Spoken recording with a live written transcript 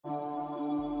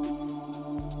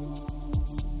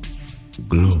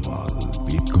Global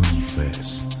Bitcoin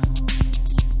Fest.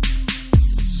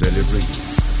 Celebrating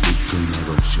Bitcoin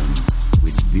adoption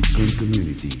with Bitcoin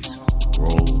communities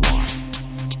worldwide.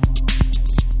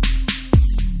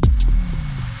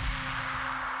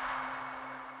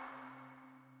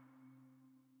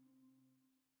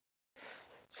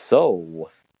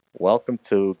 So, welcome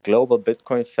to Global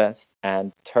Bitcoin Fest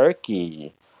and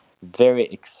Turkey. Very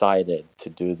excited to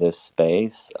do this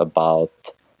space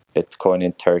about Bitcoin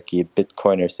in Turkey,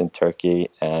 Bitcoiners in Turkey,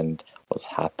 and what's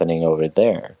happening over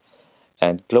there.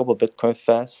 And Global Bitcoin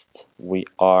Fest, we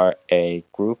are a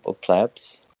group of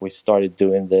plebs. We started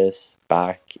doing this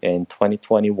back in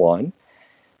 2021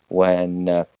 when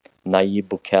Nayib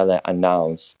Bukele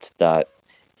announced that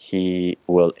he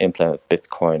will implement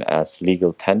Bitcoin as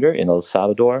legal tender in El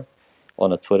Salvador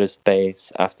on a Twitter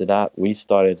space. After that, we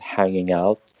started hanging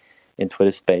out in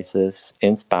Twitter spaces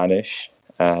in Spanish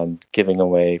and giving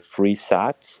away free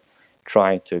sats,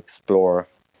 trying to explore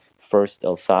first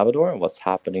El Salvador and what's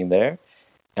happening there.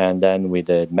 And then we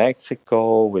did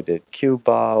Mexico, we did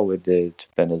Cuba, we did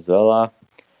Venezuela.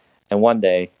 And one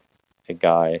day, a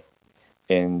guy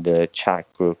in the chat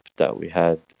group that we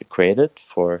had created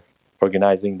for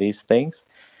organizing these things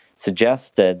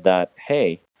suggested that,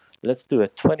 hey, let's do a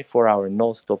 24-hour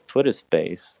non-stop Twitter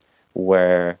space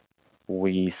where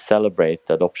we celebrate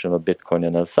the adoption of Bitcoin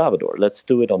in El Salvador. Let's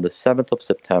do it on the 7th of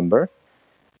September.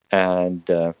 And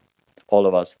all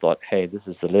of us thought, hey, this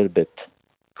is a little bit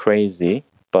crazy.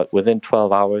 But within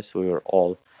 12 hours, we were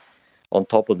all on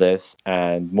top of this,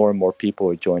 and more people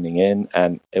were joining in.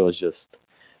 And it was just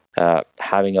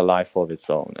having a life of its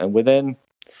own. And within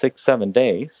 6-7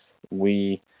 days,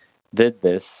 we did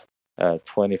this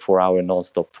 24-hour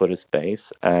non-stop Twitter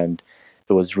space, and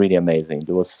it was really amazing.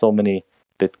 There was so many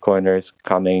Bitcoiners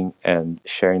coming and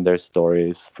sharing their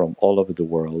stories from all over the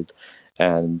world.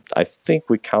 And I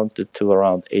think we counted to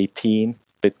around 18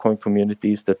 Bitcoin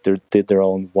communities that did their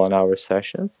own 1-hour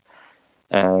sessions.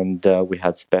 And we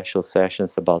had special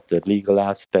sessions about the legal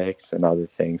aspects and other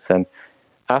things. And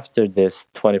after this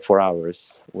 24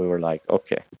 hours, we were like,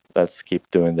 okay, let's keep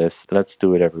doing this. Let's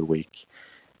do it every week.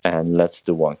 And let's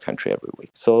do one country every week.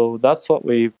 So that's what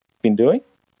we've been doing.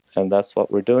 And that's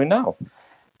what we're doing now.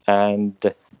 And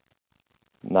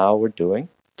now we're doing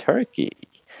Turkey.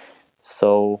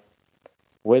 So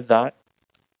with that,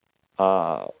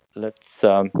 let's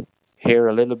hear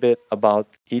a little bit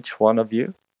about each one of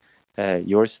you,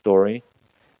 your story.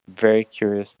 Very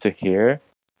curious to hear.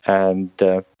 And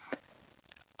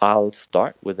I'll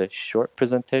start with a short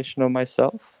presentation of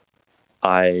myself.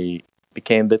 I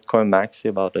became Bitcoin Maxi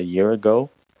about a year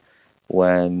ago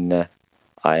when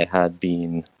I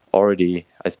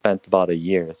spent about a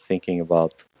year thinking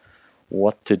about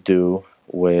what to do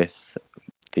with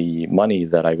the money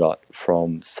that I got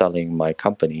from selling my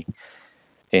company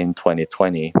in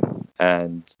 2020.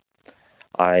 And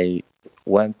I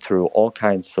went through all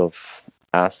kinds of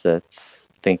assets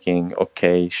thinking,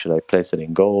 okay, should I place it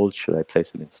in gold? Should I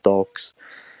place it in stocks?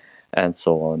 And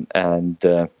so on. And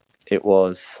it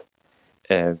was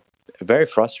very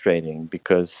frustrating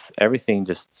because everything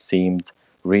just seemed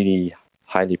really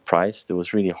highly priced. It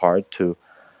was really hard to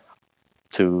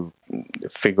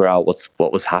figure out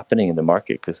what was happening in the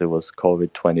market because it was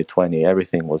COVID 2020.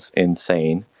 Everything was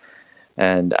insane.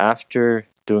 And after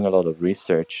doing a lot of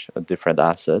research on different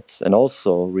assets and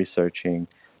also researching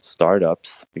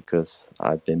startups, because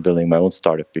I've been building my own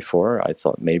startup before, I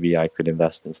thought maybe I could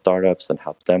invest in startups and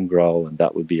help them grow, and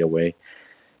that would be a way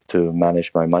to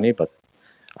manage my money. But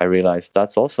I realized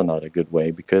that's also not a good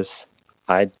way because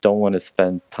I don't want to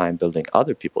spend time building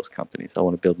other people's companies. I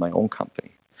want to build my own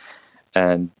company.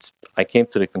 And I came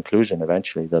to the conclusion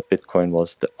eventually that Bitcoin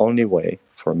was the only way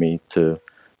for me to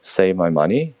save my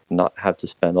money, not have to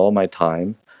spend all my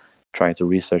time trying to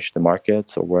research the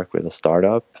markets or work with a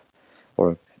startup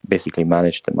or basically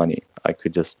manage the money. I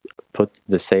could just put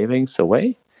the savings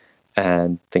away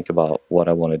and think about what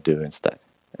I want to do instead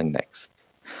and next.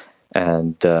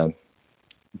 And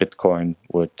Bitcoin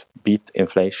would beat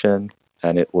inflation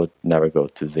and it would never go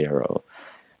to zero.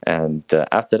 And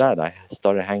after that, I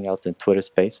started hanging out in Twitter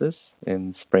Spaces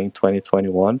in spring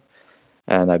 2021,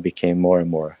 and I became more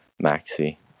and more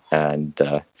maxi and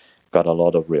got a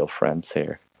lot of real friends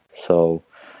here. So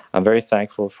I'm very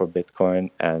thankful for Bitcoin,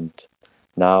 and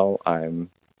now I'm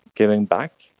giving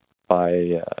back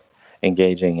by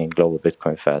engaging in Global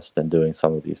Bitcoin Fest and doing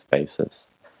some of these spaces.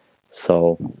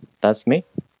 So that's me.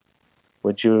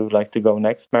 Would you like to go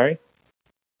next, Mary?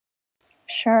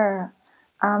 Sure.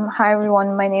 Hi,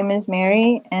 everyone. My name is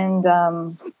Mary, and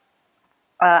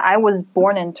I was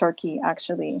born in Turkey,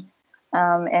 actually.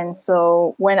 And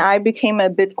so when I became a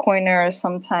Bitcoiner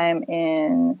sometime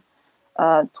in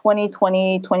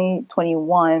 2020,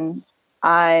 2021,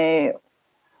 I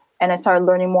started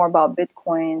learning more about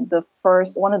Bitcoin.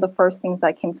 One of the first things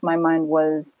that came to my mind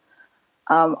was,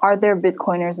 are there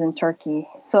Bitcoiners in Turkey?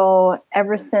 So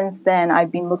ever since then,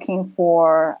 I've been looking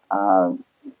for,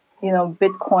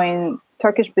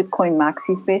 Turkish Bitcoin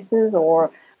maxi spaces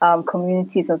or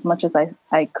communities as much as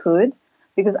I could,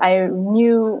 because I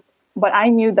knew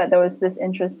that there was this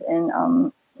interest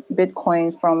in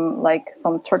Bitcoin from like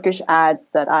some Turkish ads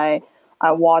that I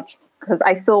watched, because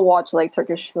I still watch like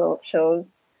Turkish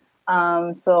shows.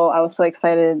 So I was so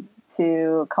excited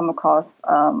to come across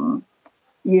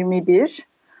 21,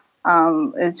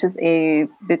 it's just a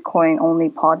Bitcoin only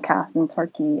podcast in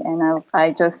Turkey, and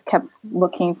I just kept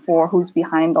looking for who's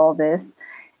behind all this,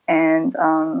 and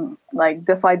like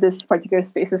that's why this particular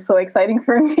space is so exciting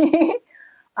for me.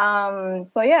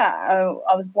 So yeah,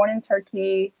 I was born in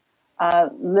Turkey,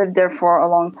 lived there for a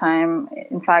long time.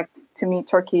 In fact, to me,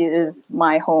 Turkey is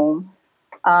my home.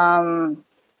 Um,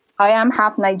 I am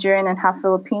half Nigerian and half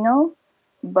Filipino,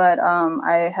 but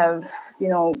I have, you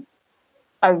know,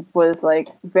 I was like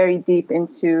very deep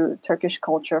into Turkish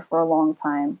culture for a long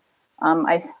time.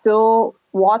 I still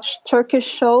watch Turkish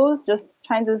shows, just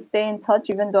trying to stay in touch,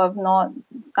 even though I've not,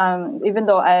 even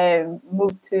though I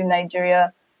moved to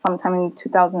Nigeria sometime in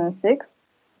 2006.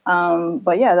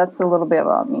 But yeah, that's a little bit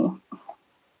about me.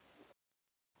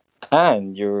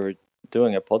 And you're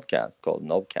doing a podcast called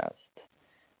Nobcast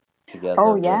together.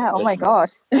 Oh yeah! Oh my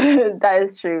gosh, that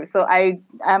is true. So I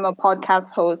am a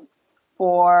podcast host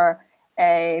for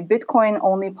a Bitcoin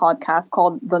only podcast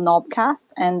called the Knobcast,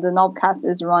 and the Knobcast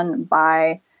is run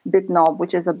by BitKnob,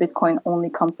 which is a Bitcoin only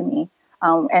company.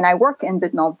 And I work in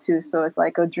BitKnob too, so it's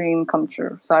like a dream come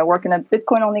true. So I work in a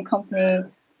Bitcoin only company,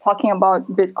 talking about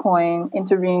Bitcoin,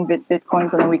 interviewing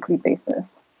Bitcoins on a weekly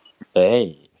basis.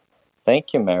 Hey,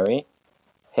 thank you, Mary.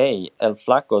 Hey, El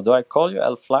Flaco. Do I call you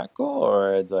El Flaco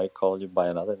or do I call you by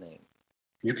another name?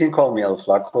 You can call me El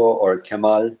Flaco or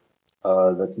Kemal.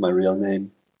 That's my real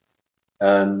name.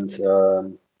 And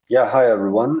yeah, hi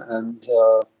everyone. And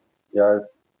yeah,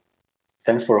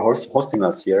 thanks for hosting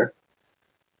us here.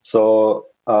 So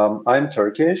I'm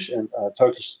Turkish and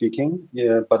Turkish speaking,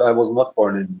 yeah, but I was not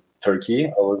born in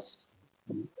Turkey. I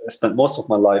spent most of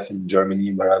my life in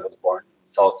Germany, where I was born in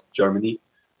South Germany,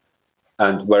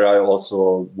 and where I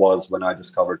also was when I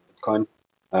discovered Bitcoin.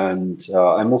 And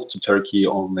I moved to Turkey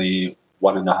only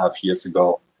 1.5 years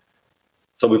ago.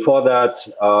 So before that,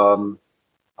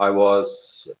 I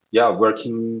was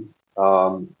working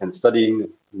and studying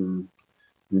in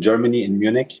Germany, in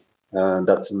Munich.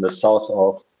 That's in the south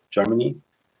of Germany.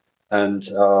 And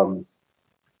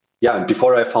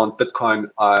before I found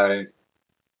Bitcoin, I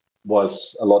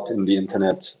was a lot in the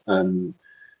internet and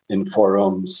in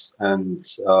forums and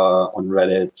on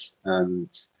Reddit, and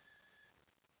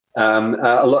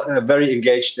very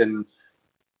engaged in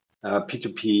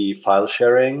P2P file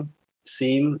sharing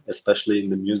scene, especially in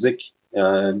the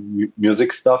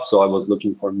music stuff. So I was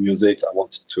looking for music. I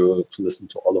wanted to listen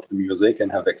to all of the music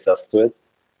and have access to it.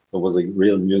 So I was a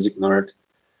real music nerd.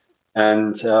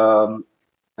 And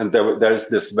there's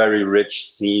this very rich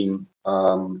scene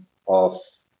of,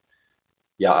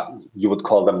 you would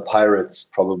call them pirates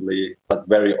probably, but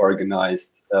very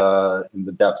organized in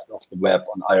the depth of the web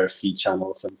on IRC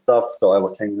channels and stuff. So I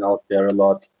was hanging out there a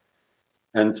lot.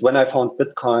 And when I found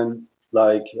Bitcoin,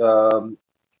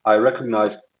 I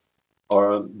recognized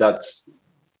that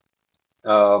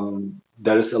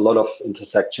there is a lot of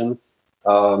intersections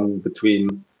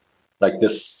between like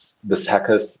this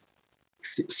hackers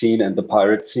scene and the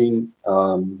pirate scene.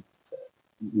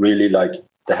 Really like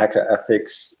the hacker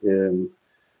ethics and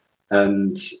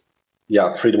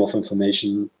freedom of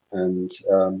information and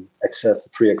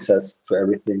free access to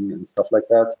everything and stuff like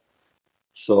that.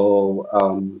 So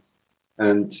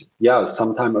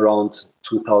sometime around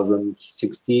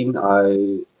 2016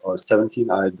 or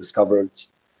 17, I discovered.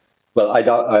 Well, I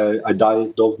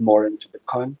dove more into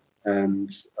Bitcoin and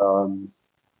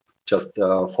just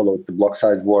followed the block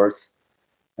size wars,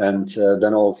 and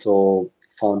then also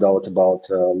found out about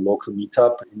a local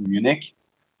meetup in Munich,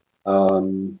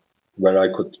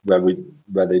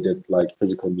 where they did like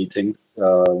physical meetings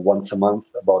once a month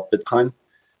about Bitcoin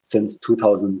since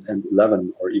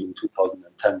 2011 or even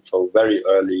 2010. So very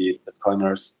early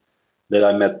Bitcoiners that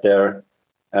I met there,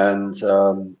 and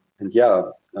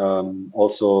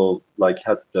also like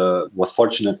was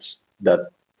fortunate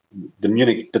that the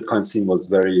Munich Bitcoin scene was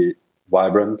very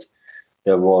vibrant.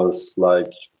 There was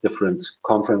like different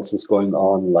conferences going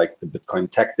on, like the Bitcoin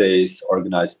Tech Days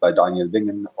organized by Daniel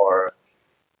Wingen, or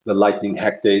the Lightning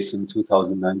Hack Days in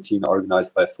 2019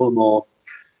 organized by Fulmo.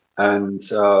 And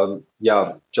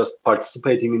just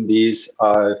participating in these,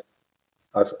 I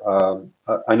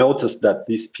noticed that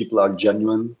these people are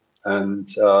genuine and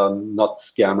not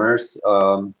scammers.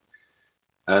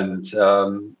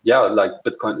 Like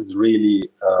Bitcoin is really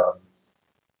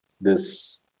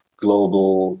this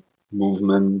global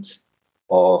movement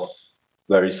of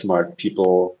very smart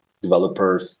people,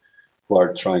 developers who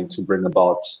are trying to bring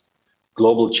about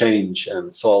global change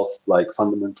and solve like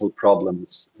fundamental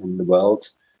problems in the world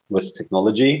with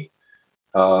technology.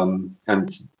 And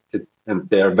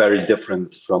they are very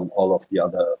different from all of the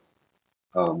other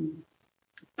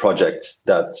projects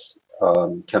that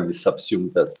can be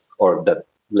subsumed as, or that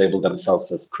label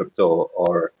themselves as crypto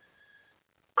or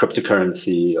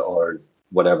cryptocurrency or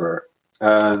whatever.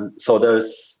 And so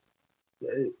there's,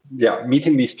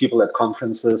 meeting these people at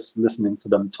conferences, listening to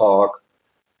them talk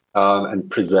and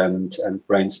present and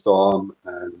brainstorm,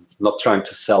 and not trying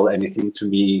to sell anything to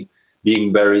me,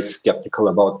 being very skeptical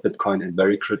about Bitcoin and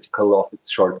very critical of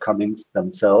its shortcomings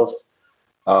themselves.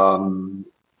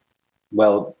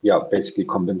 Basically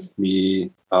convinced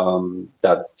me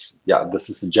that this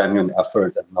is a genuine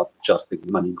effort and not just a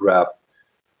money grab.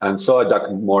 And so I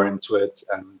dug more into it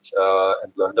and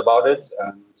learned about it.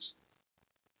 And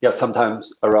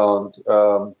sometimes around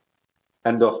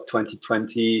end of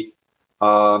 2020,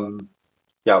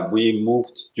 we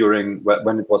moved during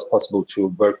when it was possible to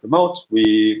work remote.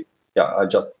 I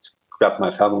just grabbed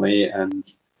my family and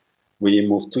we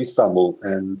moved to Istanbul.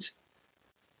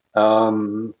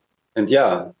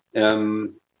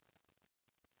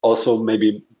 Also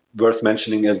maybe worth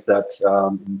mentioning is that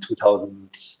in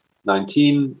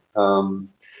 2019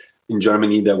 in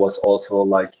Germany there was also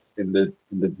like in the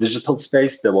digital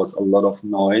space there was a lot of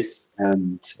noise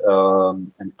and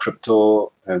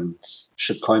crypto and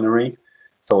shitcoinery,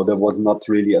 so there was not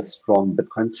really a strong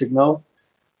Bitcoin signal.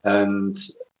 And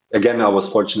again, I was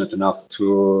fortunate enough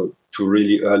to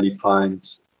really early find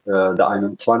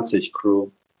the 21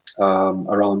 crew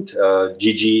around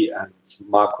Gigi and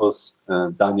Markus,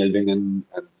 Daniel Wingen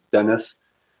and Dennis,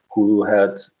 who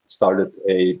had started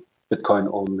a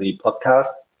Bitcoin-only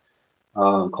podcast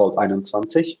called 21.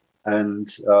 And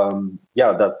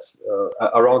that's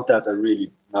around that a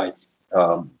really nice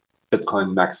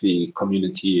Bitcoin maxi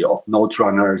community of node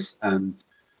runners and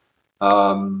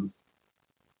Bitcoin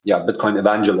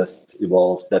evangelists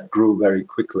evolved that grew very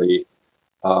quickly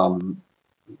in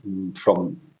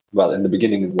the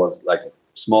beginning it was like a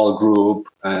small group,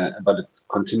 but it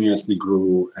continuously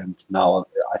grew. And now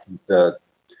I think the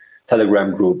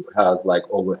Telegram group has like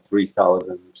over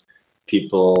 3,000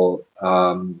 people,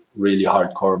 really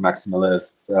hardcore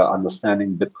maximalists,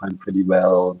 understanding Bitcoin pretty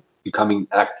well, becoming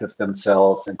active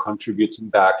themselves and contributing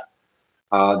back,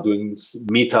 doing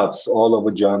meetups all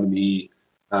over Germany,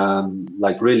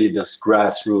 like really this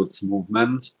grassroots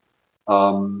movement.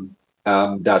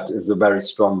 That is a very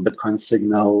strong Bitcoin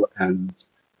signal and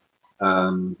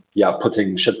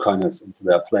putting shitcoiners into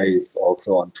their place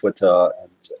also on Twitter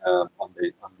and on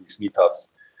these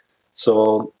meetups.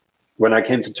 So when I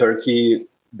came to Turkey,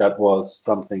 that was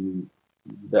something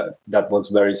that was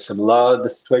very similar, the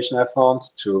situation I found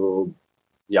to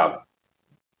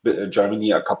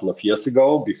Germany a couple of years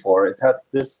ago before it had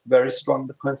this very strong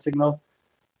Bitcoin signal.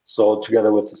 So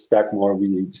together with Stackmore,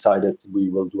 we decided we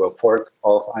will do a fork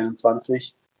of 21.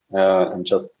 And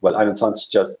 21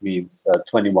 just means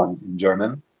 21 in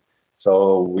German.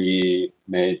 So we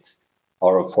made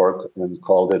our fork and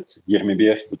called it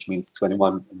 21, which means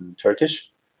 21 in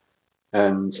Turkish.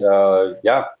 And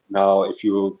now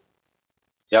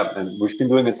and we've been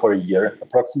doing it for a year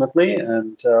approximately.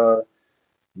 And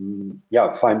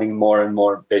finding more and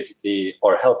more basically,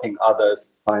 or helping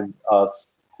others find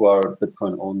us who are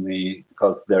Bitcoin only,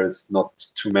 because there's not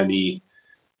too many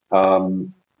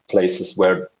places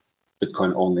where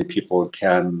Bitcoin only people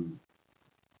can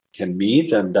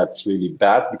meet, and that's really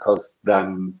bad because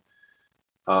then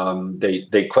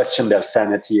they question their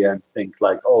sanity and think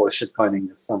like, oh,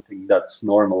 shitcoining is something that's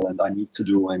normal and I need to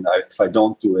do, and if I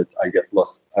don't do it, I get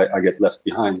lost, I get left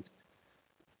behind.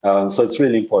 So it's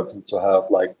really important to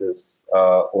have like this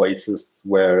oasis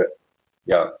where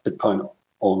Bitcoin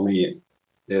only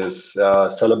is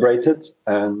celebrated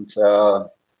and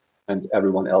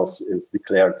everyone else is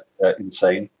declared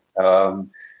insane.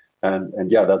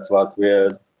 That's what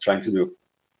we're trying to do.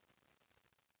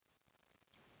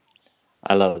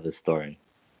 I love the story.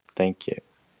 Thank you.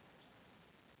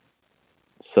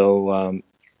 So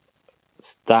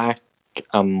Stackmore.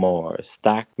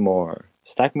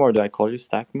 Do I call you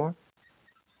Stackmore?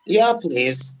 Yeah,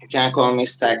 please. You can call me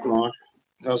Stackmore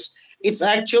because it's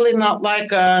actually not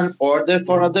like an order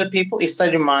for other people. It's a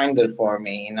reminder for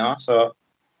me, So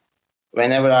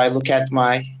whenever I look at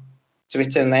my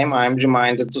Twitter name, I'm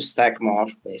reminded to stack more,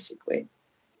 basically.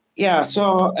 Yeah,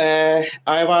 so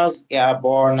I was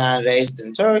born and raised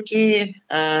in Turkey,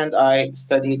 and I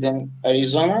studied in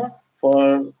Arizona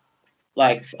for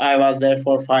I was there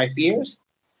for 5 years.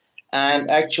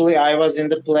 And actually, I was in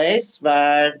the place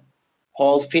where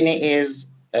whole Finney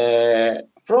is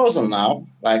frozen now.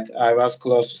 Like I was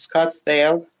close to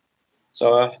Scottsdale,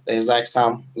 so there's like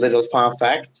some little fun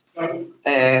fact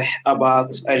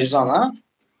about Arizona.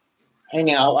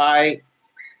 Anyhow, I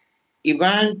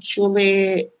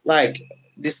eventually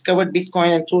discovered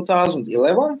Bitcoin in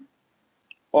 2011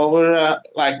 over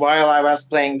while I was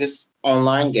playing this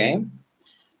online game,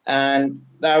 and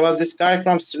there was this guy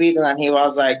from Sweden, and he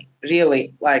was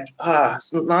really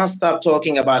non-stop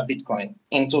talking about Bitcoin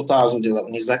in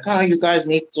 2011. He's like, you guys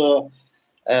need to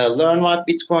learn what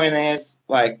Bitcoin is,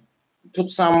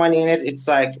 put some money in it. It's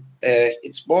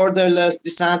it's borderless,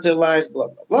 decentralized, blah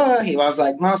blah blah. He was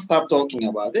non-stop talking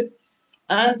about it.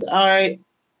 And I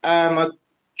am a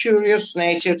curious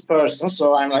natured person,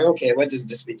 so I'm like, okay, what is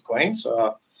this Bitcoin?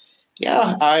 So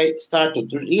yeah, I started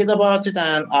to read about it,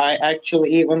 and I actually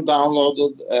even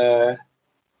downloaded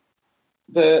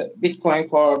the Bitcoin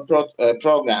Core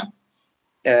program.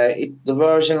 The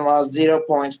version was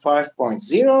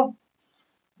 0.5.0,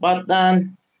 but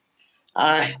then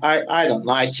I don't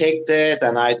know. I checked it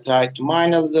and I tried to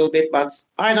mine a little bit, but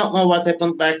I don't know what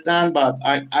happened back then. But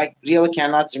I really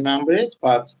cannot remember it.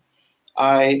 But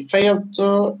I failed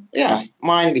to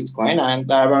mine Bitcoin, and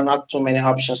there were not too many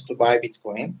options to buy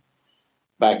Bitcoin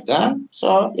back then.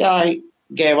 So I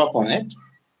gave up on it.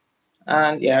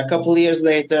 And a couple of years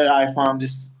later, I found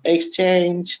this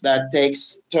exchange that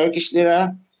takes Turkish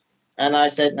lira. And I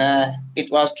said, it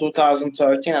was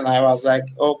 2013. And I was like,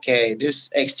 okay,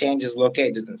 this exchange is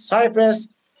located in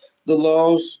Cyprus. The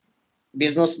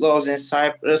business laws in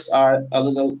Cyprus are a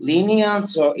little lenient,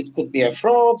 so it could be a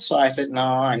fraud. So I said, no,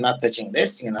 I'm not touching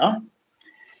this,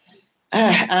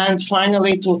 And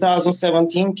finally,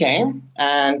 2017 came,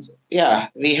 and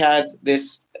we had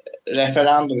this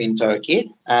referendum in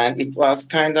Turkey, and it was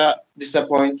kind of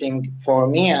disappointing for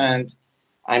me. And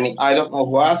I mean, I don't know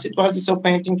who else it was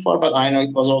disappointing for, but I know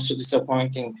it was also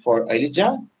disappointing for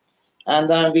Alican. And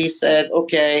then we said,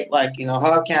 okay,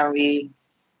 how can we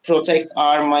protect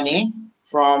our money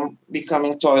from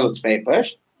becoming toilet paper?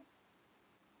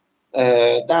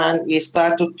 Then we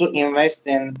started to invest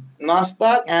in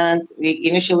Nasdaq, and we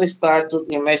initially started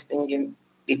investing in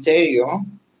Ethereum,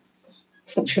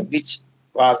 which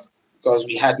was because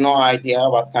we had no idea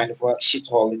what kind of a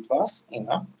shithole it was.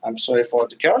 I'm sorry for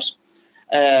the curse.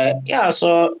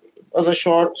 So it was a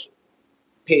short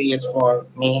period for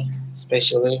me,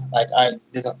 especially. I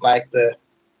didn't like the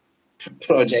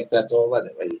project at all,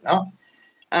 whatever.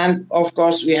 And of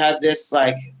course, we had this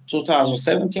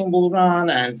 2017 bull run,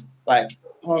 and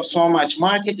so much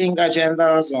marketing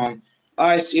agendas on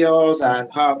ICOs and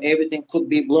how everything could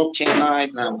be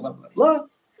blockchainized and blah blah blah.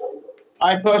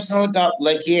 I personally got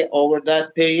lucky over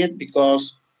that period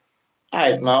because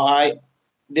I don't know, I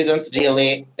didn't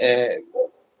really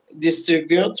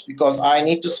distribute because I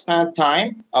need to spend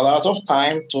a lot of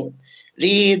time to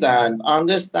read and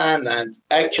understand and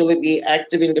actually be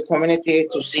active in the community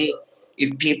to see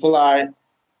if people are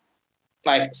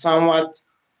somewhat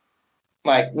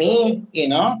like me,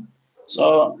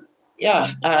 So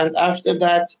and after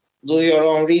that, do your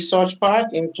own research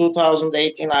part. In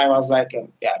 2018, I was a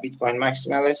Bitcoin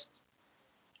maximalist,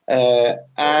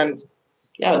 and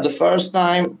the first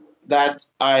time that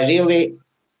I really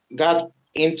got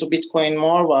into Bitcoin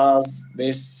more was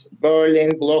this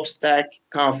Berlin Blockstack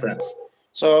conference.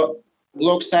 So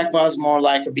Blockstack was more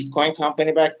like a Bitcoin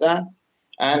company back then,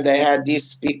 and they had these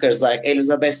speakers like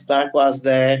Elizabeth Stark was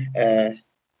there.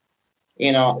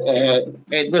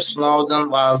 Edward Snowden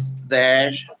was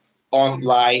there on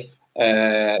live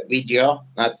video,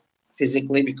 not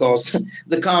physically, because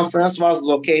the conference was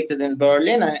located in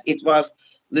Berlin, and it was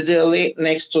literally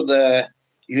next to the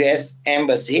US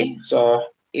embassy. So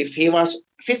if he was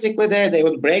physically there, they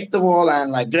would break the wall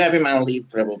and grab him and leave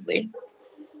probably.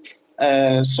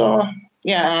 And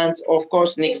of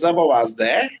course Nick Szabo was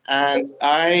there, and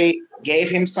I gave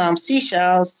him some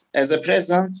seashells as a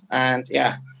present, and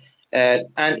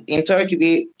and in Turkey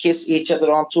we kiss each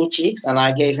other on two cheeks, and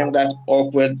I gave him that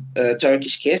awkward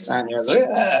Turkish kiss, and he was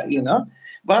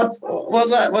but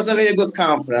was a very good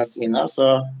conference,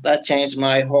 so that changed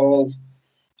my whole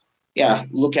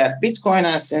look at Bitcoin,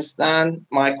 and since then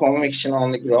my conviction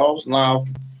only grows. Now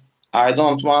I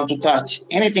don't want to touch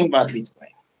anything but Bitcoin.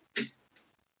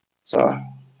 So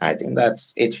I think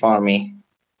that's it for me.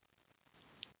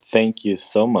 Thank you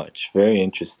so much. Very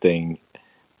interesting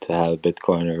to have a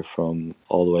Bitcoiner from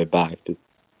all the way back to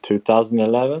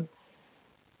 2011.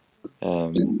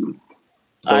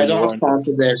 I don't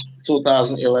consider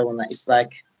 2011. It's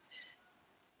like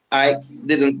I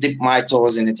didn't dip my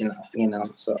toes in it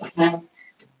enough, So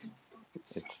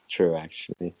It's true,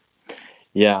 actually.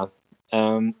 Yeah,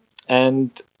 and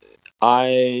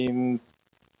I'm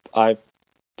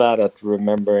bad at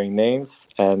remembering names,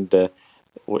 and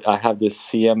I have this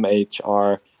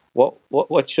CMHR.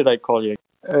 What should I call you?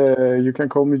 You can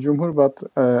call me Jumhur, but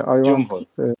I Jumhur.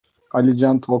 want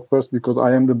Alican talk first because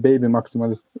I am the baby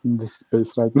maximalist in this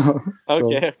space right now.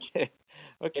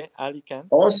 Okay, Alican.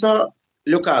 Also,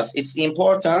 Lucas, it's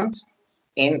important.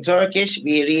 In Turkish,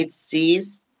 we read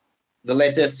C's, the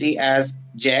letter C as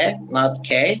J, not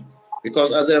K,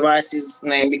 because otherwise his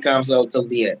name becomes a little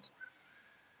weird.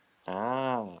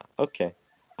 Okay.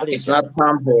 It's not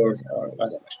Tamhur or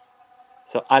whatever.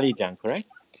 So Alican, correct?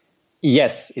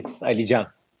 Yes, it's Alican.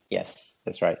 Yes,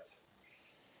 that's right.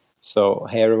 So,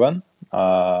 hey everyone.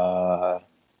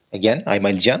 Again, I'm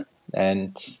Alican,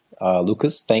 and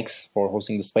Lucas, thanks for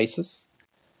hosting the spaces.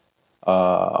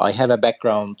 I have a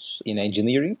background in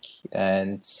engineering,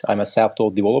 and I'm a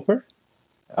self-taught developer.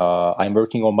 I'm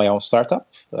working on my own startup.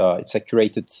 It's a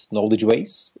curated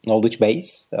knowledge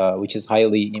base, which is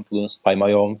highly influenced by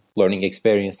my own learning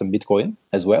experience in Bitcoin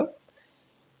as well.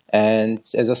 And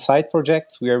as a side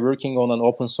project, we are working on an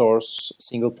open source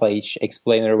single-page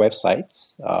explainer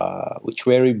website, which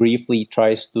very briefly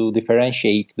tries to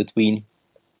differentiate between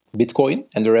Bitcoin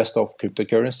and the rest of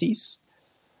cryptocurrencies.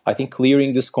 I think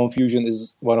clearing this confusion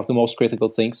is one of the most critical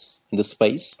things in the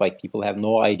space. Like, people have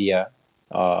no idea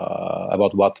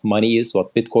about what money is,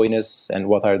 what Bitcoin is, and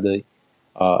what are the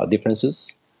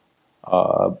differences.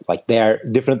 Like, they are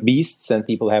different beasts, and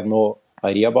people have no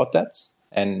idea about that.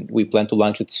 And we plan to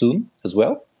launch it soon as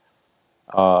well.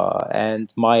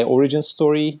 And my origin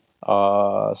story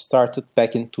started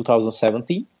back in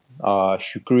 2017.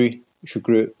 Shukri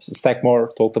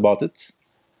Stackmore talked about it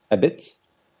a bit.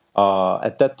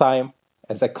 At that time,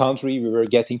 as a country, we were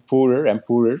getting poorer and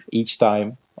poorer each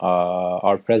time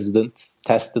our president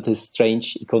tested his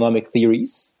strange economic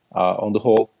theories on the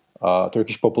whole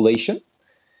Turkish population.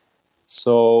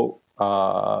 So,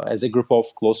 as a group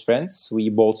of close friends, we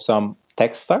bought some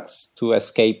tech stocks to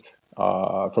escape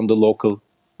from the local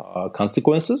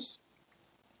consequences.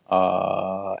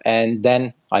 And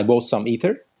then I bought some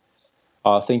Ether,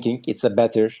 thinking it's a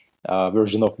better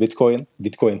version of Bitcoin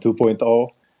 2.0.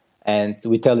 And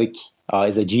Vitalik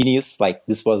is a genius. Like,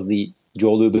 this was the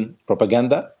Joe Lubin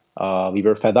propaganda we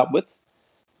were fed up with.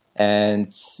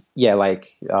 And yeah,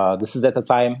 this is at a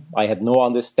time I had no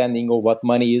understanding of what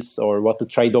money is or what the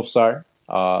trade-offs are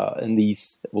in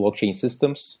these blockchain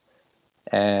systems.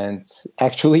 And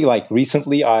actually,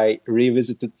 recently I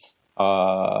revisited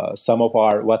some of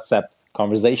our WhatsApp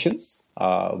conversations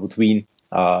between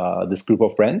this group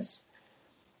of friends.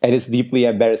 And it's deeply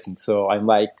embarrassing. So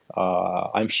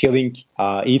I'm shilling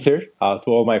Ether to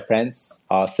all my friends,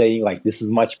 saying this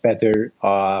is much better.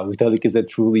 Vitalik is a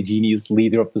truly genius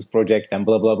leader of this project, and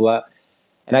blah, blah, blah.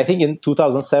 And I think in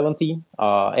 2017,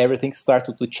 everything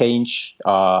started to change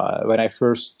when I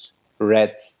first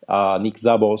read Nick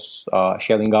Szabo's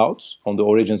Shelling Out on the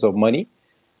Origins of Money.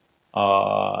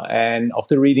 And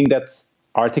after reading that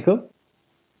article,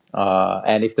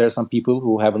 and if there are some people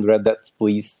who haven't read that,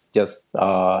 please just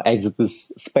exit this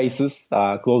spaces,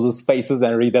 close the spaces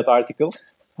and read that article.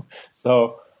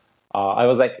 So I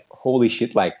was like, holy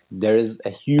shit, there is a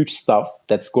huge stuff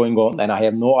that's going on and I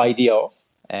have no idea of.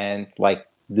 And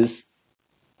this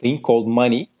thing called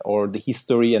money, or the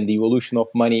history and the evolution of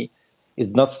money,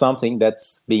 is not something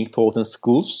that's being taught in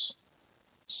schools.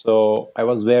 So I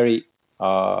was very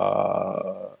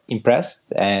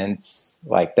impressed, and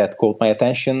that caught my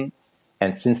attention.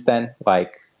 And since then,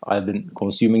 I've been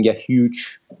consuming a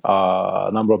huge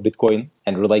number of Bitcoin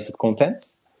and related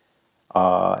contents.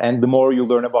 And the more you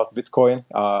learn about Bitcoin,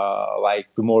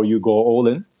 the more you go all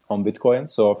in on Bitcoin.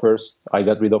 So first I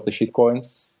got rid of the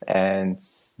shitcoins, and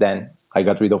then I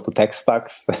got rid of the tech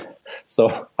stocks.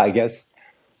 So I guess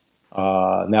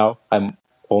now I'm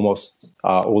almost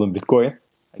all in Bitcoin,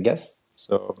 I guess.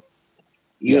 So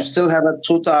you still have a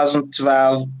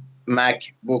 2012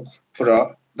 MacBook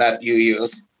Pro that you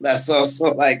use. That's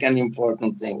also an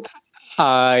important thing.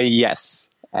 Yes.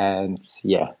 And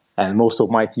yeah. And most of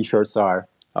my t-shirts are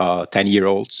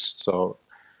 10-year-olds. So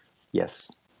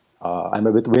yes, I'm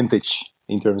a bit vintage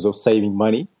in terms of saving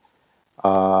money.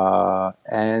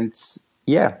 And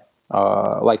yeah,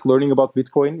 Like learning about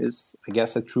Bitcoin is, I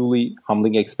guess, a truly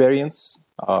humbling experience.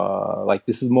 Like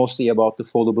this is mostly about the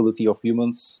fallibility of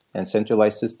humans and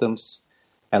centralized systems.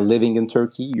 And living in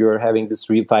Turkey, you're having this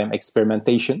real-time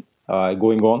experimentation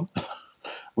going on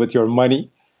with your money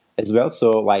as well.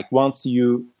 So like once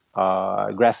you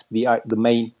grasp the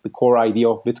core idea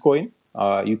of Bitcoin,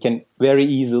 you can very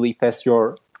easily test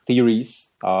your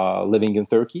theories living in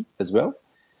Turkey as well.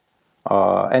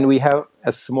 And we have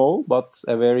a small but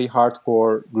a very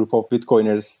hardcore group of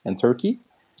Bitcoiners in Turkey.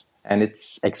 And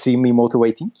it's extremely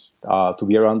motivating to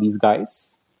be around these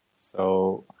guys.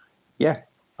 So, yeah,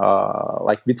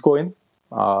 like Bitcoin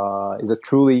is a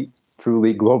truly,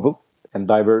 truly global and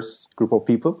diverse group of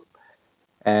people.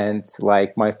 And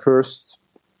like my first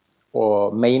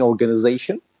main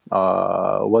organization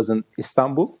was in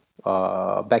Istanbul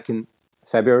back in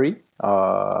February.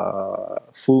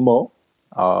 Fulmo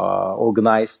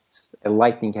organized a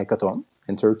lightning hackathon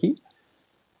in Turkey,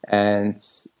 and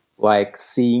like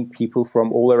seeing people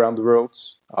from all around the world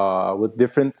with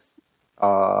different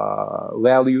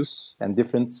values and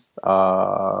different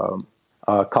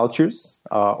cultures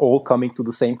all coming to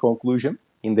the same conclusion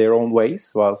in their own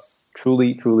ways was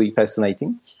truly, truly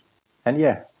fascinating. And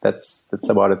yeah, that's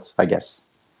about it, I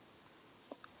guess.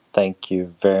 Thank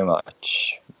you very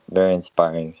much. Very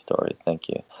inspiring story. Thank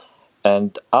you.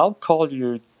 And I'll call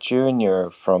you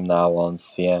Junior from now on,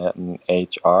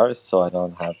 CNHR, so I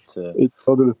don't have to. It's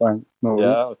totally fine. No worries.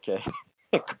 Yeah, okay.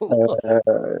 Cool.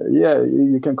 Yeah,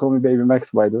 you can call me Baby Max,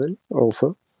 by the way,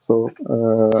 also. So,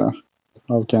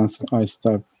 how can I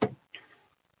start?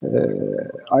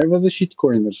 I was a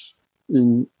shitcoiner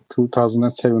in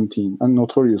 2017, a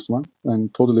notorious one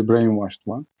and totally brainwashed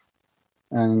one.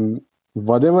 And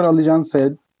whatever Alijan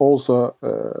said also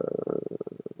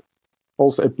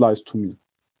applies to me.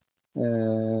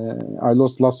 I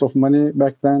lost lots of money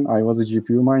back then. I was a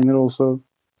GPU miner also.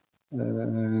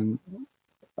 And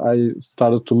I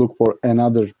started to look for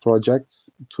another project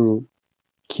to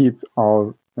keep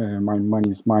my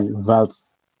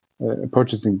wealth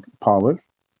purchasing power,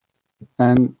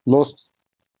 and lost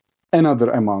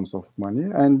another amount of money.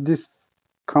 And this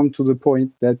come to the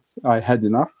point that I had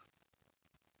enough.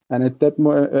 And at that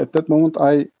moment,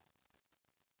 I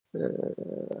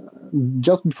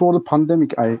just before the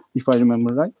pandemic, if I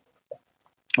remember right,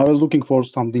 I was looking for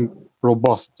something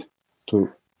robust to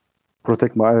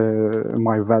protect my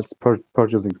wealth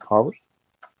purchasing power.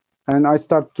 And I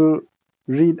start to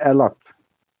read a lot,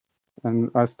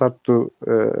 and I start to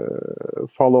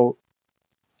follow.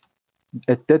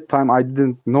 At that time, I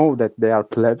didn't know that they are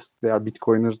plebs, they are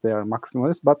Bitcoiners, they are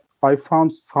maximalists, but I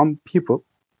found some people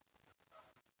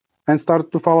and started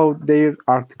to follow their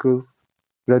articles,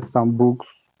 read some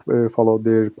books, follow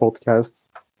their podcasts,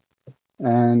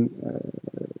 and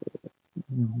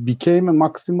became a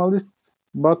maximalist.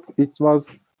 But it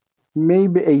was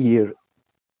maybe a year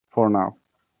for now.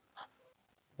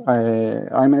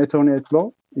 I'm an attorney at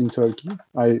law in Turkey.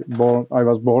 I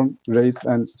was born, raised,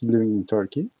 and still living in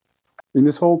Turkey. In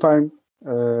this whole time,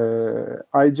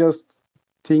 I just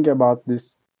think about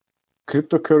this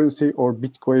cryptocurrency or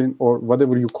Bitcoin or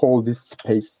whatever you call this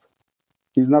space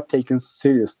is not taken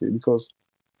seriously, because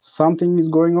something is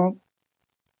going on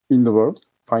in the world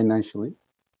financially,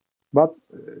 but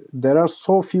there are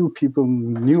so few people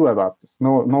know about this.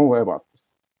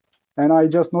 And I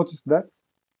just noticed that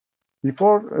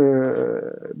before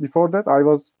that I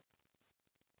was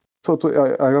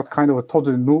kind of a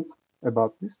total noob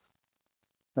about this.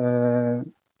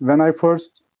 When I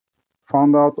first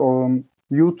found out on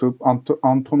YouTube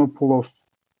Antonopoulos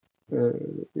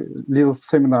little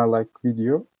seminar-like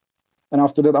video, and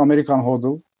after that American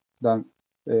Hodl, then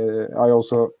I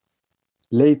also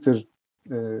later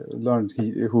learned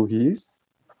who he is,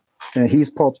 his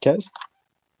podcast.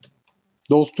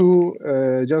 Those two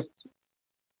just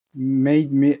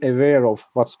made me aware of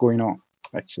what's going on,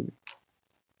 actually.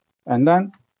 And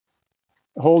then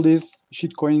all these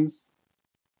shitcoins,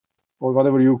 or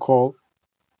whatever you call,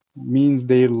 means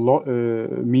their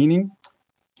meaning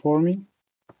for me.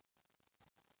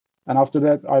 And after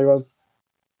that, I was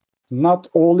not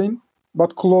all in,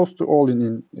 but close to all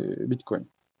in Bitcoin.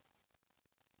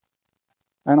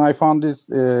 And I found this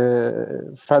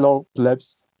fellow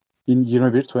plebs in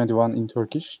 21 in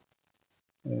Turkish,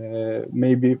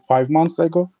 maybe 5 months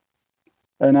ago.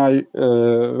 And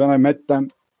when I met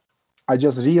them, I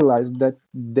just realized that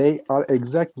they are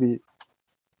exactly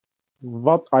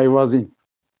what I was in,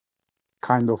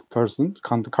 kind of person,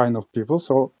 kind of people.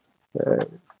 So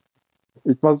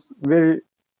it was very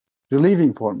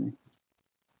relieving for me.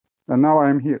 And now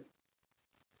I'm here.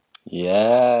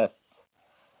 Yes.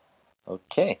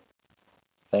 Okay.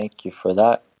 Thank you for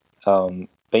that.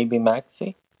 Baby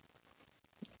Maxi.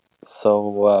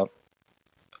 So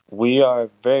we are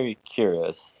very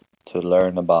curious to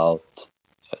learn about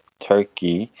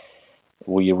Turkey.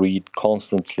 We read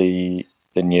constantly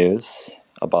the news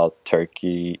about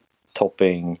Turkey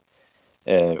topping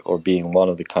or being one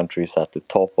of the countries at the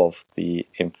top of the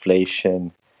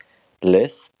inflation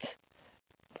list,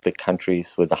 the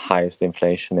countries with the highest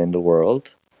inflation in the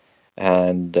world.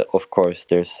 And of course,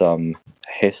 there's some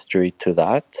history to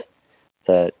that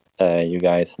you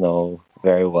guys know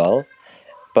very well.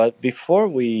 But before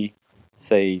we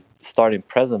say start in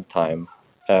present time,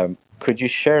 could you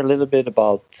share a little bit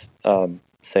about,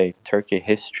 say, Turkey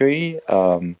history,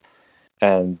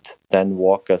 and then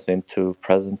walk us into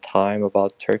present time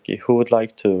about Turkey? Who would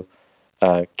like to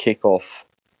kick off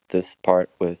this part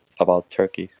with about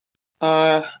Turkey?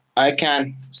 I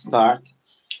can start.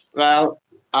 Well,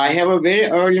 I have a very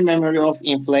early memory of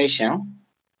inflation.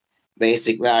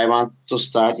 Basically, I want to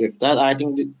start with that. I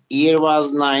think the year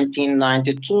was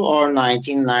 1992 or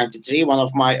 1993, one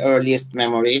of my earliest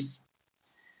memories,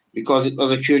 because it was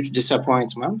a huge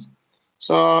disappointment.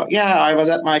 So, yeah, I was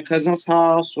at my cousin's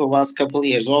house, who was a couple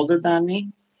years older than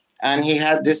me, and he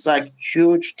had this like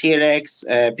huge T-Rex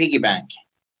piggy bank,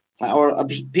 or a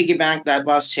piggy bank that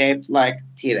was shaped like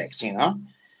T-Rex, you know.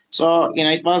 So,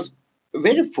 it was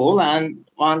very full, and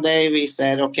one day we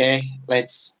said, okay,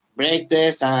 let's break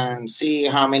this and see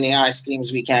how many ice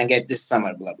creams we can get this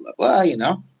summer, blah, blah,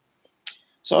 blah.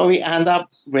 So we end up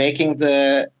breaking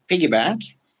the piggy bank,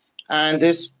 and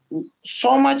there's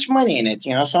so much money in it,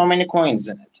 so many coins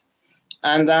in it.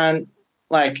 And then,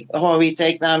 we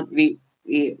take them, we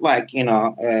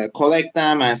collect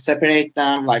them and separate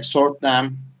them, sort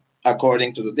them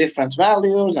according to the different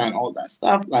values and all that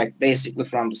stuff, basically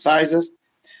from the sizes.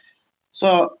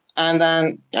 So, and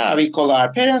then, we call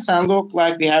our parents and look,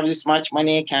 we have this much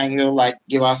money. Can you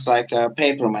give us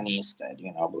paper money instead,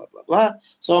 blah, blah, blah.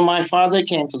 So my father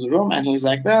came to the room and he's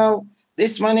like, well,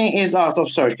 this money is out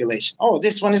of circulation. Oh,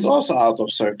 this one is also out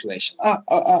of circulation.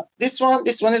 This one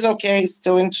is okay. It's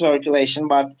still in circulation,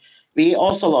 but we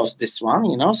also lost this one,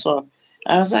 So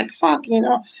I was like, fuck,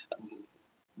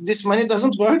 this money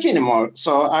doesn't work anymore.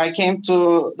 So I came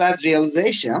to that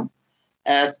realization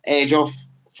at age of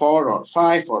 4 or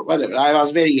 5 or whatever. I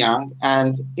was very young,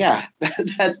 and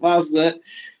that was the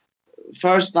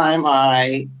first time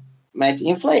I met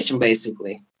inflation.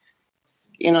 Basically,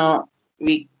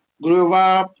 we grew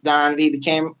up, then we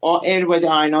became. Everybody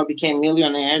I know became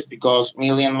millionaires because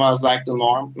million was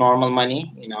the normal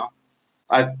money.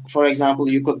 For example,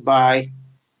 you could buy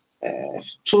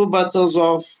 2 bottles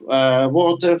of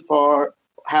water for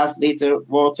half-liter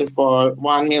water for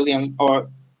 1 million or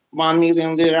 1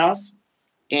 million liras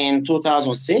in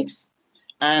 2006.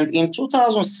 And in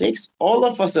 2006, all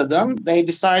of a sudden, they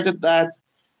decided that,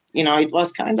 it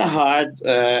was kind of hard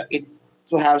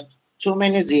to have too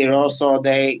many zeros, so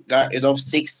they got rid of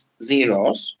 6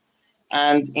 zeros.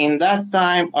 And in that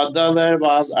time, a dollar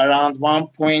was around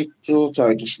 1.2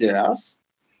 Turkish liras.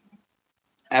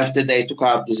 After they took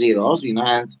out the zeros,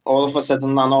 and all of a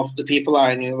sudden, none of the people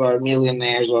I knew were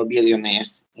millionaires or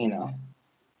billionaires,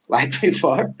 like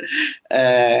before.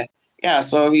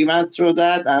 So we went through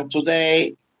that, and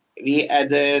today we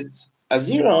added a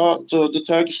zero to the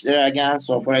Turkish lira again.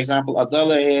 So, for example, a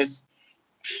dollar is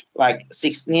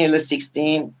nearly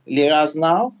 16 liras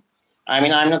now. I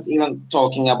mean, I'm not even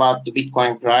talking about the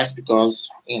Bitcoin price because,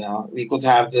 we could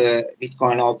have the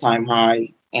Bitcoin all-time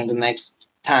high in the next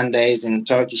 10 days in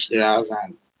Turkish liras,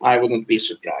 and I wouldn't be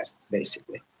surprised,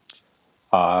 basically.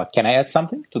 Can I add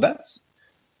something to that?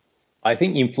 I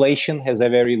think inflation has a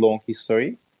very long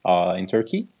history in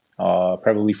Turkey,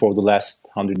 probably for the last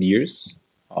 100 years.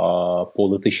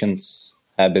 Politicians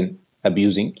have been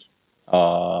abusing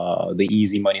the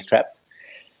easy money trap.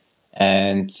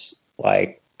 And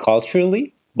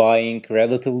culturally, buying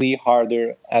relatively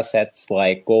harder assets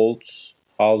like gold,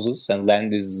 houses, and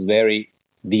land is very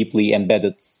deeply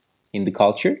embedded in the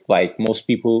culture. Most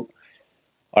people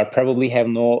probably have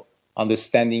no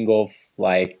understanding of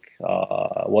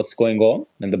what's going on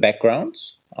in the background,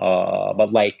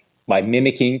 but by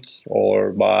mimicking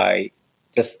or by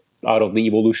just out of the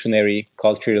evolutionary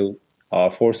cultural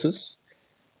forces,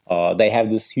 they have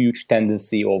this huge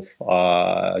tendency of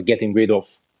getting rid of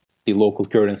the local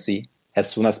currency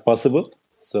as soon as possible.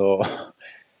 So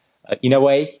in a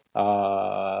way,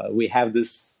 we have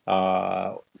this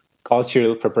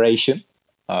cultural preparation,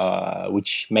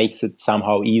 which makes it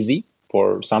somehow easy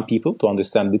for some people to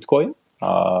understand Bitcoin.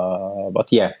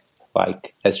 But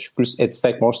as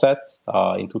Stackmore said,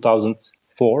 in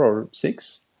 2004 or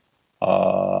 6,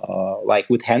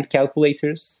 with hand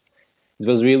calculators, it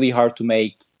was really hard to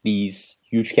make these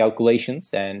huge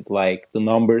calculations, and like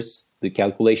the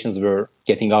calculations were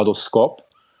getting out of scope.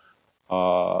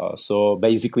 So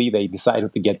basically, they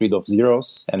decided to get rid of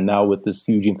zeros, and now with this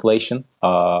huge inflation,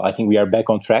 I think we are back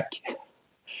on track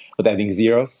with adding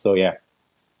zeros. So yeah,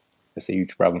 that's a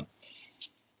huge problem.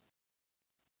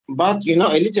 But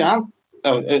Elijan,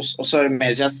 sorry,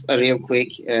 Mel, just a real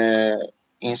quick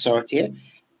insert here.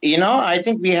 I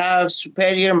think we have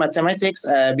superior mathematics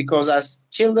because as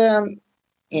children,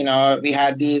 we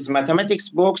had these mathematics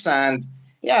books, and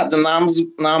yeah, the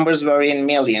numbers were in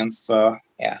millions. So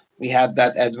yeah, we had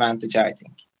that advantage, I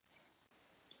think.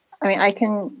 I mean, I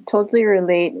can totally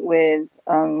relate with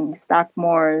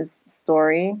Stackmore's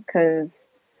story because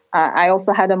I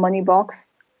also had a money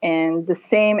box, and the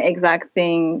same exact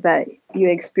thing that you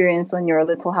experienced when you were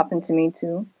little happened to me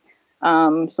too.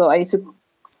 So I used to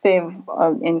save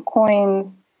in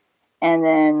coins, and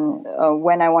then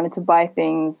when I wanted to buy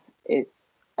things, it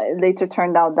later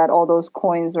turned out that all those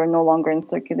coins were no longer in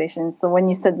circulation. So when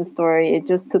you said the story, it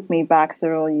just took me back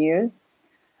several years.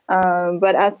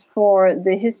 But as for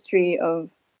the history of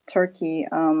Turkey,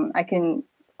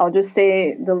 I'll just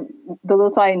say the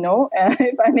little I know.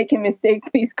 If I make a mistake,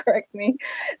 please correct me.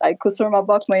 Like kusuruma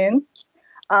bakmayın.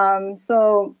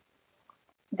 So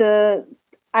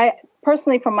I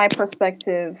personally, from my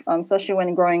perspective, especially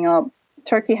when growing up,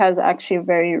 Turkey has actually a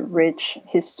very rich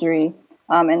history,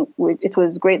 and it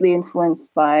was greatly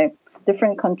influenced by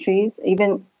different countries.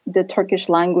 Even the Turkish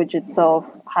language itself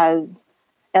has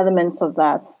elements of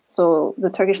that. So the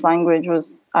Turkish language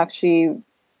was actually,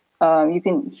 you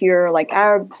can hear like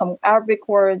some Arabic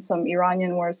words, some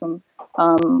Iranian words, some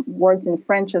words in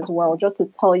French as well, just to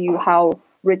tell you how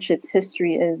rich its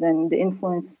history is and the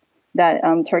influence that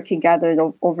Turkey gathered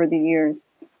over the years.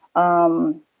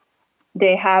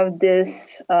 They have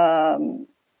this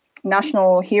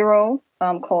national hero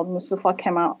called Mustafa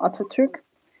Kemal Atatürk.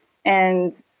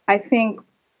 And I think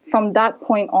from that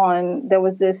point on, there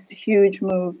was this huge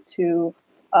move to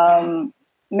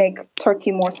make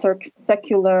Turkey more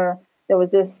secular. There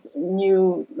was this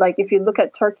new, like, if you look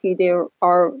at Turkey, they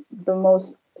are the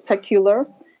most secular,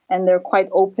 and they're quite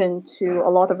open to a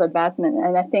lot of advancement.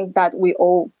 And I think that we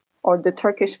owe, or the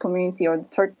Turkish community, or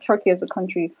Turkey as a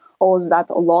country, owes that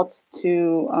a lot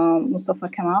to Mustafa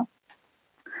Kemal.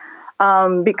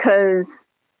 Because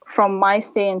from my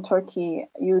stay in Turkey,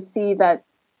 you see that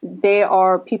they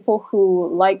are people who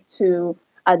like to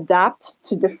adapt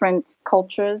to different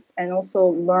cultures and also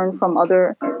learn from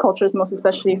other cultures, most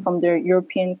especially from their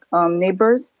European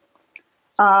neighbors.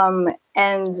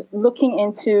 And looking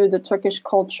into the Turkish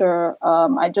culture,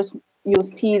 you'll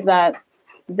see that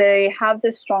they have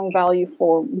this strong value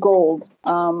for gold.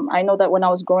 I know that when I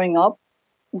was growing up,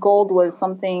 gold was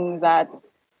something that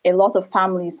a lot of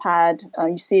families had.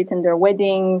 You see it in their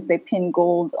weddings. They pin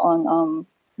gold on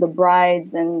the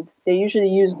brides, and they usually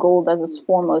use gold as a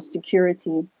form of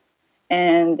security.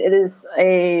 And it is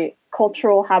a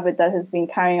cultural habit that has been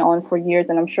carrying on for years,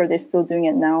 and I'm sure they're still doing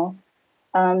it now.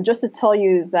 Just to tell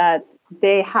you that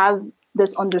they have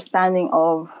this understanding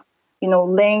of,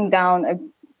 laying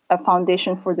down a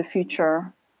foundation for the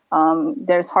future.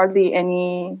 There's hardly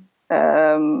any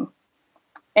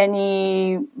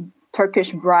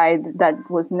Turkish bride that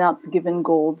was not given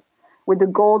gold. With the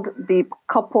gold, the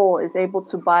couple is able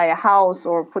to buy a house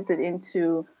or put it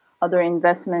into other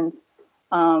investments.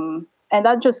 And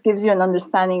that just gives you an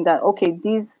understanding that, okay,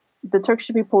 the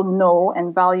Turkish people know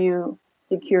and value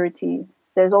security.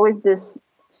 There's always this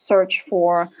search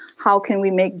for how can we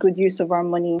make good use of our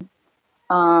money.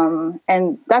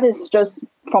 And that is just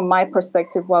from my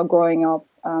perspective while growing up.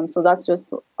 So that's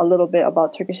just a little bit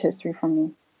about Turkish history for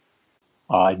me.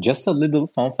 Just a little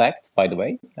fun fact, by the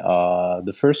way.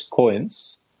 The first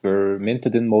coins were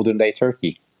minted in modern-day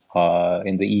Turkey,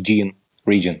 in the Aegean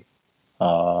region.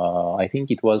 I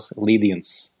think it was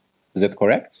Lydians. Is that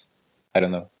correct? I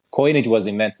don't know. Coinage was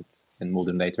invented in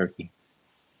modern-day Turkey.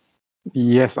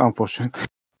 Yes, unfortunately.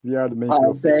 We are the main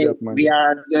I'll say money. we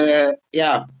are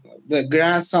the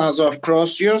grandsons of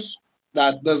Croesus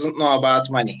that doesn't know about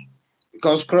money.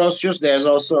 Because Croesus, there's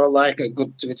also like a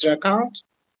good Twitter account.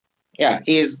 Yeah,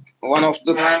 he's one of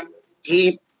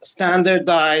he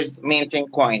standardized minting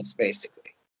coins,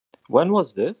 basically. When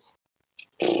was this?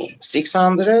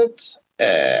 600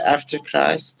 after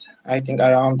Christ, I think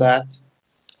around that.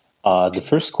 The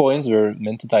first coins were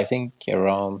minted, I think,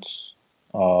 around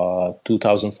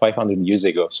 2,500 years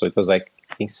ago. So it was like,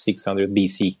 I think, 600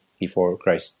 BC before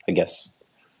Christ, I guess.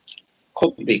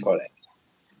 Could be correct.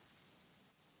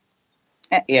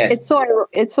 Yes.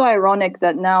 It's so ironic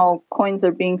that now coins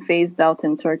are being phased out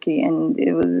in Turkey, and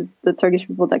it was the Turkish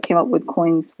people that came up with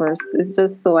coins first. It's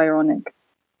just so ironic.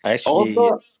 Actually,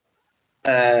 Also,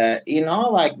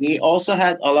 like we also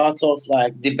had a lot of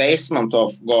like debasement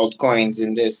of gold coins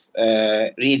in this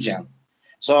region.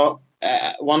 So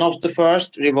one of the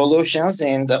first revolutions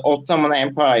in the Ottoman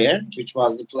Empire, which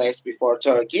was the place before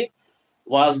Turkey,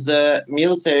 was the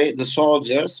military, the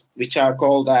soldiers, which are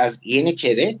called as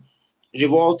Yeniçeri,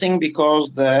 revolting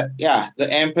because the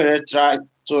emperor tried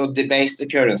to debase the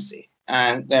currency,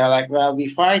 and they're like, well, we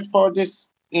fight for this,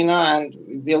 and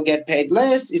we'll get paid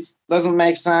less. It doesn't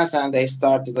make sense, and they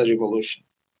started the revolution.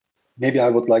 Maybe I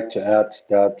would like to add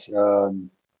that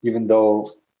even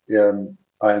though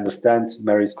I understand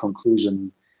Mary's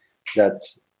conclusion that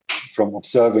from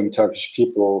observing Turkish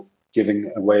people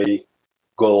giving away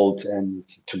gold and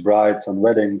to brides on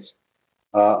weddings,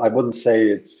 I wouldn't say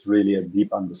it's really a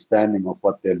deep understanding of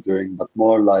what they're doing, but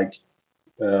more like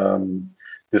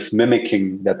this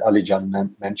mimicking that Alican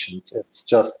mentioned. It's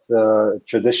just a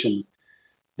tradition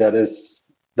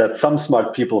that some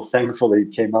smart people thankfully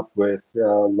came up with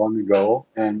long ago,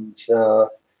 and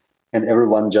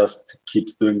everyone just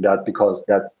keeps doing that because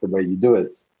that's the way you do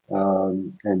it,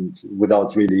 and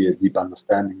without really a deep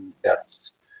understanding that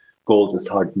gold is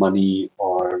hard money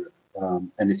or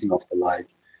anything of the like.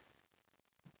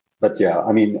 But yeah,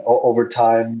 I mean, over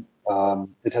time,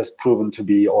 it has proven to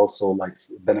be also like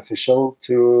beneficial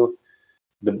to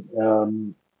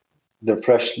the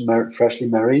freshly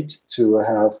married to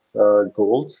have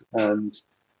gold, and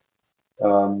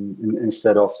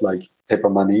instead of like paper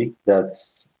money.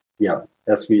 That's, yeah,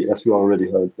 as we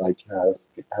already heard, like has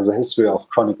a history of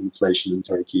chronic inflation in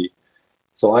Turkey.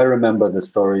 So I remember the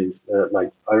stories,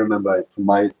 like I remember from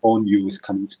my own youth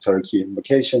coming to Turkey in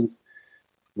vacations,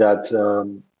 that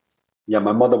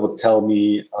my mother would tell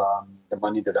me the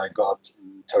money that I got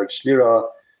in Turkish lira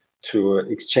to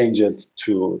exchange it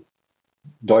to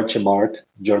Deutsche Mark,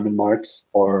 German marks,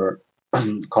 or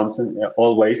constant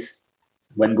always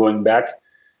when going back,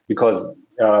 because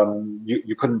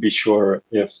you couldn't be sure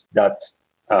if that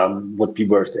would be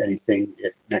worth anything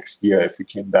next year if you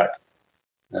came back.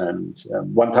 And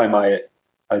one time I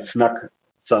snuck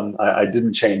some. I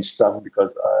didn't change some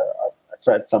because I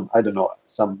said some. I don't know,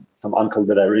 some uncle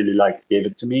that I really liked gave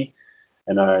it to me,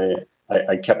 and I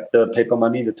kept the paper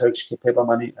money, the Turkish paper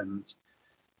money, and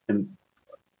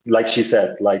like she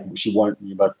said, like she warned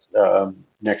me, but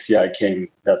next year I came,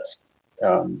 that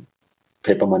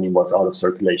paper money was out of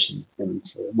circulation and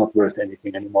not worth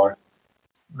anything anymore.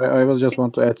 I was just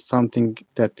want to add something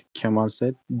that Kemal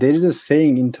said. There is a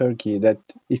saying in Turkey that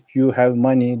if you have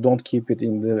money, don't keep it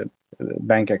in the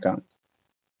bank account.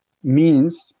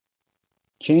 Means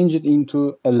change it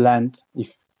into a land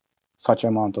if such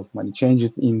amount of money. Change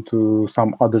it into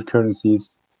some other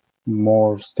currencies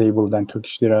more stable than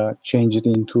Turkish lira. Change it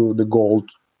into the gold.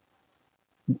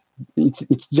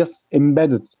 It's just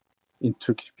embedded in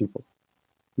Turkish people.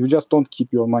 You just don't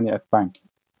keep your money at bank,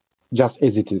 just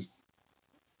as it is.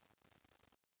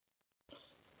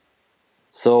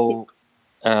 So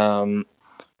I'm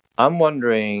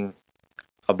wondering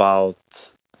about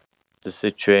the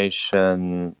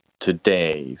situation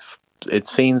today. It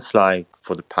seems like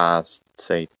for the past,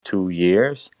 say, 2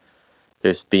 years,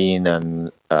 there's been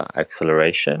an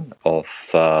acceleration of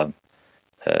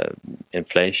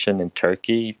inflation in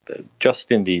Turkey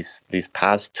just in these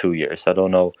past 2 years. I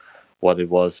don't know what it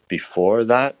was before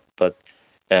that, but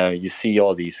you see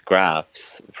all these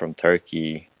graphs from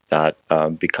Turkey that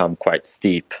become quite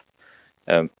steep.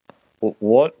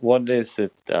 What is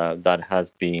it that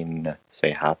has been,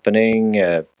 say, happening,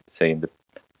 say, in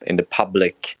the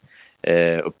public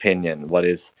opinion? What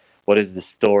is the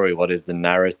story? What is the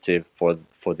narrative for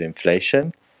the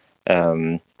inflation?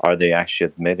 Are they actually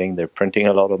admitting they're printing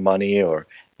a lot of money, or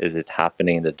is it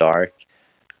happening in the dark?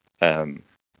 Can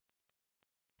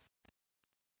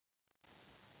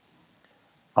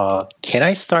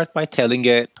I start by telling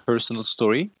a personal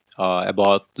story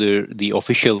about the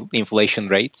official inflation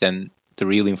rates and the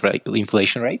real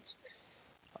inflation rates?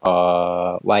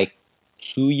 Like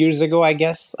 2 years ago, I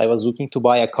guess, I was looking to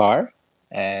buy a car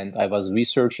and I was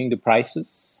researching the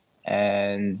prices.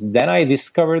 And then I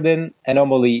discovered an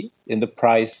anomaly in the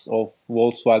price of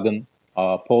Volkswagen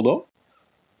Polo,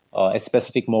 a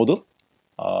specific model.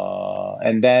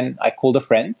 And then I called a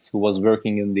friend who was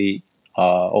working in the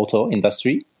auto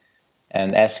industry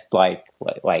and asked like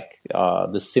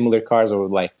the similar cars or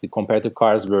like the comparative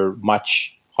cars were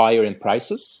much higher in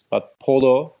prices, but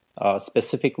Polo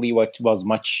specifically what was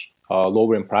much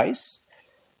lower in price.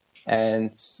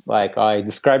 And like I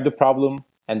described the problem,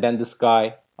 and then this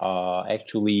guy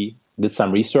actually did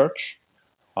some research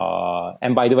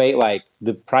And by the way, like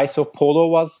the price of Polo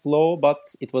was low, but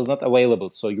it was not available.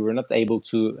 So you were not able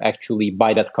to actually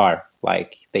buy that car.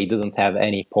 Like they didn't have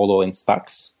any Polo in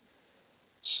stocks.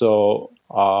 So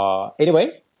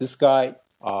anyway, this guy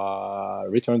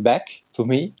returned back to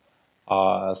me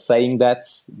saying that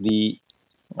the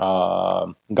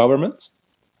government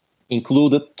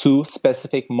included 2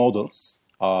 specific models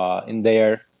in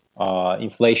their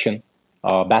inflation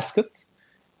basket.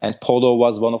 And Polo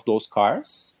was one of those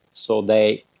cars. So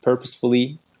they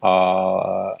purposefully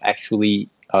actually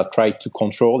tried to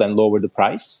control and lower the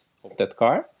price of that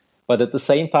car. But at the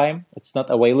same time, it's not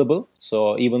available.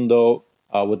 So even though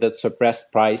with that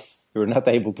suppressed price, you're not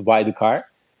able to buy the car.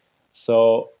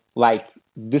 So like,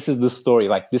 this is the story.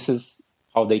 Like, this is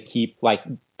how they keep, like,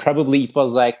 probably it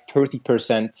was like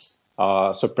 30%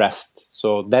 suppressed.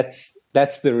 So that's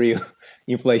the real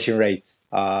inflation rate.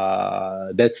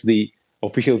 That's the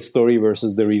official story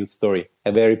versus the real story.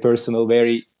 A very personal,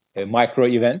 very micro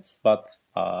event, but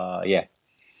yeah.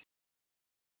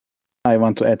 I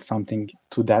want to add something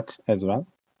to that as well.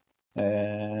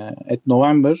 At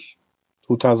November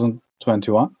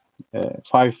 2021,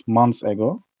 5 months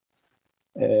ago,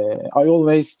 I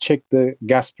always check the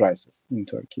gas prices in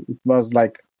Turkey. It was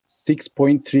like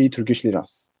 6.3 Turkish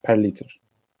liras per liter.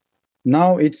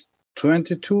 Now it's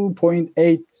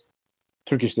 22.8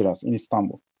 Turkish liras in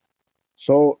Istanbul.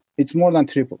 So it's more than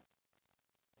triple.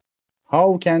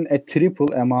 How can a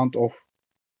triple amount of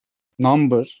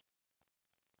number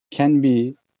can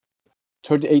be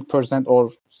 38%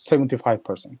 or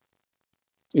 75%?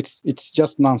 It's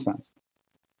just nonsense.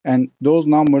 And those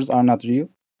numbers are not real.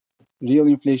 Real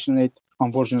inflation rate,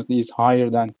 unfortunately, is higher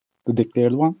than the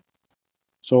declared one.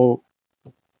 So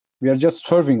we are just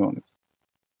surfing on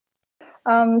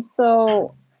it.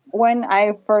 So when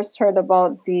I first heard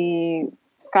about the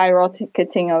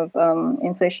skyrocketing of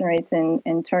inflation rates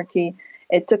in Turkey,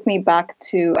 it took me back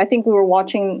to, I think we were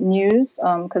watching news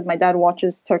because my dad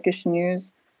watches Turkish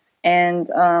news.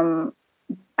 And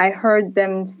I heard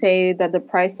them say that the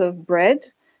price of bread,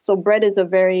 so bread is a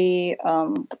very,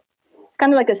 it's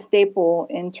kind of like a staple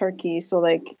in Turkey. So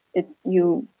like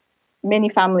many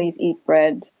families eat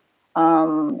bread.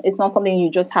 It's not something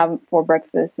you just have for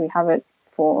breakfast. We have it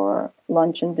for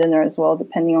lunch and dinner as well,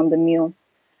 depending on the meal.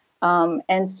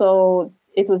 And so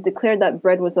it was declared that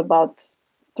bread was about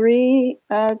 3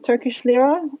 Turkish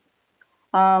lira.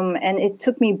 And it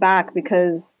took me back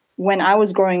because when I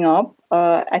was growing up,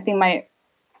 I think my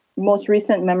most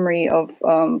recent memory of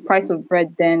price of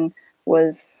bread then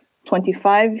was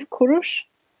 25 kurush.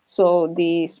 So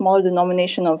the smaller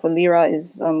denomination of a lira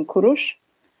is kurush.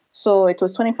 So it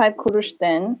was 25 kurush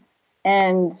then.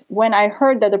 And when I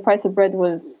heard that the price of bread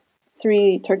was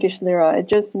 3 Turkish lira, it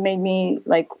just made me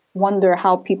like wonder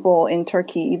how people in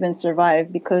Turkey even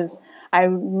survive, because I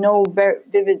know very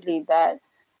vividly that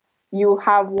you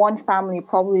have one family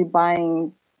probably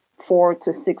buying 4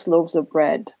 to 6 loaves of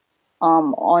bread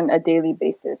on a daily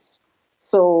basis.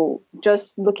 So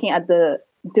just looking at the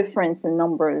difference in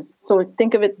numbers. So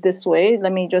think of it this way.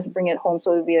 Let me just bring it home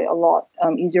so it'll be a lot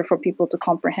easier for people to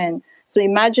comprehend. So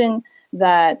imagine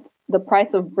that the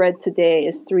price of bread today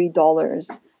is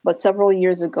 $3, but several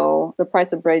years ago, the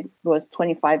price of bread was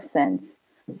 25 cents.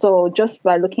 So just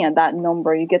by looking at that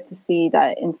number, you get to see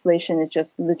that inflation is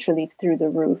just literally through the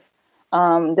roof.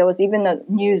 There was even a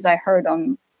news I heard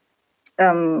on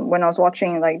when I was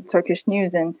watching like Turkish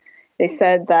news, and they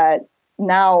said that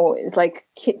now it's like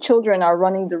children are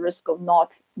running the risk of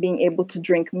not being able to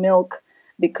drink milk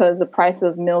because the price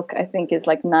of milk, I think, is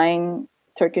like 9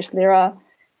 Turkish lira.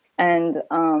 And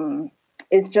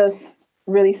it's just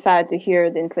really sad to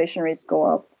hear the inflation rates go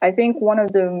up. I think one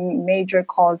of the major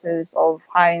causes of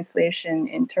high inflation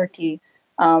in Turkey,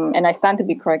 and I stand to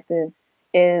be corrected,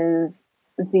 is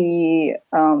the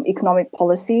economic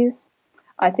policies.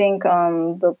 I think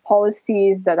the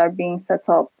policies that are being set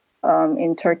up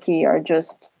in Turkey are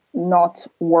just not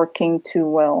working too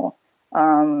well.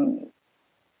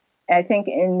 I think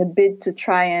in the bid to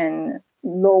try and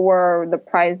lower the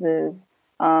prices,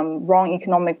 wrong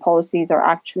economic policies are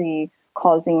actually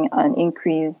causing an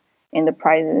increase in the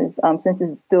prices since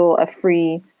it's still a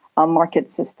free market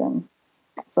system.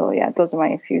 So yeah, those are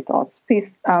my few thoughts.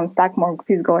 Please, Stackmore,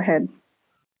 please go ahead.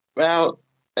 Well,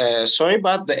 sorry,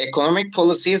 but the economic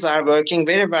policies are working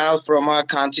very well from a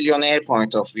cantillionaire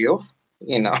point of view.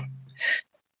 You know,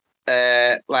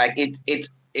 like it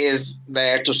is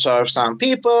there to serve some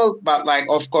people, but like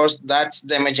of course that's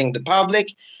damaging the public.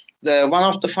 One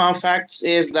of the fun facts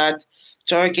is that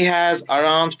Turkey has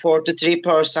around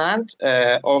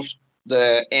 43% of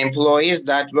the employees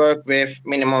that work with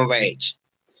minimum wage.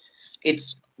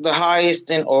 It's the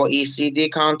highest in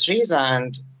OECD countries,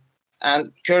 and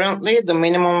currently the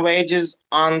minimum wage is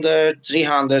under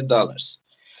 $300.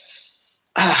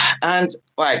 And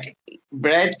like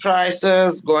bread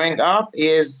prices going up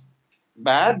is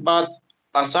bad, but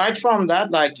aside from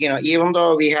that, like, you know, even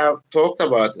though we have talked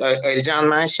about, Özcan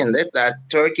mentioned it, that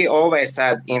Turkey always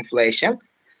had inflation,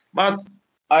 but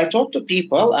I talked to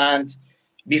people, and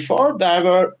before there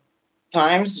were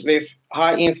times with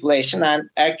high inflation, and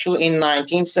actually in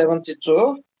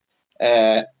 1972,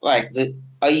 like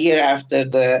a year after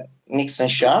the Nixon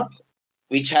shock,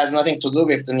 which has nothing to do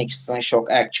with the Nixon shock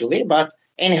actually, but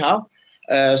anyhow,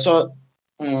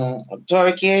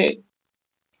 Turkey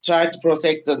tried to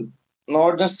protect the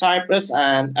northern Cyprus,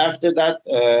 and after that,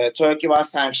 Turkey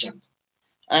was sanctioned.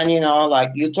 And you know,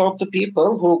 like, you talk to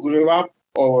people who grew up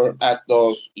over at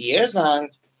those years,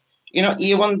 and you know,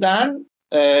 even then,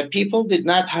 people did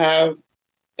not have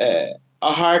a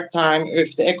hard time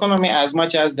with the economy as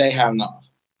much as they have now.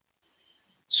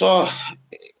 So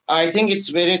I think it's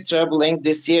very troubling.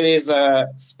 This year is a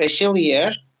special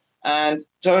year, and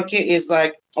Turkey is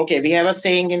like, okay, we have a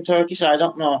saying in Turkish, I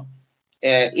don't know,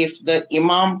 if the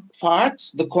imam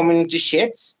farts, the community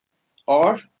shits,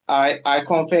 or I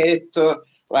compare it to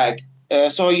like,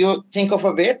 so you think of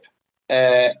a whip,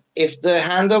 if the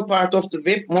handle part of the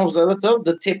whip moves a little,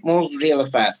 the tip moves really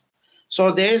fast.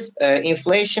 So there's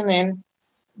inflation in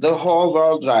the whole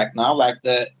world right now, like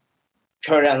the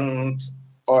current,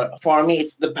 or for me,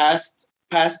 it's the past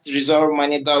reserve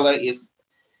money dollar is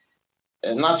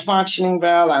not functioning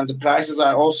well, and the prices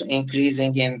are also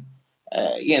increasing in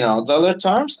you know, dollar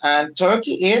terms, and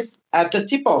Turkey is at the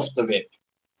tip of the whip.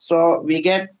 So we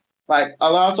get like a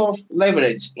lot of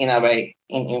leverage in a way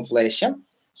in inflation.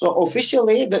 So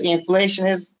officially the inflation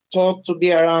is thought to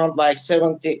be around like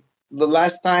 70. The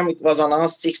last time it was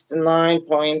announced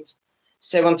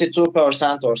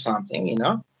 69.72% or something, you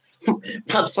know.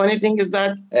 But funny thing is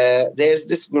that there's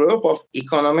this group of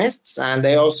economists, and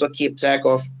they also keep track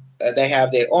of, they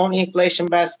have their own inflation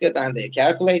basket, and they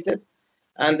calculate it,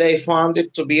 and they found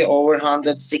it to be over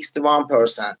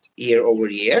 161% year over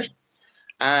year.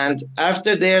 And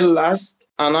after their last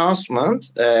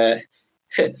announcement, that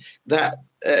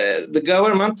the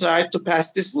government tried to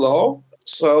pass this law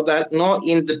so that no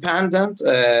independent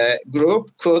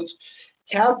group could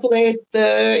calculate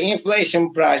the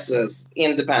inflation prices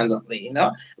independently, you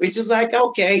know, which is like,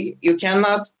 okay, you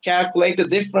cannot calculate the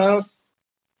difference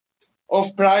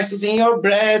of prices in your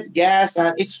bread, gas,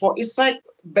 and it's like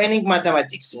banning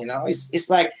mathematics, you know. It's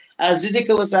like as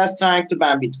ridiculous as trying to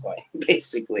ban Bitcoin,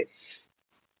 basically.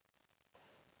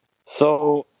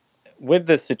 So, with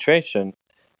this situation,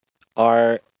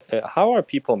 how are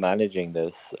people managing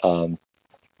this?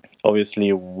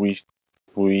 Obviously, we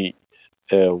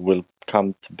will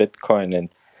come to Bitcoin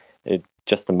in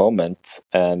just a moment,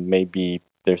 and maybe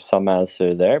there's some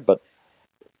answer there. But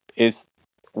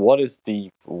what is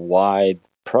the wide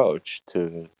approach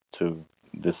to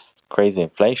this crazy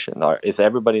inflation? Is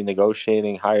everybody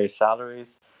negotiating higher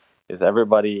salaries? Is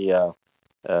everybody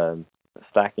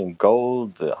stacking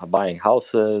gold, buying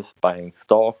houses, buying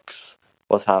stocks?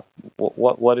 What's happening?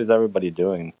 What is everybody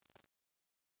doing?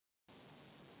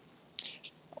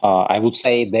 I would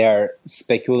say they're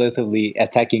speculatively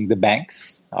attacking the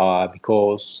banks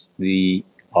because the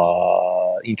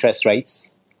interest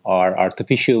rates are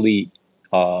artificially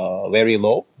very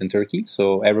low in Turkey.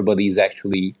 So everybody is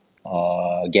actually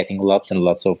getting lots and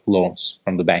lots of loans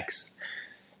from the banks.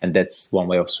 And that's one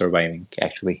way of surviving,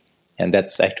 actually. And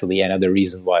that's actually another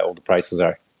reason why all the prices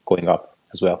are going up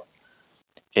as well.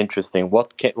 Interesting.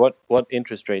 What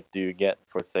interest rate do you get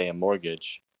for, say, a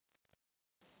mortgage?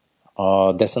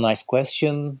 That's a nice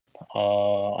question.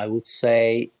 I would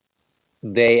say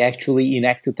they actually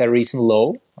enacted a recent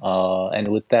law, and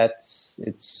with that,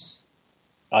 it's,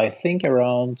 I think,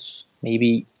 around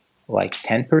maybe like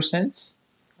 10%.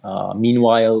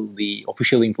 Meanwhile, the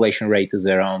official inflation rate is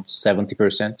around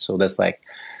 70%, so that's like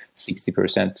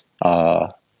 60%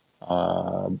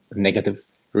 negative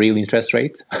real interest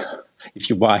rate if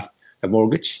you buy a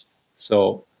mortgage.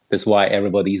 So that's why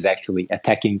everybody is actually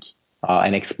attacking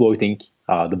and exploiting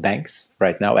the banks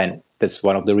right now, and that's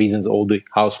one of the reasons all the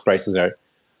house prices are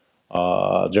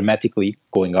dramatically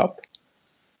going up.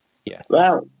 Yeah.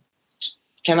 Well,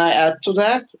 can I add to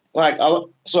that? Like,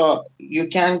 so you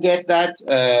can get that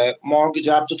mortgage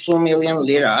up to 2 million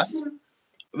liras,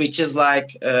 which is like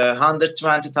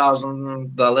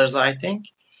 $120,000, I think.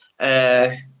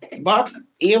 But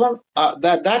even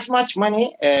that much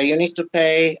money, you need to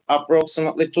pay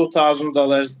approximately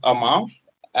 $2,000 a month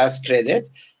as credit,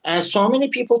 and so many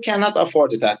people cannot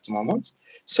afford it at the moment.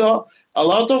 So a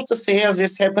lot of the sales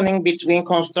is happening between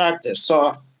constructors.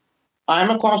 So I'm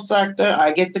a constructor,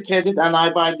 I get the credit and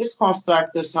I buy this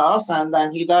constructor's house, and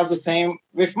then he does the same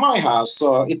with my house.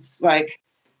 So it's like,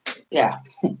 yeah.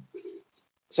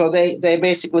 So they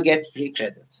basically get free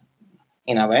credit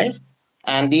in a way.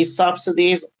 And these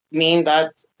subsidies mean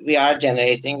that we are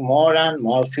generating more and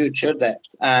more future debt.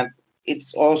 And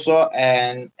it's also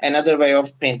another way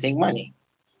of printing money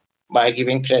by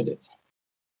giving credit.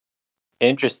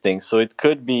 Interesting. So it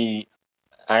could be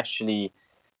actually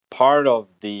part of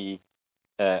the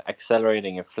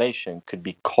accelerating inflation could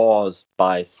be caused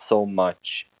by so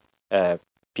much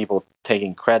people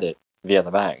taking credit via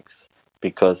the banks,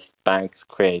 because banks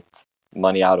create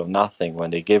money out of nothing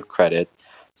when they give credit.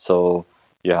 So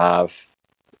you have,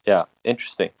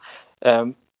 interesting.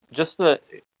 Just a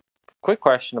quick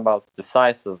question about the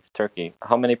size of Turkey.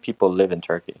 How many people live in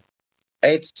Turkey?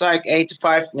 It's like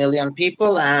 85 million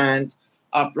people, and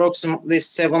approximately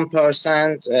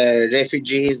 7%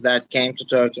 refugees that came to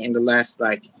Turkey in the last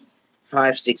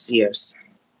 5-6 years.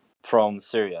 From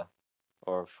Syria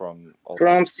or from?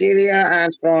 From Syria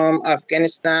and from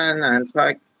Afghanistan and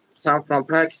some from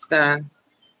Pakistan.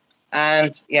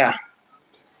 And yeah.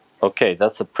 Okay,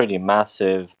 that's a pretty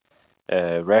massive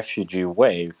refugee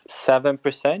wave.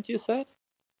 7%, you said?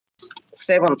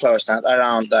 7%,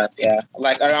 around that, yeah.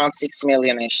 Around 6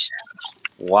 million-ish.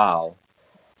 Wow.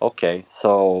 Okay,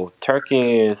 so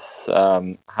Turkey is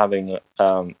having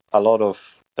a lot of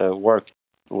work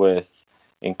with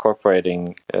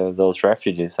incorporating those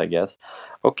refugees, I guess.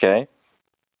 Okay,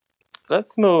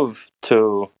 let's move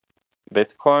to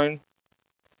Bitcoin.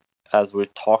 As we're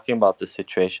talking about the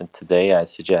situation today, I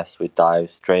suggest we dive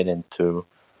straight into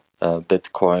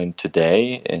Bitcoin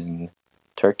today in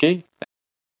Turkey.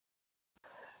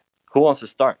 Who wants to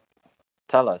start?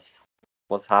 Tell us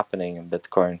what's happening in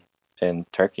Bitcoin in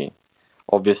Turkey.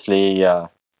 Obviously,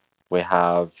 we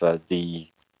have the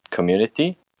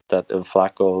community that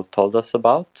Flaco told us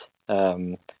about.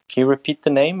 Can you repeat the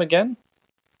name again?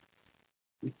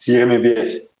 It's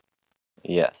YirmiBir.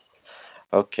 Yes.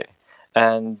 Okay.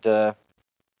 And I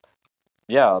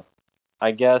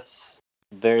guess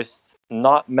there's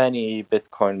not many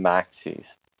Bitcoin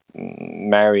maxis.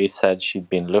 Mary said she'd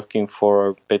been looking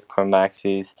for Bitcoin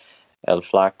maxis. El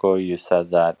Flaco, you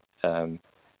said that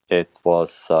it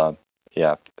was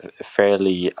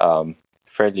fairly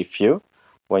few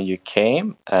when you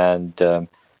came. And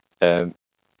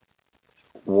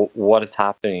what is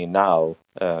happening now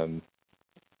in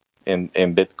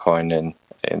Bitcoin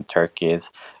in Turkey?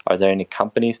 Are there any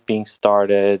companies being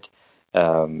started?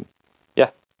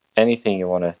 Anything you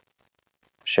want to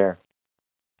share?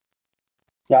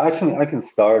 Yeah, I can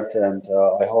start, and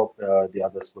I hope the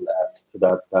others will add to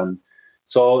that then.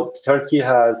 So Turkey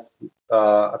has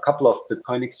a couple of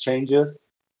Bitcoin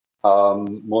exchanges,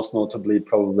 most notably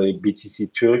probably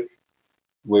BTC Türk,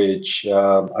 which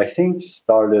I think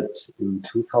started in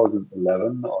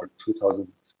 2011 or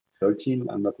 2013.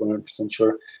 I'm not 100%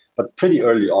 sure, but pretty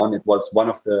early on, it was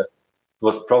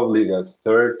probably the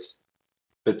third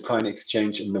Bitcoin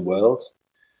exchange in the world.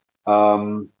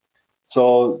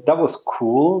 So that was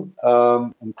cool.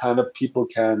 And kind of people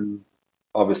can,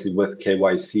 obviously with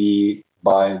KYC,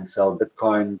 buy and sell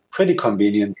Bitcoin pretty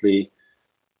conveniently.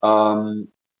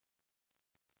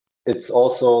 It's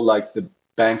also like the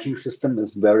banking system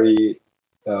is very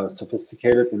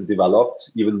sophisticated and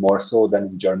developed, even more so than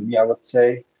in Germany, I would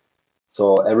say.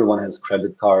 So everyone has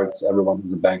credit cards, everyone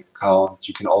has a bank account.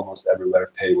 You can almost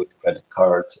everywhere pay with credit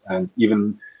card, and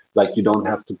even you don't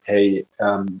have to pay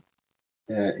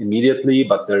immediately,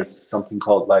 but there's something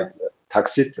called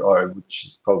Taksit, or which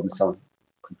is probably some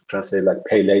could translate like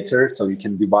pay later. So you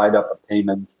can divide up a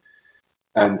payment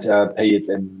and pay it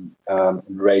in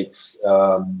rates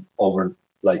over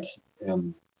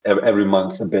every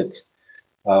month a bit,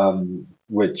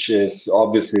 which is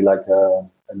obviously a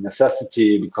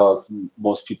necessity because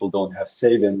most people don't have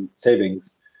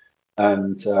savings,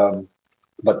 and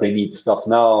but they need stuff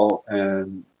now,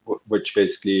 and which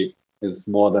basically is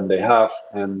more than they have,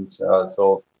 and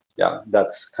so yeah,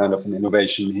 that's kind of an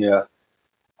innovation here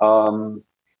in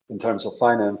terms of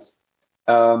finance.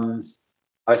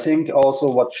 I think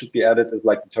also what should be added is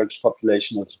the Turkish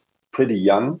population is pretty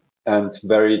young and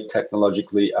very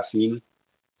technologically affine.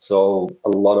 So a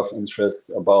lot of interests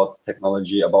about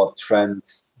technology, about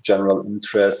trends, general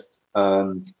interest,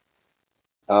 and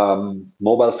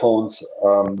mobile phones,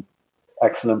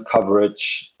 excellent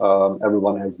coverage.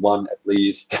 Everyone has one at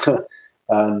least,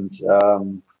 and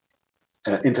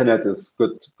internet is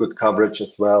good coverage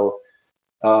as well.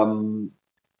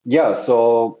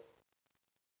 So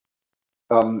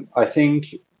I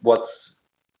think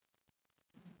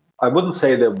I wouldn't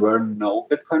say there were no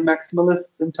Bitcoin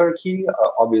maximalists in Turkey.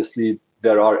 Obviously,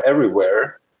 there are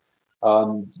everywhere.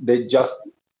 They just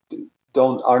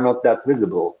are not that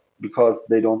visible because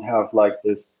they don't have like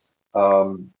this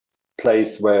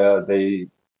place where they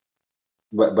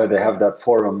have that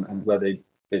forum and where they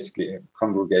basically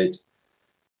congregate.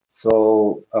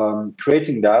 So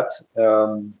creating that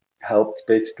helped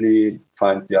basically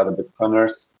find the other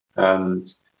Bitcoiners, and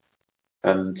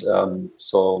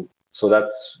so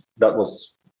that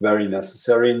was very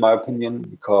necessary in my opinion,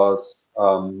 because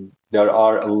there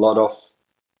are a lot of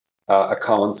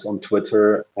accounts on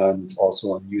Twitter and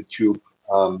also on YouTube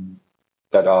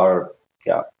that are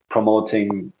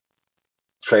promoting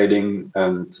trading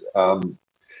and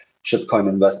shitcoin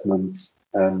investments,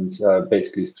 and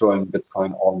basically throwing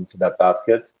Bitcoin all into that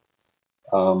basket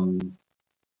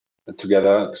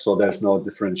together. So there's no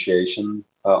differentiation.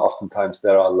 Oftentimes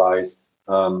there are lies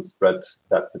spread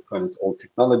that Bitcoin is old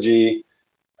technology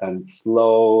and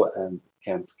slow and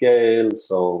can't scale.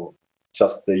 So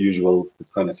just the usual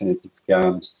Bitcoin affinity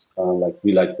scams, like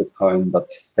we like Bitcoin, but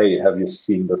hey, have you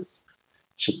seen this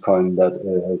shitcoin that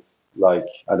is like,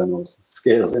 I don't know,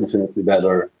 scales infinitely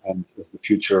better and is the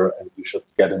future, and you should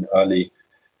get in early.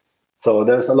 So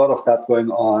there's a lot of that going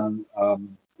on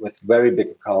with very big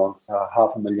accounts,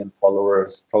 500,000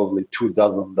 followers, probably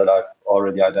 24 that I've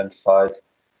already identified,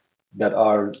 that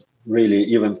are really,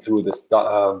 even through this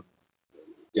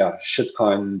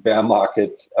shitcoin bear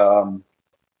market,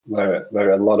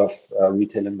 where a lot of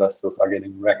retail investors are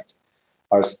getting wrecked,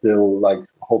 are still like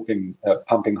hoping,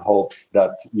 pumping hopes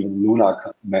that even Luna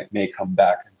may come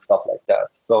back and stuff like that.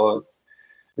 So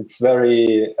it's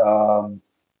very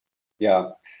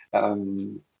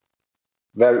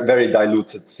very, very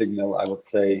diluted signal, I would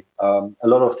say. A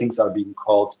lot of things are being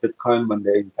called Bitcoin when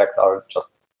they in fact are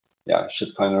just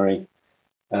shitcoinery.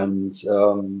 And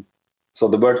so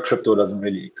the word crypto doesn't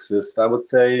really exist, I would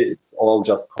say. It's all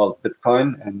just called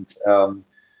Bitcoin, and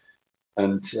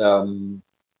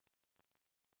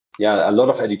a lot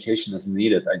of education is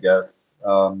needed, I guess.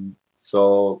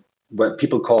 So when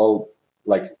people call,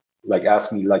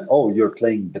 ask me like, oh, you're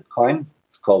playing Bitcoin,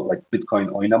 it's called like Bitcoin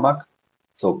Oynamak.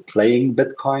 So playing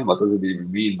Bitcoin, what does it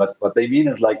even mean? But what they mean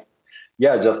is like,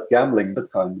 just gambling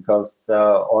Bitcoin, because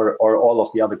or all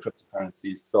of the other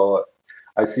cryptocurrencies. So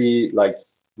I see like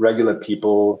regular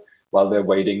people while they're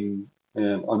waiting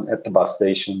at the bus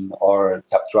station, or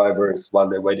cab drivers while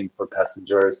they're waiting for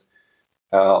passengers,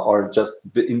 or just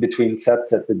in between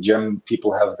sets at the gym,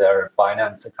 people have their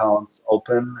Binance accounts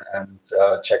open and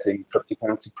checking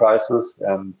cryptocurrency prices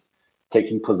and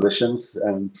taking positions.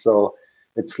 And so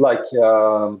it's like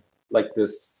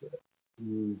this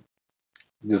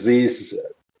disease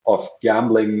of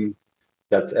gambling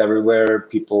that's everywhere.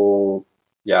 People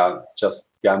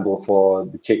just gamble for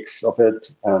the kicks of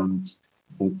it and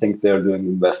think they're doing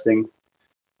investing,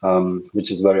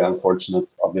 which is very unfortunate,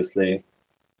 obviously.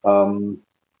 So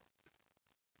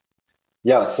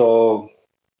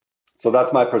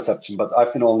that's my perception, but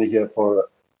I've been only here for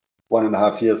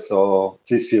 1.5 years, so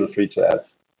please feel free to add.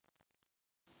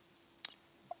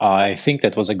 I think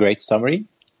that was a great summary.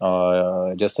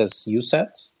 Just as you said,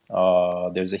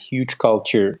 there's a huge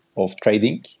culture of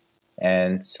trading,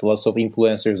 and lots of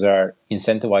influencers are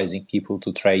incentivizing people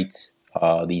to trade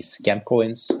these scam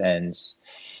coins and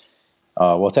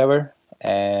whatever.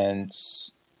 And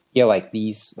just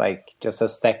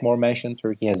as Stackmore mentioned,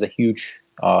 Turkey has a huge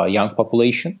young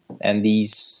population, and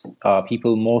these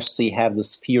people mostly have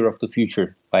this fear of the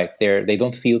future. Like they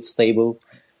don't feel stable.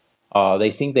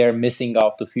 They think they're missing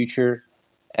out the future,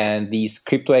 and these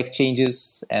crypto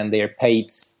exchanges and their paid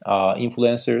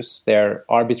influencers, they're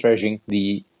arbitraging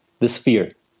this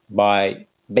fear by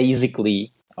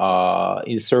basically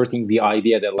inserting the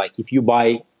idea that like if you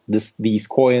buy these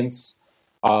coins,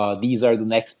 these are the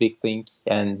next big thing,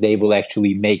 and they will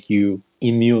actually make you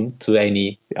immune to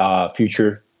any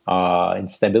future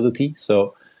instability.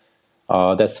 So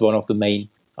that's one of the main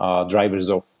drivers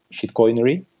of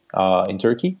shitcoinery in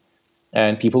Turkey.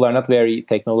 And people are not very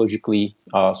technologically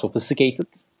sophisticated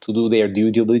to do their due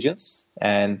diligence.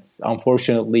 And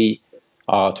unfortunately,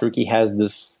 Turkey has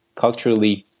this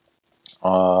culturally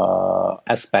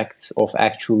aspect of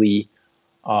actually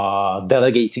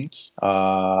delegating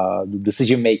the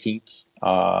decision-making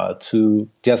to,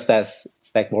 just as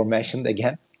Stackmore mentioned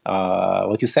again,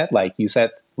 what you said, like you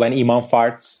said, when Imam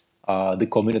farts, the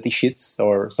community shits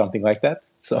or something like that.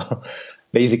 So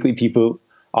basically people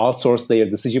outsource their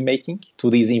decision making to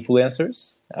these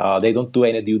influencers. They don't do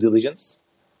any due diligence.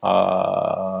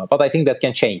 But I think that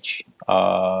can change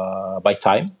by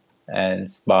time and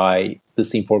by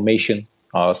this information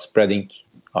spreading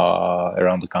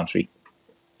around the country.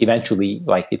 Eventually,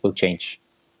 like, it will change.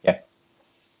 Yeah.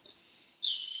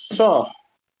 So,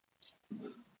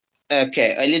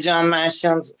 okay, Alican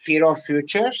mentioned fear of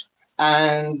future,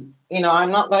 and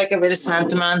I'm not like a very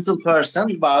sentimental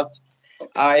person, but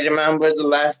I remember the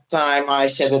last time I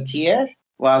shed a tear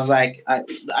was like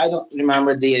I don't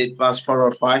remember the year, it was 4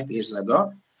 or 5 years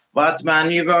ago, but when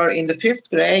we were in the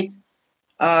 5th grade,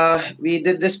 we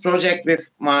did this project with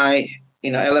my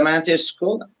elementary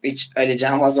school, which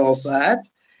Alican was also at.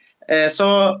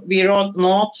 So we wrote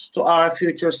notes to our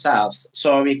future selves,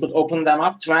 so we could open them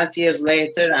up 20 years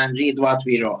later and read what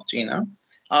we wrote.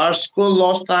 Our school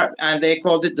lost and they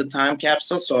called it the time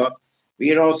capsule. So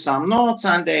we wrote some notes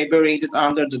and they buried it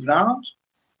under the ground,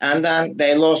 and then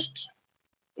they lost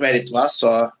where it was.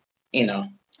 So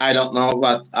I don't know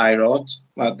what I wrote,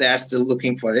 but they are still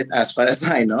looking for it, as far as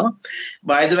I know.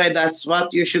 By the way, that's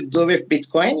what you should do with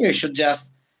Bitcoin. You should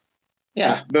just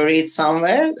bury it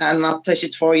somewhere and not touch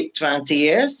it for 20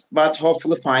 years, but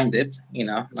hopefully find it,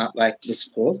 not like the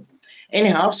school.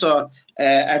 Anyhow, so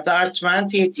at our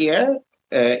 20th year,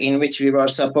 in which we were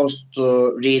supposed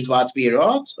to read what we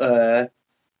wrote,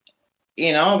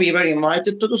 we were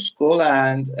invited to the school,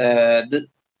 and a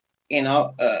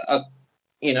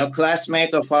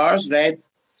classmate of ours read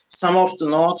some of the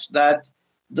notes that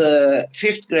the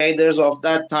 5th graders of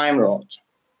that time wrote.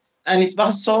 And it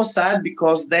was so sad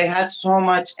because they had so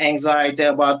much anxiety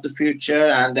about the future,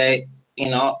 and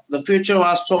the future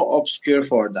was so obscure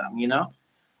for them,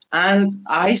 And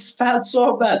I felt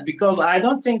so bad because I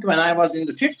don't think when I was in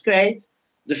the 5th grade,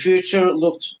 the future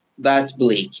looked that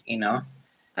bleak,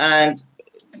 And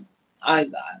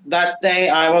that day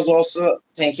I was also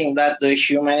thinking that the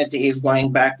humanity is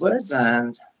going backwards,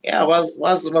 and it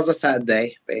was a sad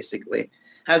day, basically.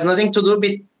 Has nothing to do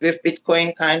with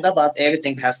Bitcoin, but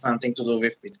everything has something to do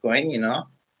with Bitcoin,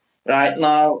 Right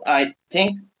now, I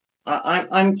think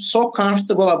I'm so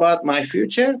comfortable about my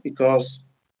future because,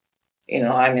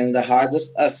 I'm in the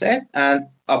hardest asset. And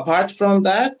apart from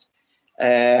that,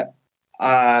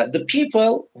 the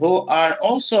people who are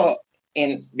also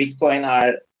in Bitcoin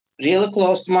are really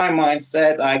close to my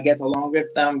mindset. I get along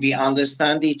with them. We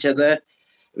understand each other.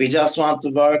 We just want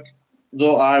to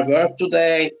do our work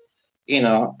today,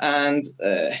 and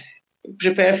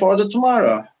prepare for the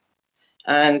tomorrow.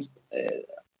 And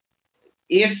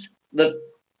if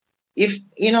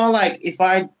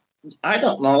I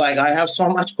don't know, I have so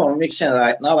much conviction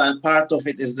right now, and part of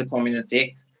it is the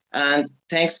community. And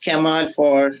thanks, Kemal,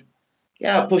 for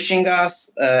pushing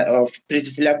us, or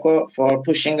Pretty Flako for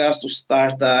pushing us to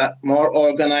start a more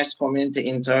organized community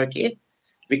in Turkey,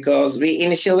 because we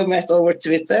initially met over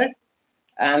Twitter.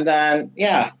 And then,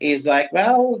 he's like,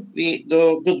 well, we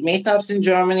do good meetups in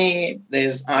Germany.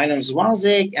 There's Einam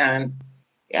Zwanzig, and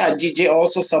Gigi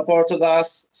also supported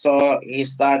us. So he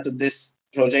started this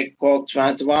project called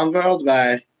 21 World,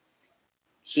 where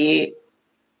he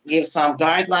gives some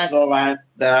guidelines, or where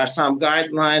there are some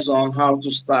guidelines on how to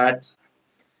start,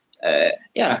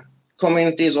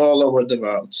 communities all over the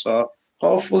world. So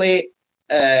hopefully,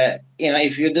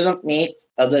 if you didn't meet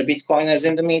other Bitcoiners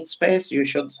in the meet space, you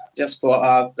should just go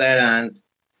out there and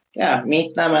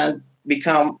meet them and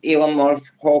become even more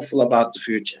hopeful about the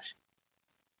future.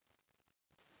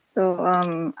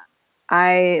 So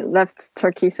I left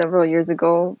Turkey several years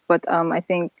ago, but I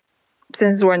think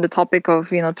since we're in the topic of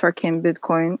Turkey and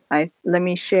Bitcoin, I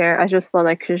just thought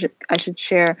I should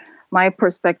share my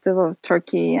perspective of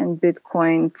Turkey and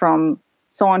Bitcoin from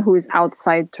someone who is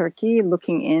outside Turkey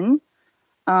looking in.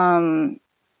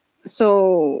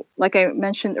 So like I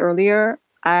mentioned earlier,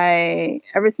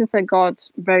 ever since I got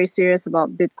very serious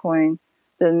about Bitcoin,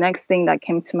 the next thing that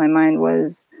came to my mind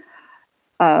was,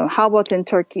 how about in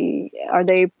Turkey? Are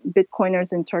they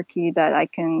Bitcoiners in Turkey that I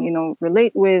can,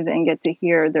 relate with and get to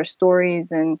hear their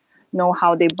stories and know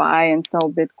how they buy and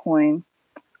sell Bitcoin?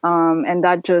 And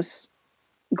that just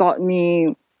got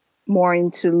me more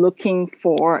into looking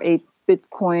for a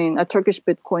Turkish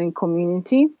Bitcoin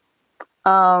community.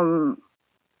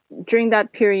 During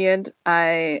that period,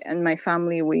 I and my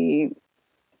family,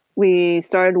 we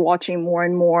started watching more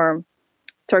and more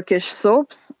Turkish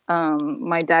soaps.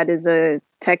 My dad is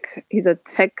he's a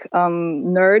tech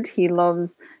nerd. He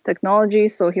loves technology,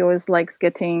 so he always likes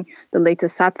getting the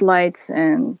latest satellites,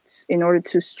 and in order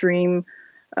to stream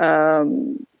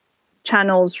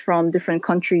channels from different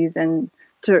countries, and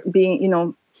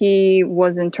he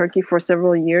was in Turkey for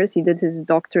several years. He did his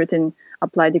doctorate in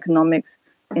applied economics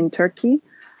in Turkey.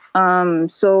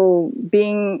 So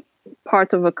being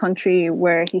part of a country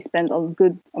where he spent a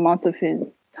good amount of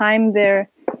his time there,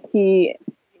 he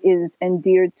is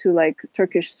endeared to like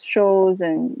Turkish shows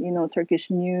and Turkish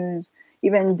news.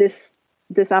 Even this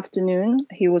afternoon,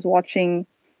 he was watching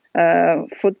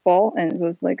football, and it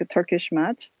was like a Turkish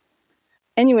match.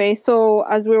 Anyway, so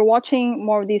as we were watching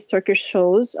more of these Turkish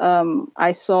shows,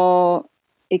 I saw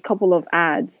a couple of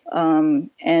ads, and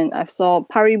I saw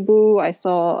Paribu, I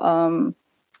saw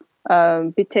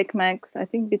Bitekmex, I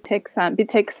think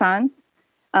Biteksan,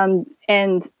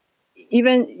 and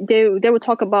even they would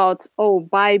talk about,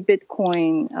 buy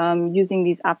Bitcoin using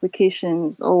these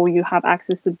applications. You have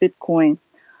access to Bitcoin.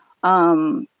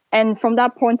 And from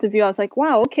that point of view, I was like,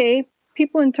 wow, okay,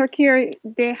 people in Turkey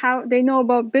they know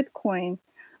about Bitcoin.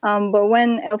 But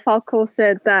when El Falco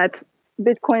said that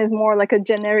Bitcoin is more like a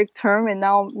generic term, it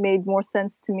now made more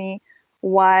sense to me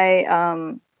why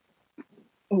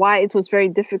it was very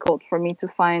difficult for me to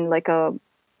find like a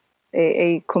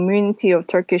community of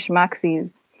Turkish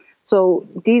maxis. So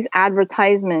these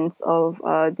advertisements of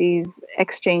these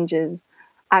exchanges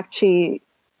actually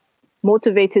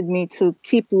motivated me to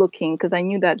keep looking, because I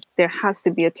knew that there has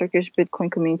to be a Turkish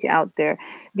Bitcoin community out there.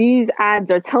 These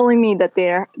ads are telling me that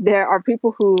there are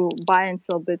people who buy and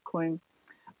sell Bitcoin.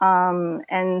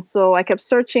 And so I kept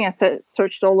searching. I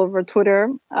searched all over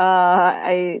Twitter.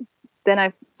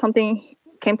 Something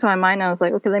came to my mind. I was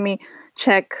like, okay, let me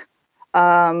check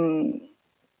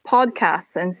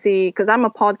podcasts and see, because I'm a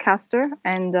podcaster,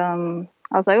 and I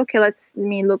was like, okay, let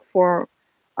me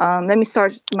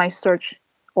start my search,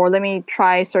 or let me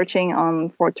try searching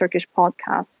for Turkish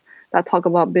podcasts that talk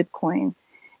about Bitcoin.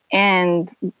 And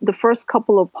the first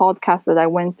couple of podcasts that I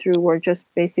went through were just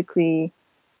basically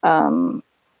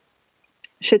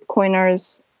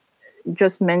shitcoiners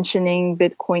just mentioning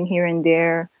Bitcoin here and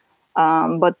there,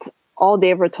 but all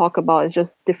they ever talk about is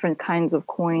just different kinds of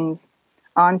coins,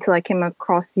 until I came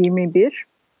across Yirmi Bir,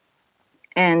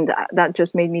 and that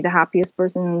just made me the happiest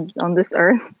person on this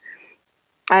earth.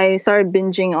 I started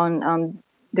binging on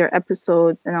their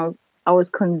episodes, and I was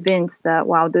convinced that,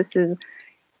 wow, this is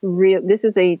real. This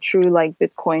is a true like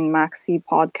Bitcoin maxi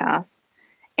podcast.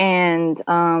 And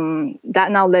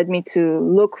that now led me to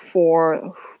look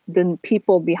for the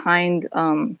people behind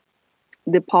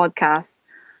the podcast.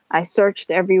 I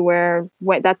searched everywhere.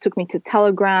 That took me to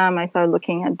Telegram. I started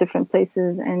looking at different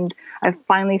places, and I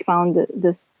finally found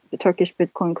this Turkish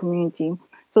Bitcoin community.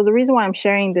 So the reason why I'm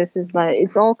sharing this is that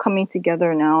it's all coming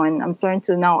together now, and I'm starting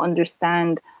to now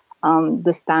understand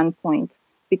the standpoint.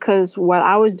 Because while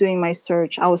I was doing my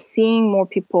search, I was seeing more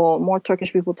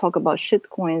Turkish people talk about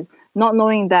shitcoins, not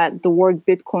knowing that the word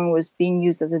Bitcoin was being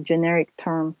used as a generic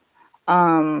term.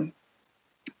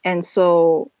 And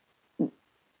so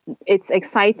it's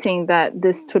exciting that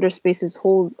this Twitter space is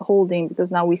holding,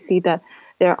 because now we see that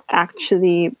there are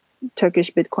actually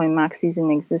Turkish Bitcoin maxis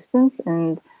in existence,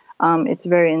 and it's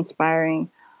very inspiring.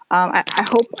 I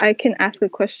hope I can ask a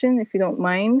question, if you don't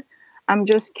mind. I'm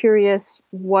just curious,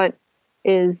 what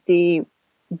is the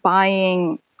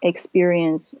buying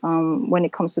experience when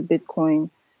it comes to Bitcoin?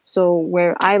 So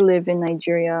where I live in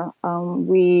Nigeria,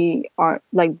 we are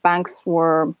like, banks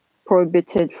were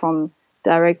prohibited from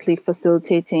directly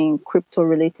facilitating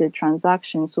crypto-related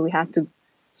transactions. So we had to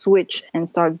switch and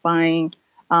start buying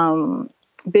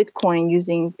Bitcoin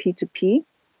using P2P.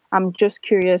 I'm just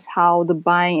curious how the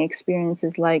buying experience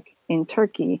is like in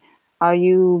Turkey. Are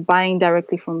you buying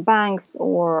directly from banks,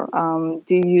 or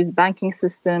do you use banking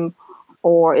system,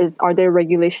 or are there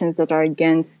regulations that are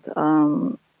against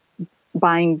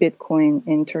buying Bitcoin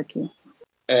in Turkey?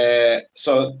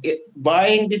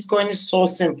 Buying Bitcoin is so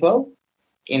simple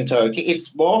in Turkey. It's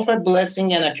both a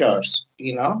blessing and a curse,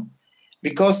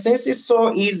 because since it's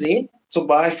so easy to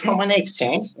buy from an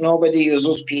exchange, nobody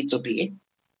uses P2P.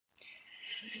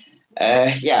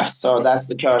 So that's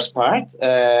the curse part.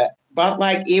 But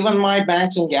like, even my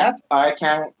banking app, I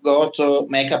can go to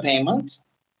make a payment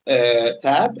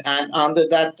tab, and under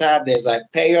that tab, there's like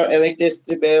pay your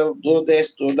electricity bill, do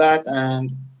this, do that,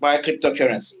 and buy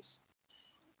cryptocurrencies.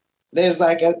 There's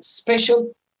like a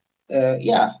special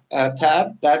a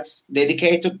tab that's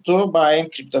dedicated to buying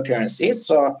cryptocurrencies.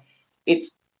 So it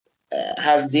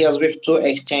has deals with 2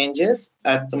 exchanges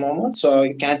at the moment. So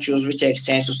you can choose which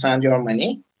exchange to send your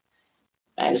money.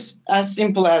 And it's as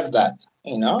simple as that,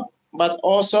 But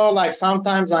also, like,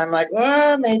 sometimes I'm like,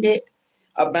 maybe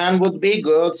a ban would be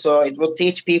good. So it would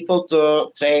teach people to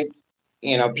trade,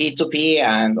 P2P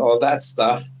and all that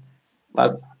stuff.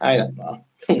 But I don't know,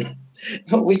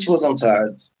 which wouldn't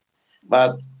hurt.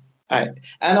 But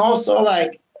and also,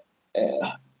 like,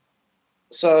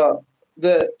 so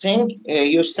the thing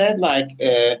you said, like,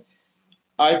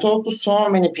 I talked to so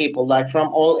many people, like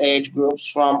from all age groups,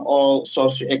 from all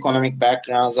socioeconomic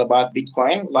backgrounds, about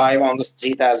Bitcoin live on the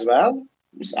street as well.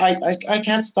 I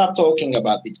can't stop talking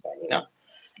about Bitcoin, you know.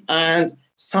 And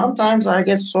sometimes I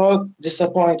get so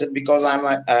disappointed because I'm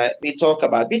like, we talk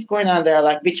about Bitcoin and they're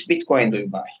like, which Bitcoin do you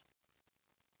buy?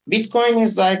 Bitcoin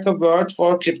is like a word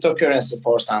for cryptocurrency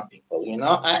for some people, you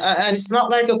know, and it's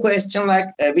not like a question like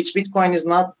which Bitcoin is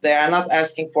not. They are not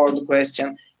asking for the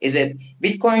question: is it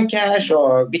Bitcoin Cash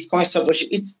or Bitcoin Satoshi?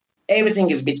 It's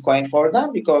everything is Bitcoin for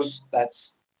them because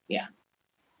that's the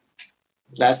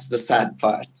sad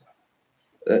part.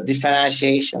 The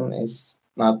differentiation is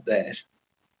not there.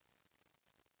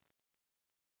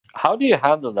 How do you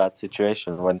handle that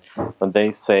situation when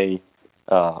they say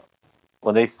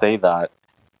that,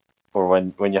 or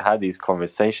when you have these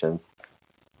conversations,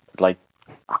 like,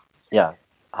 yeah,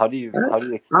 how do you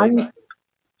explain that?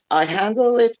 I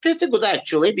handle it pretty good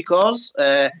actually because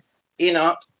you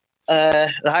know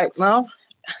right now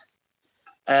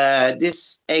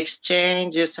this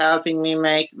exchange is helping me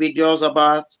make videos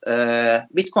about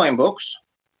Bitcoin books,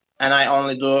 and I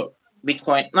only do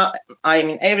Bitcoin. Not, I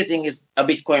mean everything is a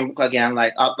Bitcoin book again,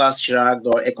 like Atlas Shrugged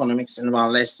or Economics in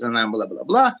One Lesson and blah blah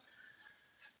blah.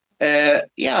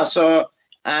 So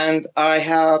and I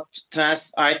helped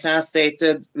I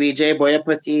translated Vijay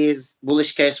Boyapati's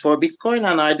bullish case for Bitcoin,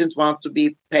 and I didn't want to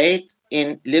be paid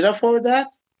in lira for that.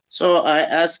 So I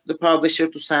asked the publisher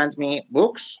to send me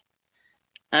books,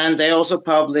 and they also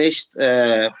published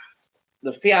the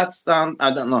fiat standard.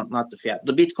 I don't know, not the fiat,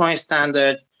 the Bitcoin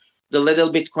standard, the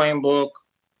Little Bitcoin book,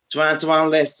 21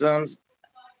 lessons,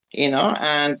 you know,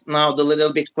 and now the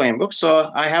Little Bitcoin book.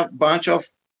 So I have a bunch of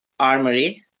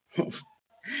armory.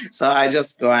 So I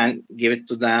just go and give it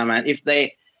to them, and if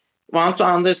they want to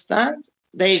understand,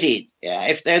 they read. Yeah,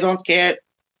 if they don't care,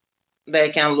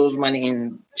 they can lose money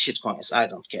in shitcoins. I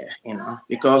don't care, you know,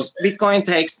 because Bitcoin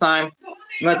takes time.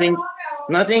 Nothing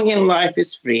in life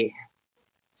is free.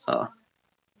 So,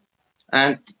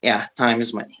 and yeah, time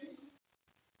is money.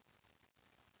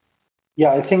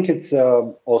 Yeah, I think it's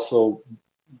also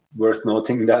worth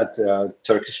noting that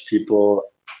Turkish people,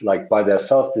 like by their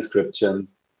self-description,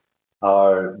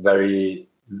 are very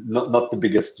not the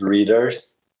biggest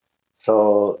readers.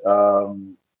 So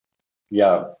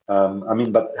I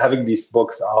mean, but having these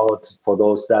books out for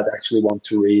those that actually want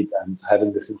to read, and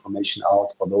having this information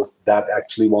out for those that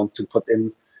actually want to put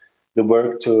in the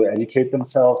work to educate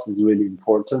themselves is really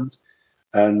important.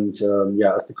 And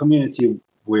as the community,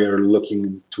 we're looking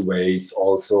into ways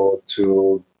also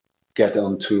to get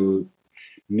onto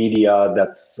media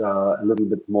that's a little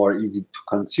bit more easy to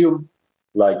consume,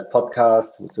 like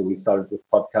podcasts. So we started with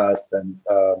podcasts, and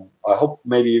I hope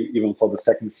maybe even for the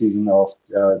second season of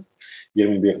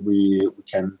we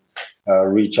can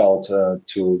reach out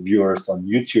to viewers on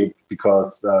YouTube,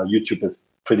 because YouTube is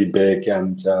pretty big,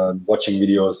 and watching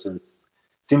videos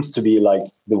seems to be like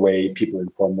the way people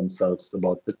inform themselves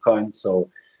about Bitcoin. So,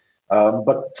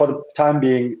 but for the time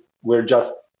being, we're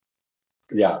just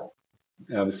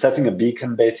setting a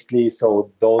beacon basically, so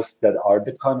those that are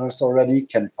Bitcoiners already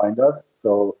can find us.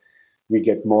 So we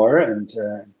get more and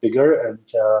bigger, and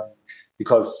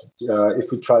because if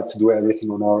we try to do everything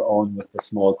on our own with the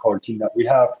small core team that we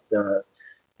have,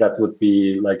 that would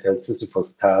be like a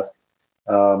Sisyphus task.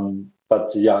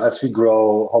 But as we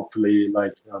grow, hopefully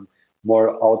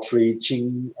more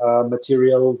outreaching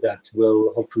material that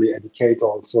will hopefully educate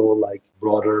also like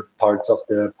broader parts of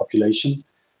the population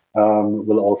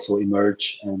will also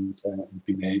emerge and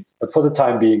be made. But for the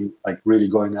time being, like really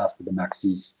going after the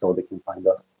maxis so they can find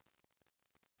us.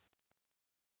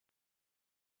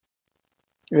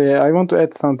 I want to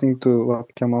add something to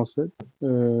what Kemal said.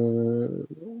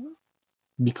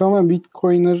 Become a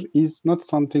Bitcoiner is not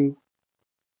something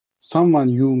someone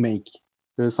you make.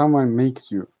 Someone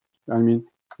makes you. I mean,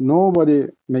 nobody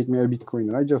make me a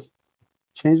Bitcoiner. I just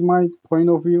changed my point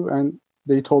of view, and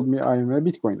they told me I am a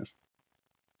Bitcoiner.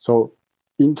 So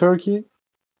in Turkey,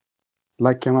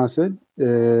 like Kemal said,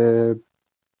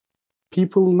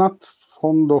 people not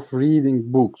fond of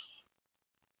reading books.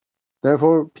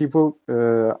 Therefore, people,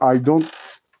 I don't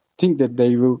think that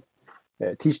they will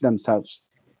teach themselves.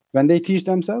 When they teach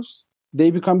themselves, they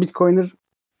become Bitcoiner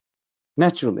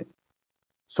naturally.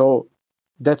 So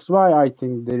that's why I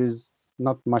think there is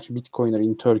not much Bitcoiner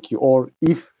in Turkey, or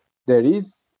if there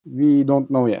is, we don't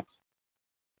know yet.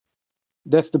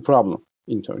 That's the problem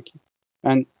in Turkey.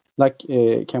 And like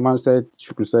Kemal said,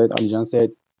 Shukru said, Alican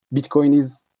said, Bitcoin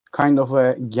is kind of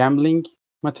a gambling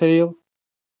material,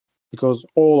 because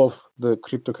all of the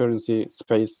cryptocurrency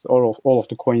space, all of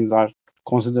the coins are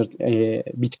considered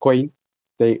Bitcoin.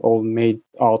 They all made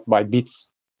out by bits.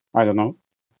 I don't know.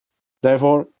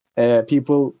 Therefore,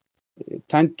 people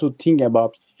tend to think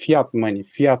about fiat money,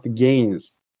 fiat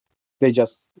gains. They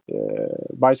just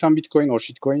buy some Bitcoin or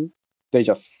shitcoin. They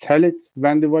just sell it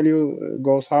when the value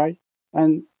goes high,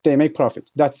 and they make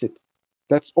profit. That's it.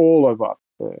 That's all about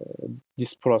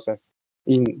this process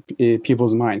in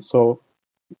people's minds. So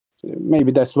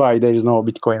maybe that's why there is no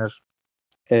Bitcoiner.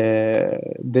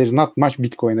 There's not much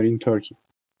Bitcoiner in Turkey.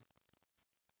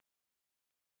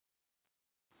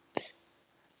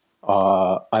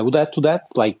 I would add to that,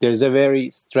 like, there's a very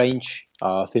strange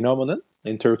phenomenon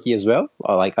in Turkey as well.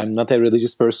 Like, I'm not a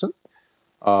religious person,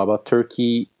 but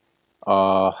Turkey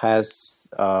has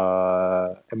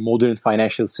a modern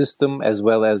financial system as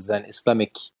well as an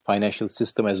Islamic financial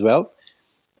system as well.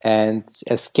 And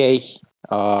SK,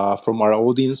 from our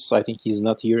audience, I think he's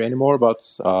not here anymore, but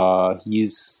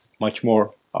he's much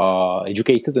more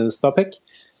educated in this topic.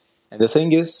 And the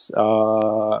thing is,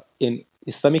 in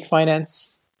Islamic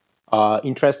finance,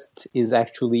 interest is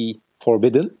actually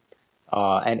forbidden,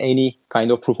 and any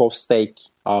kind of proof of stake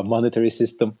monetary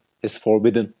system is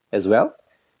forbidden as well.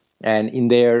 And in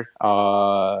their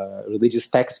religious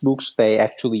textbooks, they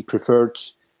actually preferred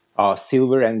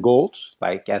silver and gold,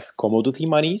 like, as commodity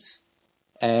monies.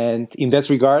 And in that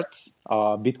regard,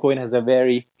 Bitcoin has a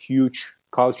very huge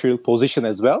cultural position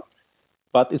as well,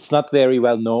 but it's not very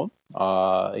well known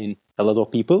in a lot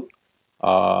of people.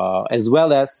 As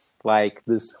well as, like,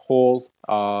 this whole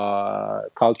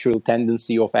cultural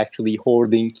tendency of actually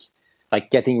hoarding,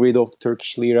 like getting rid of the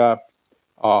Turkish lira,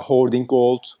 hoarding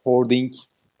gold, hoarding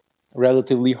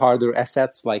relatively harder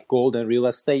assets like gold and real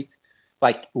estate.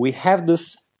 Like, we have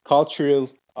this cultural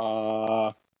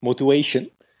motivation.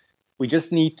 We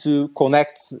just need to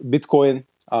connect Bitcoin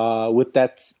with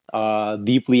that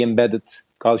deeply embedded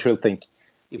cultural thing.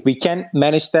 If we can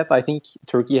manage that, I think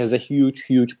Turkey has a huge,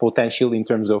 huge potential in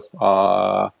terms of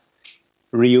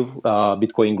real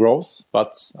Bitcoin growth.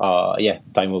 But yeah,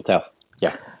 time will tell.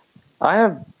 Yeah,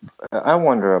 I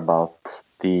wonder about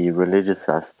the religious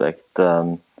aspect.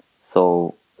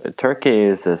 So Turkey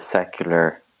is a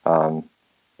secular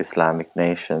Islamic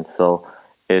nation, so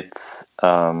it's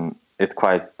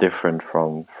quite different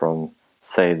from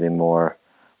say the more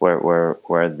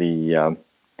where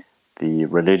the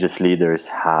religious leaders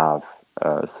have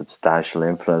substantial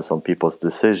influence on people's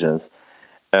decisions.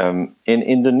 In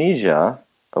Indonesia,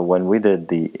 when we did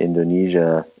the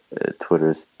Indonesia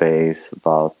Twitter space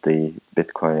about the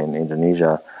Bitcoin in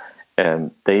Indonesia,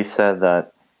 they said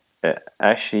that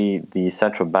actually the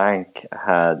central bank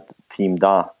had teamed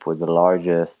up with the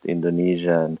largest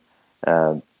Indonesian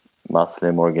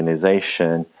Muslim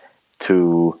organization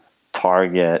to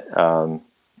target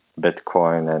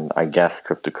Bitcoin and I guess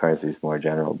cryptocurrencies more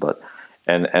general, but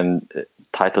and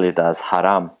title it as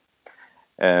haram.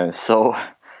 So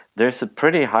there's a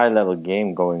pretty high level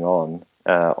game going on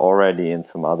already in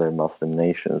some other Muslim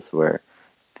nations where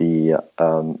the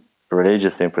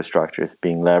religious infrastructure is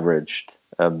being leveraged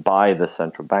by the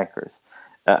central bankers.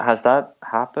 Has that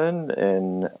happened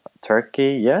in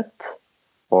Turkey yet,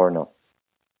 or no?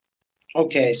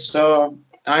 Okay, so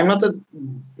I'm not a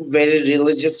very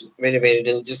religious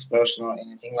person or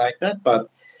anything like that, but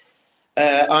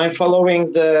I'm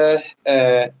following the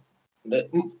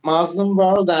Muslim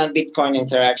world and Bitcoin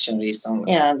interaction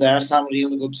recently, and there are some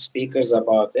really good speakers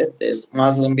about it. There's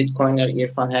Muslim Bitcoiner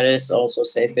Irfan Harris, also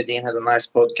Saifuddin had a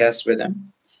nice podcast with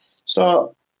him.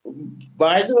 So,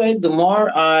 by the way, the more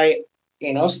I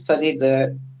study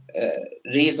the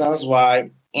reasons why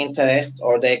interest,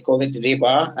 or they call it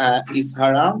riba, is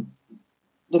haram,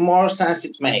 the more sense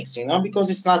it makes, because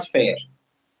it's not fair.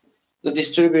 The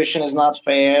distribution is not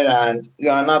fair, and you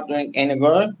are not doing any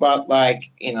work, but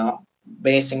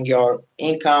basing your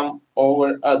income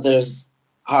over others'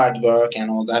 hard work and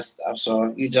all that stuff.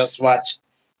 So you just watch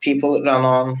people run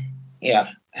on,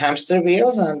 hamster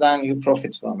wheels, and then you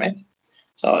profit from it.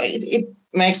 So it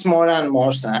makes more and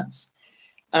more sense.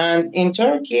 And in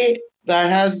Turkey, there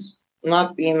has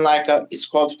not been it's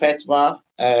called fatwa,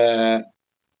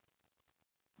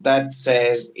 that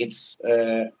says it's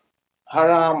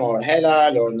haram or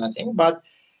halal or nothing, but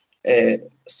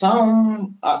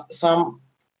some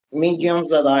mediums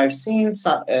that I've seen,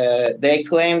 they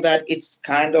claim that it's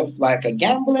kind of like a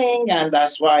gambling, and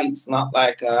that's why it's not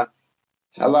like a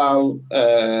halal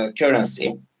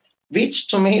currency, which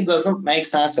to me doesn't make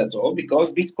sense at all,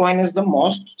 because Bitcoin is the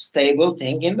most stable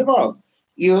thing in the world.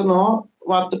 You know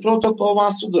what the protocol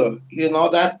wants to do. You know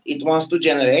that it wants to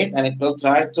generate, and it will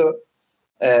try to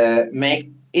make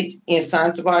it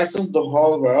incentivizes the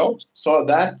whole world so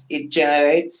that it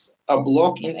generates a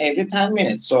block in every 10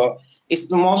 minutes. So it's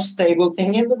the most stable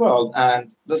thing in the world,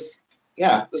 and the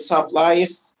supply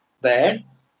is there,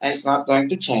 and it's not going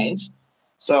to change.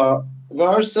 So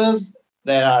versus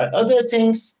there are other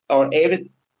things, or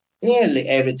nearly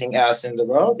everything else in the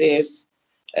world is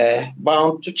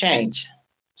bound to change.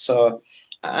 So,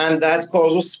 and that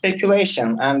causes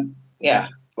speculation. And yeah,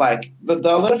 like the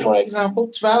dollar, for example,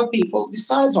 12 people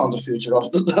decide on the future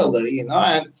of the dollar,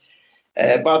 and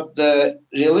but the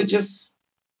religious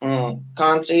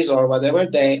countries or whatever,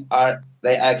 they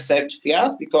accept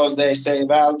fiat because they say,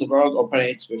 well, the world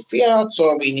operates with fiat,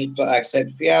 so we need to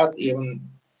accept fiat even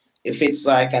if it's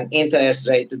like an interest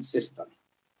rated system.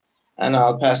 And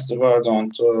I'll pass the word on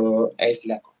to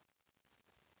Eflako.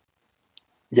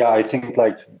 Yeah, I think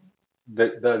like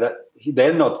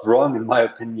they're not wrong in my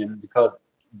opinion, because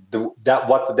that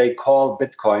what they call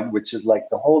Bitcoin, which is like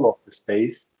the whole of the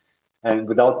space, and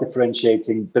without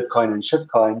differentiating Bitcoin and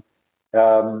shitcoin,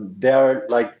 they're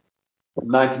like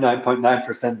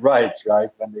 99.9% right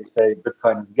when they say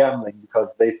Bitcoin is gambling,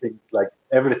 because they think like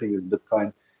everything is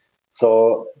Bitcoin.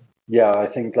 So yeah, I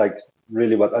think like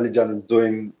really what Alican is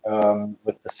doing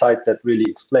with the site that really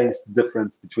explains the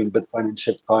difference between Bitcoin and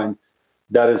shitcoin,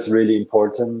 that is really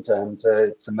important, and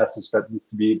it's a message that needs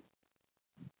to be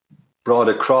brought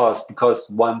across, because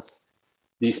once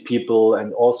these people,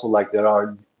 and also like there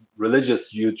are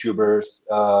religious YouTubers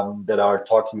that are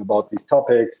talking about these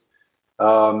topics,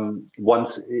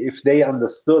 once if they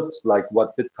understood like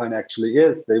what Bitcoin actually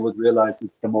is, they would realize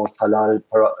it's the most halal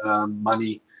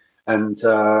money, and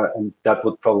that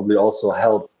would probably also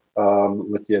help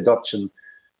with the adoption.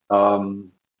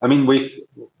 I mean,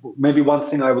 maybe one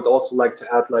thing I would also like to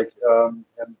add, like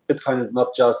Bitcoin is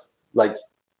not just like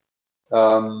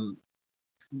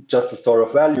just a store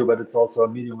of value, but it's also a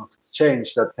medium of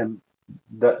exchange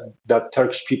that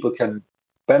Turkish people can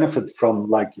benefit from,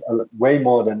 like way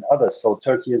more than others. So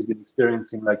Turkey has been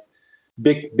experiencing like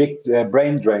big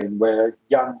brain drain, where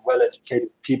young, well-educated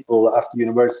people after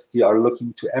university are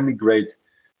looking to emigrate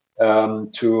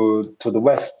to the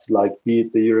West, like be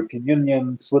it the European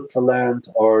Union, Switzerland,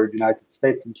 or United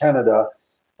States and Canada,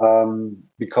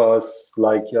 because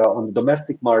like on the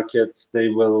domestic market they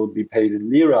will be paid in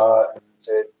lira, and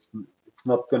it's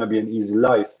not going to be an easy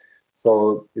life.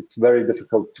 So it's very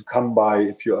difficult to come by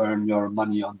if you earn your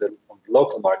money on the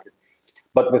local market.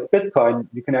 But with Bitcoin,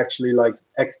 you can actually like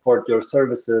export your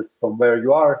services from where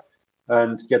you are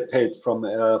and get paid from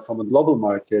a global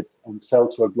market and sell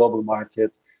to a global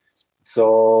market.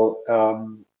 So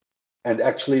and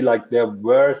actually, like there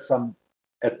were some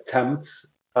attempts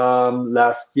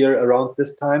last year around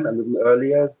this time, a little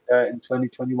earlier in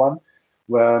 2021,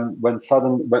 when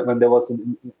there was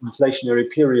an inflationary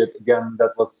period again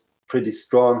that was pretty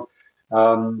strong.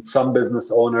 Some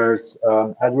business owners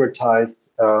advertised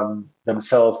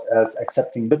themselves as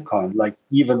accepting Bitcoin, like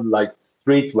even like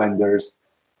street vendors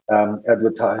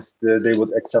advertised they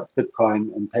would accept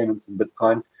Bitcoin and payments in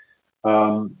Bitcoin.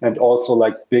 And also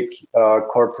like big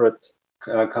corporate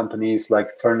companies like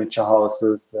furniture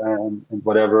houses and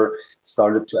whatever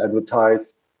started to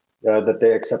advertise that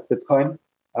they accept Bitcoin.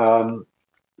 And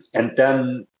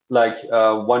then like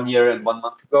 1 year and 1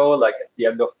 month ago, like at the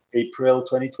end of April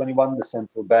 2021, the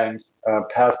central bank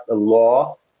passed a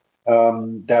law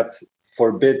that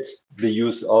forbids the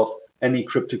use of any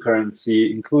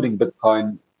cryptocurrency, including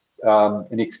Bitcoin,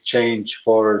 in exchange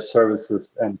for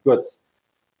services and goods.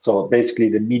 So basically,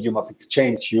 the medium of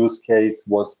exchange use case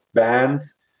was banned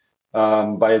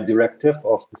by a directive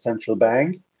of the central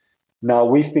bank. Now,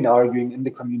 we've been arguing in the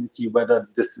community whether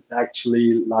this is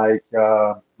actually like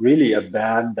really a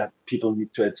ban that people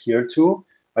need to adhere to.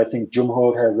 I think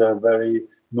Jumho has a very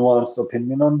nuanced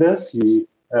opinion on this. He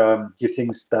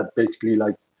thinks that basically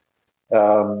like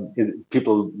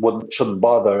people shouldn't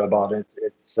bother about it.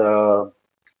 It's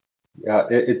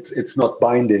not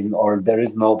binding, or there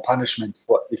is no punishment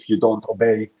for if you don't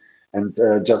obey and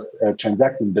just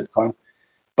transact in Bitcoin.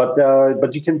 But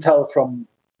you can tell from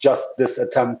just this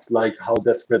attempt like how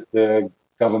desperate the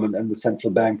government and the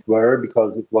central bank were,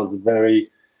 because it was a very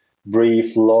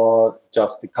brief law,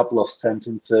 just a couple of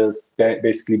sentences,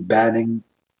 basically banning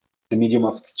the medium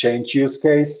of exchange use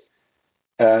case,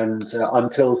 and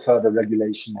until further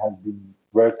regulation has been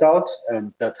worked out,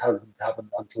 and that hasn't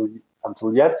happened until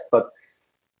yet. But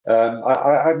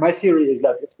my theory is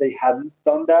that if they hadn't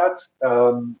done that,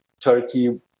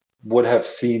 Turkey would have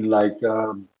seen like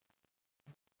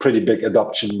pretty big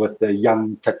adoption with the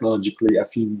young, technologically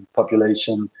affine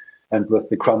population and with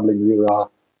the crumbling lira.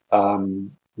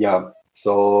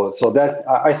 So that's,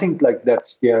 I think like that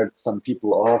scared some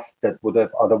people off that would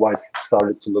have otherwise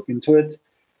started to look into it.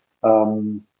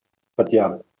 But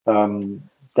yeah,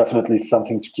 definitely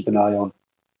something to keep an eye on.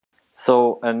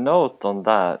 So a note on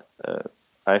that,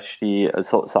 actually,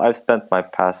 so I've spent my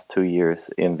past 2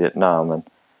 years in Vietnam, and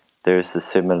there's a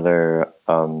similar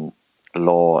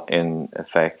law in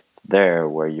effect there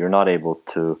where you're not able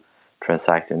to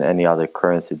transact in any other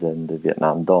currency than the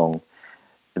Vietnam Dong.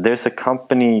 There's a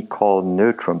company called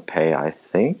Neutron Pay, I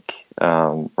think,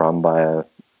 run by a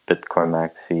Bitcoin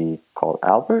maxi called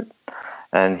Albert,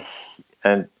 and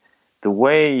the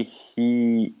way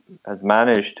he has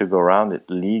managed to go around it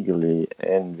legally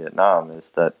in Vietnam is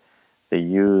that they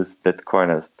use Bitcoin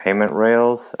as payment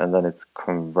rails, and then it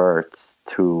converts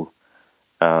to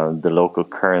the local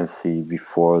currency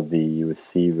before the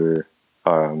receiver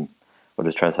or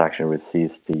the transaction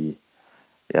receives the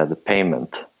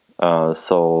payment.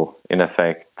 So in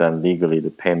effect, then legally the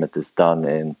payment is done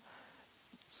in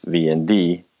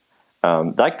VND.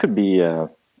 That could be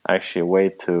actually a way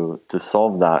to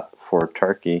solve that for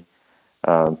Turkey.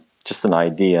 Just an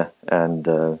idea, and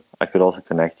I could also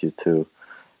connect you to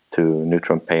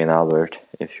Neutron Pay and Albert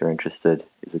if you're interested.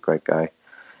 He's a great guy.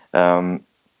 I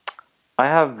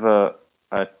have a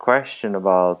question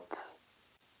about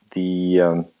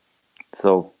the.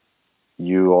 So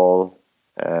you all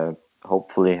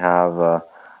hopefully have a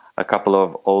couple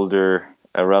of older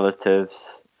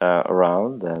relatives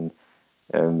around, and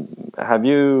have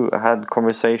you had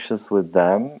conversations with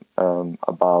them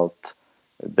about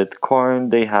Bitcoin?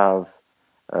 They have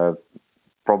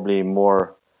probably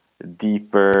more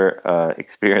deeper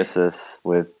experiences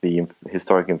with the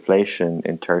historic inflation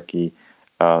in Turkey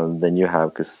than you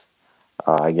have, because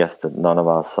I guess that none of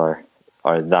us are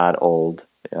that old,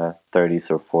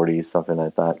 30s or 40s, something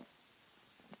like that.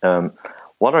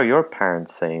 What are your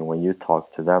parents saying when you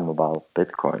talk to them about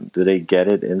Bitcoin? Do they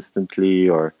get it instantly,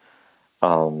 or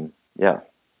yeah?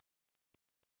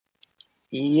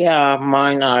 Yeah,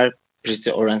 mine are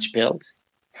pretty orange pilled,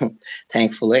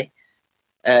 thankfully.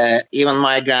 Even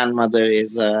my grandmother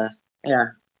is a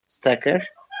stacker.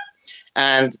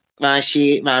 And when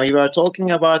we were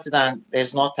talking about it, and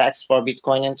there's no tax for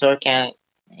Bitcoin in Turkey, and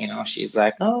she's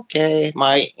like, okay,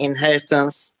 my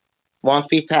inheritance won't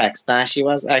be taxed, and she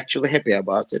was actually happy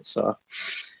about it. So,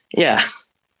 yeah,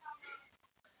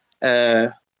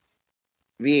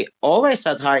 we always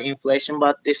had high inflation,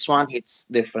 but this one hits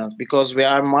different because we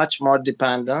are much more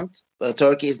dependent.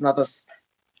 Turkey is not a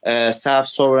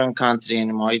self-sovereign country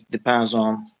anymore. It depends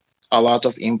on a lot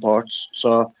of imports.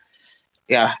 So,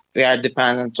 yeah, we are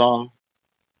dependent on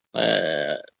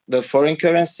the foreign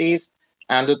currencies,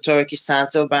 and the Turkish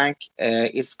Central Bank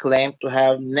is claimed to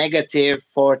have negative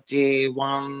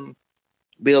 $41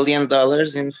 billion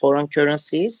in foreign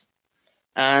currencies.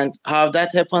 And how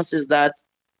that happens is that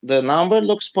the number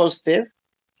looks positive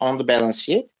on the balance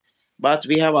sheet, but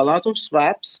we have a lot of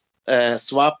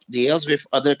swap deals with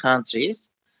other countries.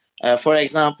 For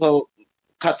example,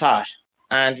 Qatar,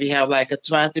 and we have like a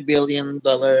 $20 billion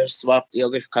swap deal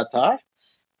with Qatar.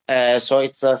 So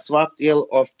it's a swap deal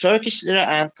of Turkish lira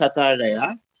and Qatar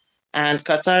Real. And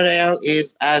Qatar Real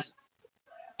is as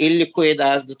illiquid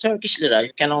as the Turkish lira.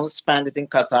 You can only spend it in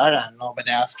Qatar and nobody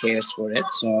else cares for it.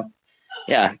 So,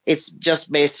 yeah, it's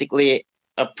just basically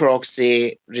a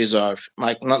proxy reserve,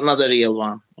 like not a real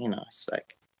one. It's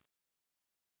like.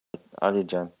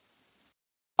 Alican.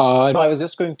 I was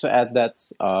just going to add that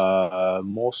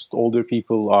most older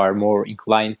people are more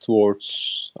inclined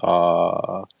towards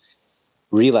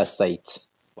real estate.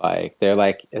 Like they're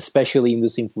like, especially in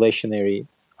this inflationary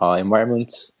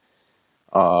environment,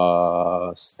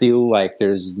 still like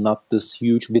there's not this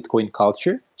huge Bitcoin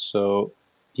culture. So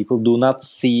people do not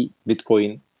see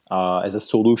Bitcoin as a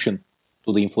solution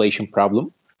to the inflation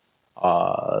problem.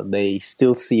 They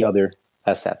still see other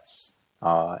assets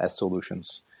as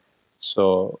solutions.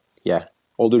 So yeah,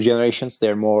 older generations,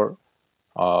 they're more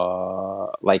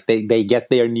like they get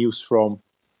their news from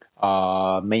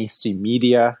mainstream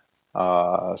media.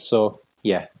 So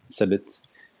yeah, it's a bit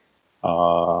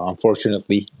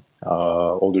unfortunately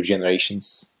older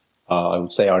generations I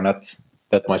would say are not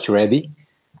that much ready.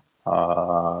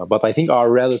 But I think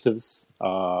our relatives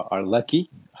are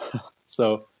lucky.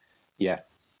 So yeah.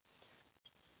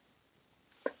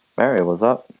 Mary, what's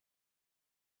up?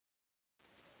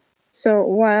 So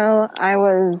while I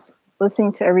was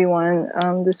listening to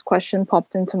everyone, this question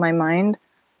popped into my mind.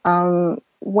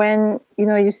 When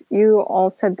you all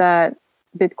said that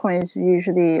Bitcoin is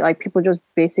usually like people just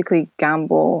basically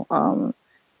gamble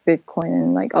Bitcoin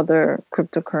and like other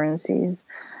cryptocurrencies.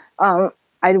 I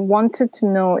wanted to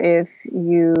know if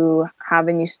you have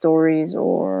any stories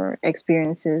or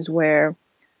experiences where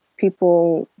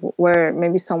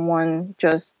maybe someone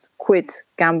just quit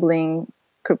gambling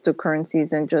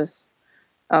cryptocurrencies and just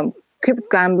keep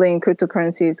gambling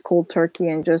cryptocurrencies cold turkey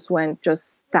and just went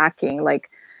stacking. Like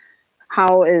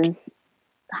how is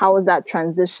that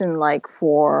transition like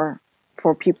for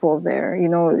people there?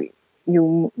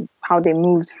 How they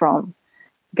moved from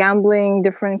gambling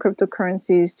different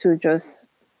cryptocurrencies to just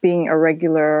being a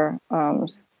regular,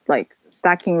 like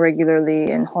stacking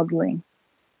regularly and hodling?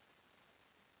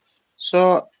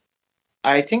 So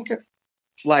I think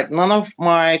like none of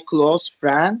my close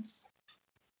friends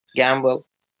gamble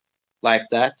like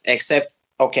that, except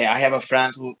okay, I have a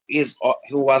friend who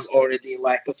was already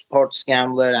like a sports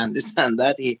gambler and this and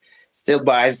that. He still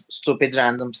buys stupid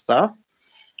random stuff.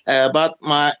 But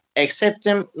except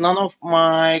him, none of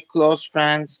my close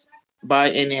friends buy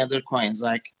any other coins.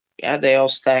 Like yeah, they all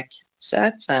stack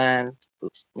sats and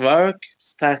work,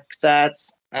 stack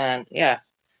sats, and yeah,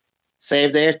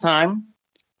 save their time.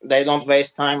 They don't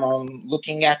waste time on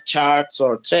looking at charts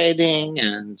or trading,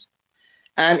 and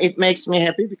it makes me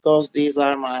happy because these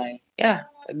are my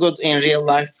good in real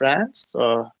life friends.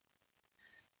 So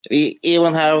we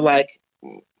even have like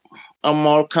a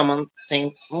more common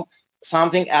thing,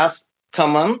 something else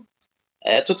common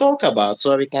to talk about.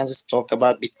 So we can just talk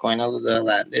about Bitcoin a little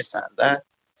and this and that.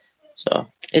 So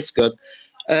it's good.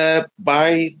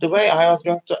 By the way, I was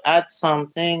going to add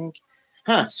something.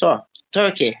 So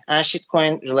Turkey and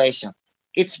shitcoin relation.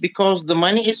 It's because the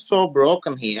money is so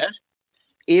broken here.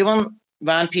 Even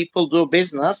when people do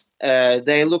business,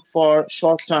 they look for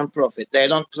short-term profit. They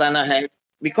don't plan ahead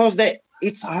because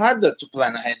it's harder to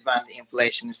plan ahead when the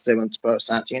inflation is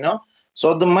 70%, you know?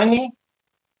 So the money,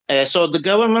 so the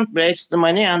government breaks the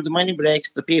money and the money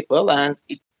breaks the people, and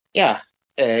it,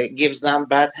 gives them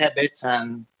bad habits,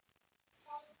 and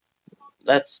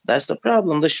that's the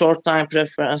problem. The short time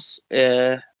preference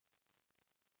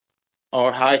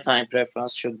or high time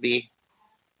preference should be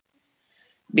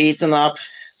beaten up.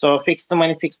 So fix the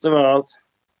money, fix the world.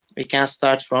 We can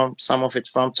start from some of it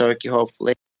from Turkey,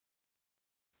 hopefully.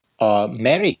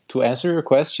 Mary, to answer your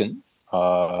question,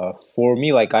 for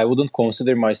me, like I wouldn't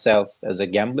consider myself as a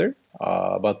gambler,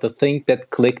 but the thing that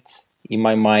clicked in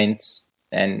my mind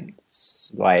and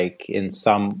like in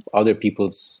some other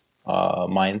people's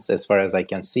minds, as far as I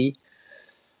can see,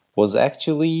 was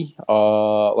actually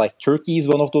like Turkey is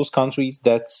one of those countries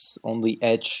that's on the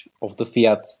edge of the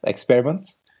fiat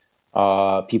experiment.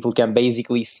 People can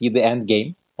basically see the end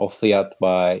game of fiat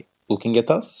by looking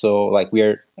at us. So like we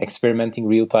are experimenting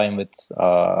real time with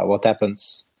what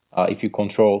happens if you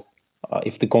control,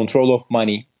 if the control of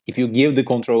money, if you give the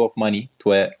control of money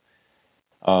to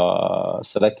a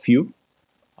select few.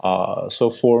 So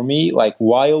for me, like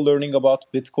while learning about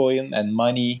Bitcoin and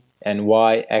money and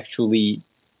why actually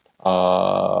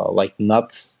like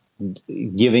not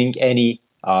giving any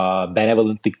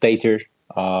benevolent dictator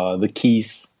the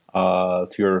keys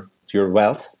to your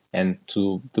wealth and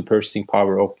to the purchasing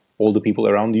power of all the people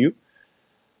around you.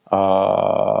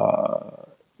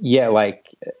 Like,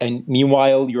 and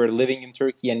meanwhile you're living in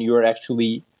Turkey and you're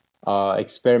actually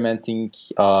experimenting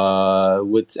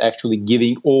with actually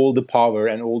giving all the power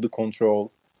and all the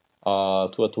control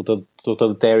to a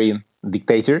totalitarian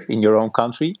dictator in your own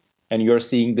country, and you're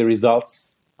seeing the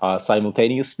results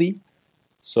simultaneously.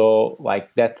 So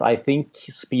like that, I think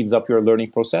speeds up your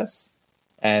learning process.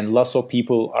 And lots of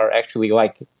people are actually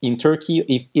like in Turkey,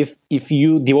 if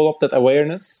you develop that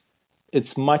awareness,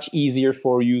 it's much easier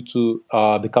for you to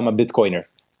become a Bitcoiner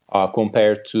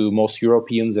compared to most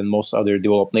Europeans and most other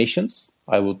developed nations,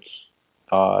 I would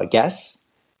guess.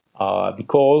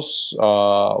 Because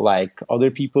like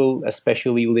other people,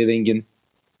 especially living in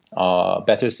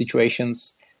better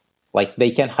situations, like they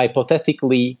can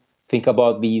hypothetically think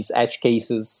about these edge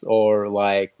cases or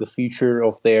like the future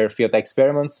of their fiat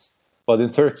experiments. But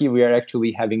in Turkey, we are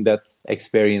actually having that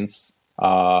experience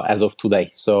as of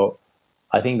today. So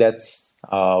I think that's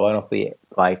one of the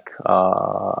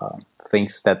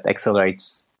things that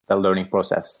accelerates the learning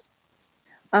process.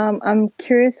 I'm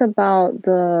curious about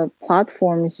the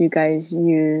platforms you guys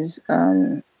use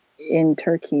in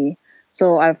Turkey.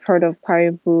 So I've heard of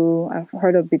Paribu, I've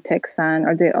heard of Bitexan.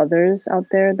 Are there others out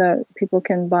there that people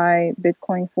can buy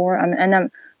Bitcoin for?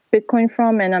 I'm Bitcoin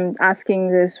from, and I'm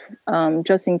asking this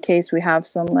just in case we have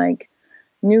some like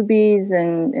newbies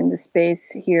in the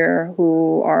space here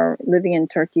who are living in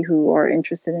Turkey who are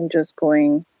interested in just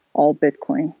going all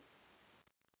Bitcoin.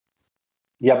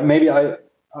 Yeah, maybe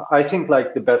I think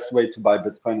like the best way to buy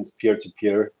Bitcoin is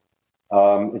peer-to-peer.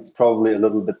 It's probably a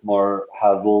little bit more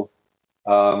hassle,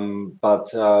 but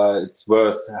it's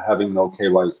worth having no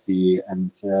KYC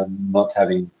and not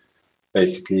having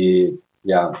basically,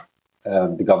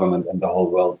 the government and the whole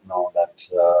world know that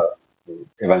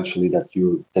eventually that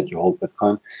you hold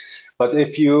Bitcoin. But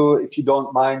if you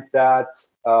don't mind that,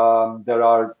 there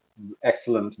are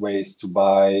excellent ways to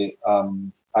buy.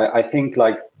 I think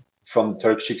like from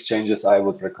Turkish exchanges, I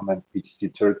would recommend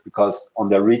BTC Turk because on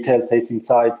the retail facing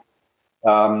side,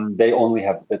 they only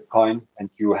have Bitcoin, and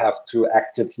you have to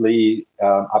actively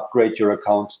upgrade your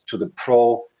account to the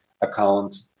Pro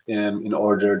account in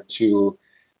order to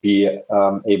be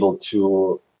able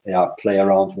to play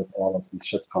around with all of these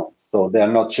shitcoins. So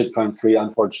they're not shitcoin free,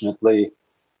 unfortunately,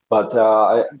 but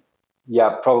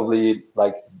probably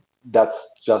like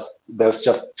there's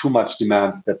just too much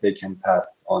demand that they can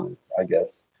pass on it, I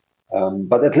guess.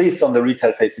 But at least on the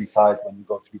retail facing side, when you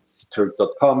go to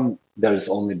btcturk.com, there is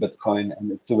only Bitcoin,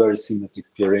 and it's a very seamless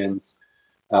experience,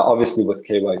 obviously with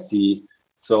KYC.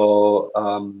 So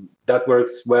that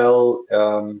works well.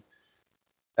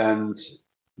 And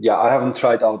I haven't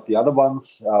tried out the other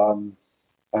ones.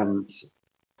 And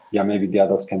maybe the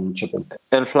others can chip in.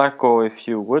 And Flaco, if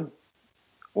you would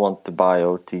want to buy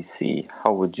OTC,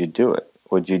 how would you do it?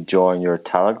 Would you join your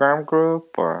Telegram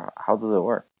group, or how does it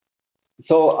work?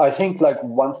 So I think like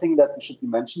one thing that should be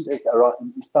mentioned is around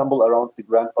in Istanbul, around the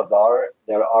Grand Bazaar,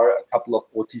 there are a couple of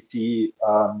OTC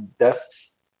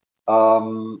desks,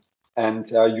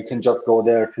 and you can just go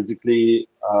there physically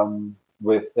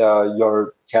with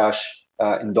your cash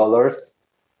in dollars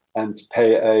and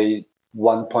pay a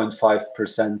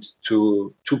 1.5%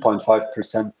 to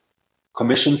 2.5%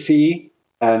 commission fee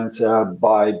and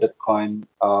buy Bitcoin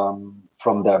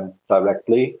from them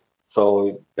directly.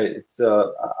 So it's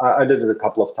I did it a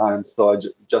couple of times. So I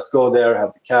just go there,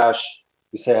 have the cash,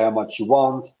 you say how much you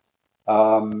want,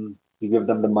 you give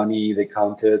them the money, they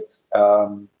count it,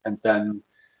 and then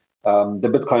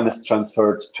the Bitcoin is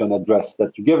transferred to an address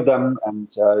that you give them, and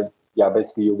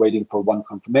basically you're waiting for one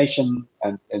confirmation,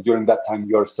 and during that time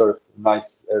you're served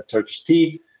nice Turkish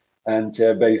tea, and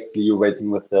basically you're waiting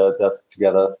with the desk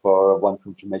together for one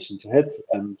confirmation to hit,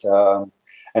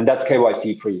 and that's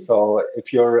KYC free. So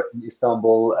if you're in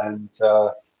Istanbul and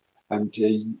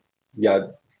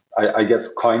I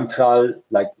guess CoinTral,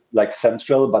 like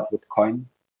Central, but with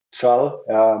CoinTral,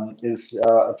 is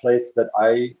a place that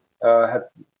I had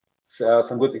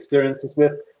some good experiences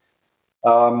with.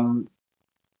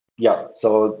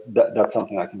 So that's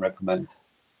something I can recommend.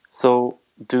 So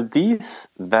do these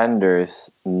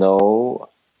vendors know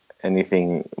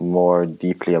anything more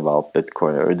deeply about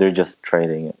Bitcoin, or they're just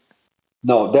trading it?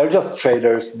 No, they're just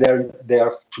traders. They're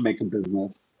there to make a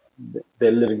business.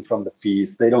 They're living from the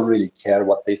fees. They don't really care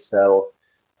what they sell.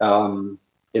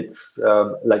 It's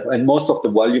and most of the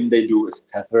volume they do is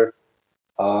Tether,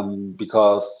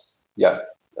 because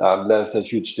there's a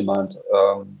huge demand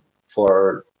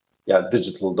for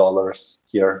digital dollars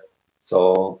here.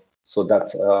 So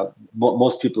that's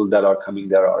most people that are coming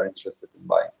there are interested in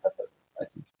buying Tether, I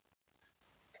think.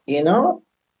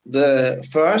 The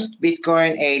first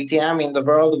Bitcoin ATM in the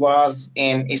world was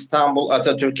in Istanbul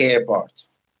Atatürk Airport,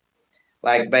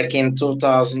 like back in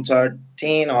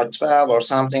 2013 or 12 or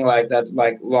something like that,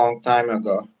 like long time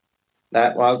ago.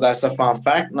 That's a fun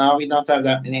fact. Now we don't have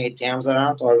that many ATMs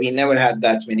around, or we never had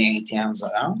that many ATMs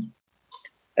around.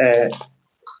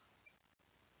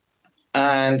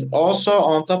 And also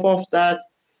on top of that,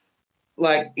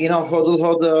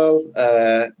 HODL,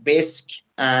 BISC,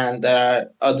 and there are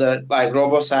other like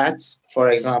RoboSats, for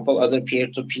example, other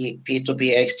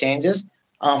P2P exchanges.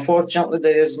 Unfortunately,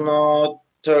 there is no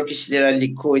Turkish lira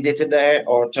liquidity there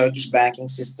or Turkish banking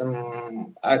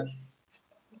system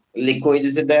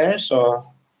liquidity there. So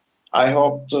I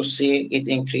hope to see it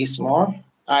increase more.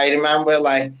 I remember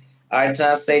I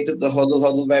translated the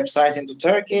HODL website into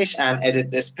Turkish and added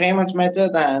this payment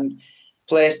method and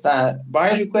placed a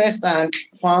buy request and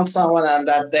found someone, and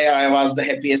that day I was the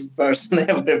happiest person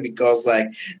ever because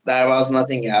there was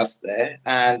nothing else there.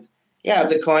 And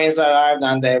the coins arrived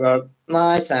and they were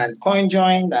nice, and coin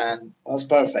joined and it was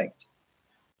perfect.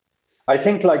 I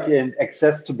think in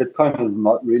access to Bitcoin is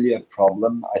not really a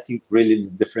problem. I think really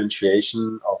the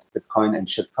differentiation of Bitcoin and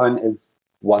shitcoin is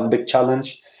one big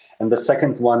challenge. And the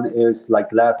second one is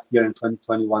last year in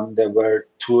 2021, there were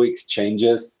two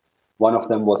exchanges. One of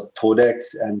them was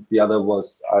Todex, and the other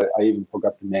was, I even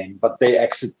forgot the name, but they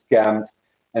exit scammed.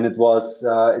 And it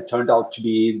turned out to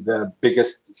be the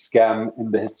biggest scam in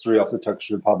the history of the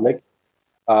Turkish Republic,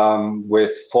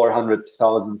 with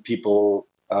 400,000 people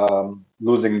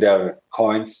losing their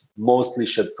coins, mostly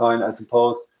shitcoin, I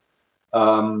suppose.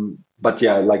 But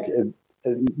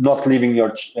not leaving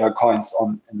your coins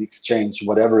on an exchange,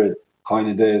 whatever coin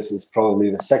it is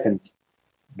probably the second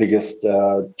biggest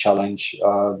challenge,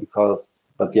 there's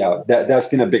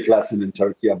been a big lesson in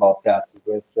Turkey about that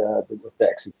with the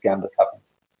exit scam that happened.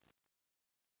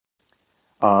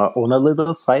 On a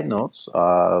little side note,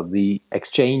 the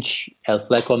exchange El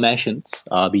Flaco mentioned,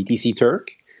 BTC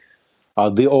Turk,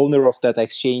 the owner of that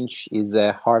exchange is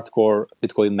a hardcore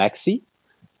Bitcoin maxi,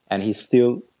 and he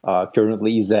still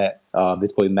currently is a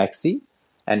Bitcoin maxi.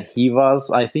 and he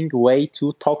was, I think, way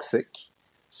too toxic.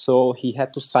 So he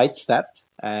had to sidestep,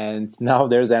 and now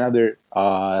there's another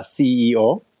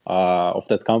CEO of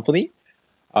that company.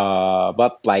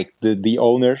 But like the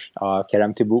owner,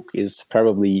 Kerem Tibuk, is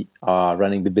probably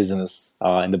running the business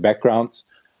in the background.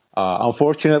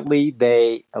 Unfortunately,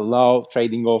 they allow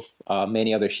trading of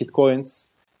many other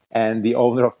shitcoins, and the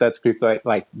owner of that crypto,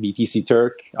 like BTC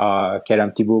Turk,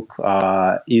 Kerem Tibuk,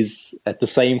 is at the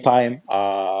same time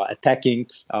attacking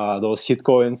those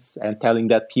shitcoins and telling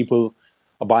that people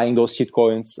buying those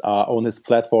shitcoins on his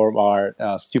platform are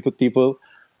stupid people.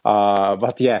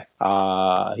 But yeah,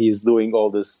 he's doing all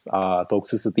this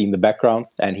toxicity in the background,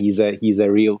 and he's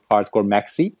a real hardcore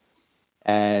maxi.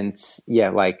 And yeah,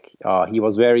 like he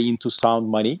was very into sound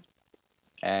money,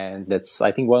 and that's,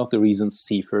 I think, one of the reasons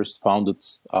he first founded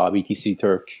BTC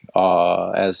Turk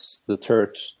as the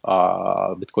third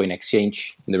Bitcoin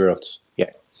exchange in the world.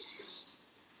 Yeah.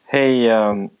 Hey,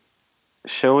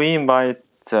 shall we invite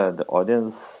the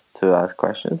audience to ask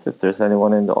questions? If there's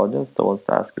anyone in the audience that wants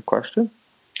to ask a question.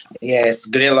 Yes,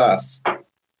 grill us.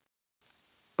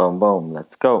 Boom, boom,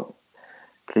 let's go.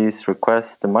 Please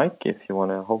request the mic if you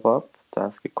want to hop up to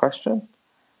ask a question.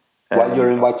 While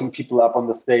you're inviting people up on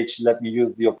the stage, let me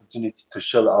use the opportunity to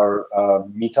share our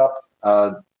meetup,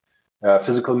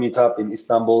 physical meetup in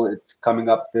Istanbul. It's coming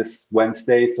up this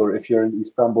Wednesday. So if you're in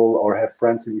Istanbul or have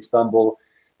friends in Istanbul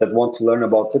that want to learn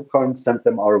about Bitcoin, send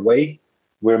them our way.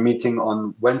 We're meeting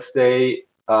on Wednesday,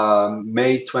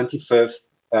 May 25th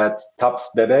at Taps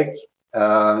Bebek.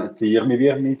 It's a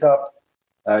 21 meetup.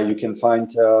 You can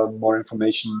find more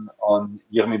information on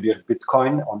 21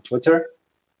 Bitcoin on Twitter.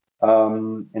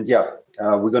 And yeah,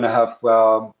 we're going to have,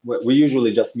 we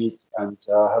usually just meet and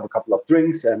have a couple of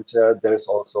drinks. And there's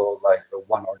also like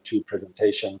 1 or 2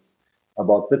 presentations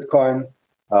about Bitcoin.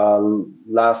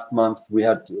 Last month, we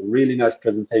had a really nice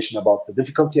presentation about the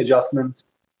difficulty adjustment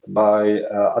by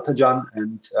Atacan,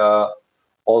 and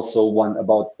also one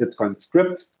about Bitcoin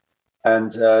script.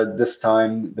 And this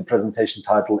time, the presentation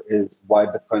title is Why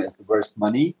Bitcoin is the Worst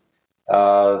Money.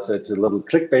 So it's a little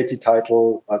clickbaity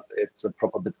title, but it's a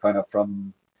proper Bitcoiner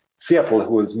from Seattle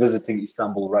who is visiting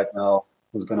Istanbul right now,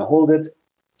 who's going to hold it.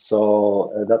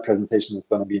 So that presentation is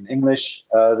going to be in English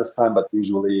this time, but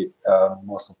usually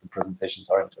most of the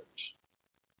presentations are in Turkish.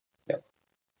 Yeah.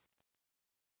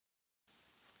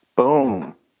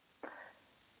 Boom.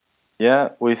 Yeah,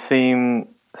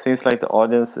 seems like the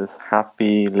audience is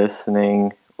happy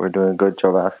listening. We're doing a good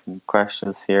job asking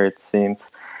questions here, it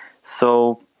seems.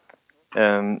 So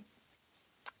I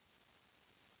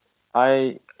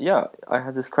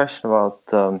had this question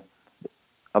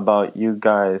about you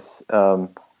guys.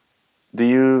 Do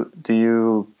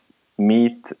you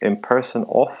meet in person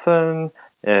often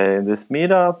in this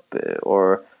meetup,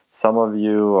 or some of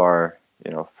you are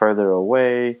further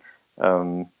away?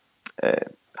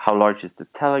 How large is the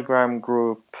Telegram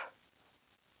group?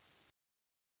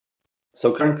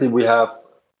 So currently we have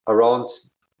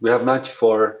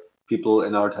 94 people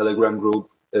in our Telegram group.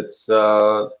 It's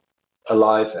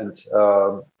alive and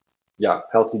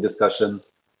healthy discussion,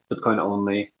 Bitcoin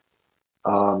only,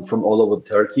 from all over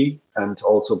Turkey, and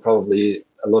also probably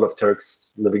a lot of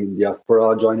Turks living in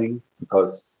diaspora joining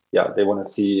because they want to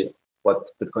see what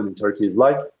Bitcoin in Turkey is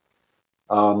like.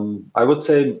 I would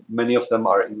say many of them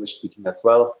are English speaking as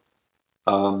well.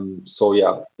 So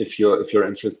if you're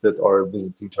interested or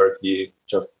visiting Turkey,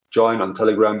 just join on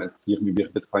Telegram. It's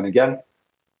 21 Bitcoin again.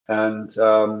 And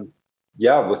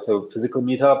with the physical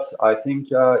meetups, I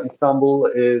think Istanbul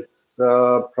is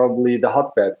probably the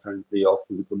hotbed currently of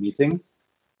physical meetings,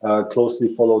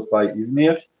 closely followed by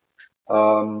Izmir,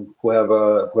 who have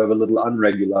a little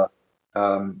unregular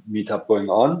meetup going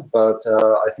on. But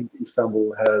I think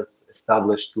Istanbul has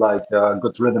established like a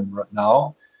good rhythm right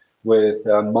now with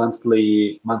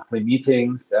monthly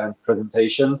meetings and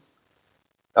presentations.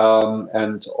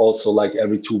 And also like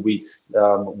every 2 weeks,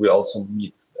 we also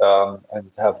meet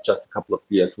and have just a couple of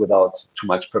beers without too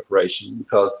much preparation,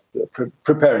 because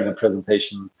preparing a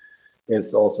presentation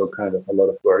is also kind of a lot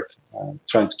of work,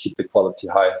 trying to keep the quality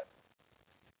high.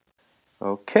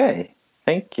 Okay,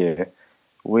 thank you.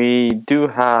 We do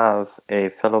have a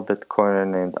fellow Bitcoiner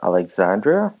named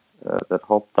Alexandria that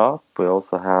hopped up. We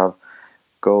also have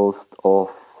Ghost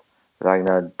of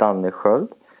Ragnar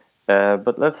Dannesköld.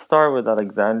 But let's start with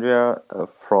Alexandria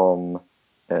from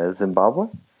Zimbabwe.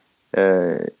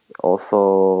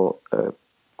 Also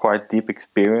quite deep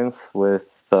experience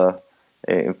with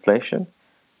inflation.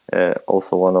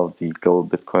 Also one of the Global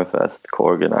Bitcoin Fest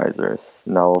co-organizers.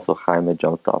 Now also Jaime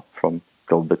jumped up from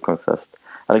Global Bitcoin Fest.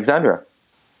 Alexandria.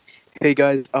 Hey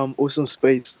guys, awesome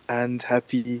space and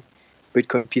happy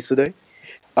Bitcoin Pizza Day.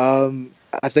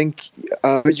 I think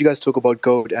I heard you guys talk about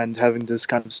gold and having this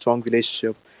kind of strong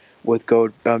relationship with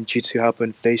gold due to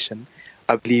hyperinflation.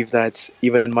 I believe that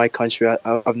even in my country,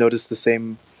 I've noticed the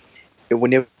same.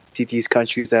 Whenever you see these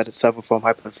countries that suffer from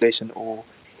hyperinflation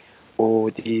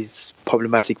or these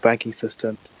problematic banking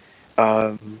systems,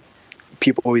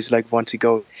 people always like want to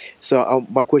go. So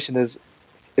my question is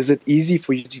it easy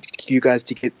for you guys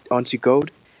to get onto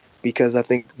gold? Because I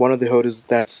think one of the hurdles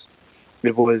that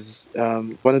it was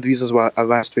one of the reasons why I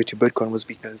ran straight to Bitcoin was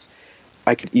because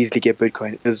I could easily get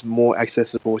Bitcoin. It was more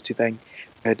accessible to things,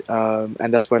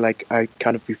 and that's why like I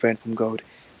kind of refrained from gold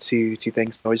to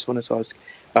things. So I just wanted to ask,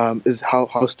 is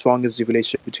how strong is the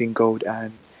relationship between gold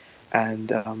and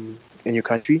in your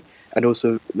country? And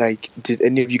also, like, did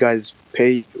any of you guys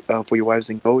pay for your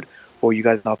wives in gold, or you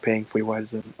guys now paying for your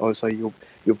wives in, or sorry,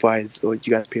 your brides, or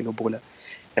you guys pay no bola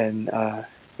and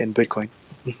in Bitcoin,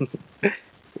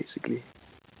 basically?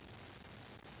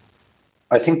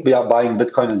 I think buying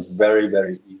Bitcoin is very,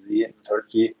 very easy in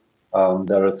Turkey.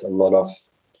 There is a lot of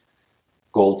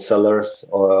gold sellers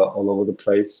all over the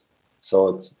place,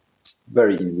 so it's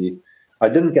very easy. I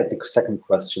didn't get the second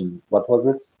question. What was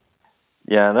it?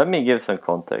 Yeah, let me give some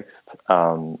context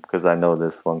because I know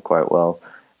this one quite well.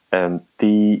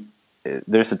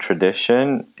 There's a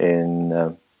tradition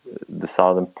in the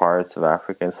southern parts of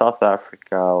Africa, in South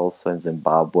Africa, also in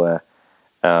Zimbabwe,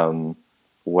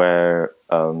 where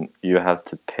you have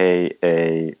to pay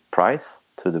a price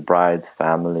to the bride's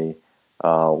family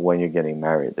when you're getting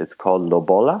married. It's called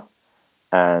lobola,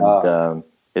 and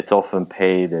it's often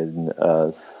paid in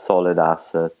solid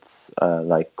assets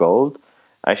like gold.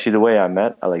 Actually, the way I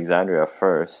met Alexandria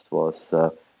first was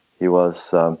he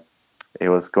was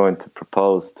going to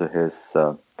propose to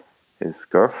his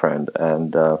girlfriend,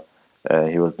 and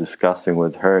he was discussing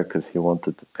with her because he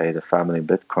wanted to pay the family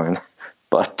Bitcoin,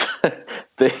 but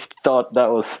they thought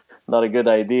that was not a good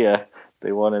idea.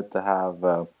 They wanted to have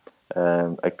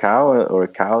a cow or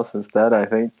cows instead, I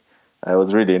think. It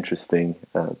was really interesting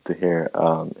to hear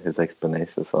his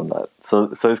explanations on that. So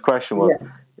his question was,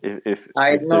 if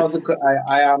I there's-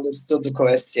 I understood the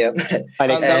question.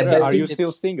 Alexandra, but are you it's-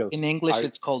 still single? In English,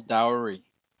 it's called dowry.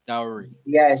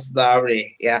 Yes,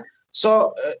 dowry. Yeah.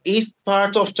 So east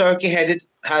part of Turkey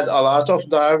had a lot of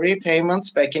dowry payments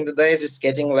back in the days. It's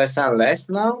getting less and less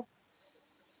now.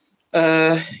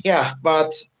 Yeah,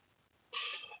 but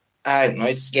I don't know.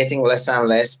 It's getting less and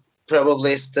less.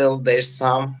 Probably still there's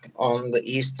some on the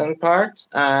eastern part.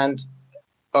 And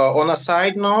on a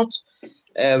side note,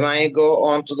 when you go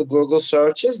on to the Google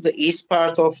searches, the east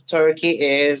part of Turkey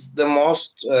is the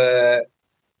most the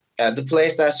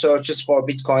place that searches for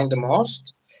Bitcoin the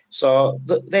most. So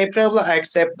they probably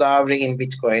accept dowry in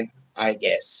Bitcoin, I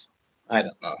guess. I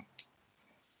don't know.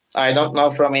 I don't know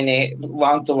from any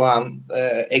one-to-one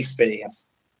experience.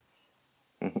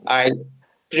 I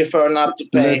prefer not to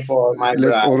pay for my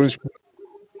Let's bride. orange.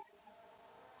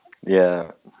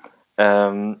 Yeah.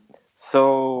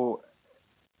 So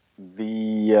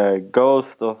the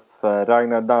ghost of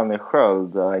Ragnar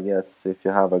Dannesköld, I guess if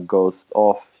you have a ghost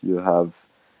off, you have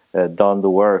done the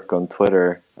work on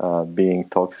Twitter, being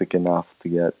toxic enough to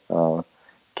get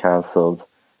cancelled.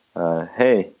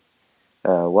 Hey,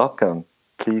 welcome.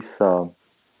 Please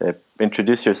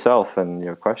introduce yourself and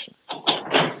your question.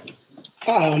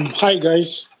 Hi,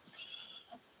 guys.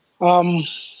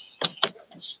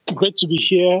 It's great to be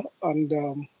here,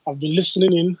 and I've been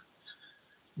listening in.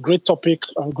 Great topic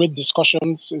and great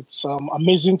discussions. It's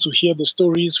amazing to hear the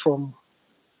stories from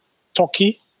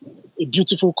Turkey, a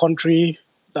beautiful country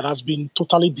that has been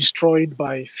totally destroyed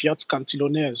by fiat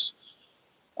cantillionaires.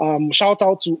 Shout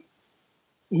out to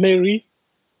Mary,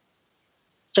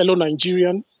 fellow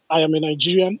Nigerian. I am a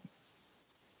Nigerian,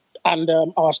 and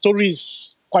our story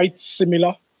is quite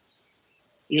similar.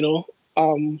 You know,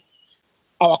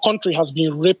 our country has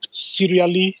been raped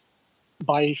serially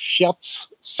by fiat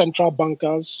central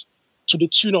bankers to the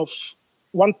tune of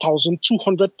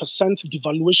 1,200%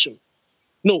 devaluation.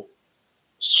 No,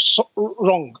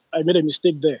 wrong. I made a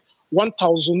mistake there.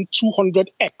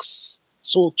 1,200x.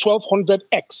 So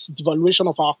 1,200x devaluation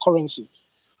of our currency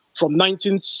from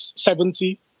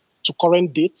 1970 to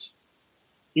current date.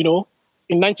 You know,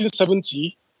 in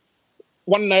 1970,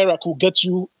 1 naira could get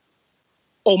you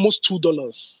almost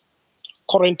 $2.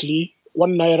 Currently,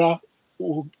 1 naira,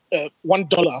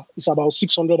 $1 is about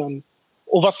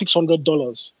over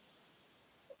 $600.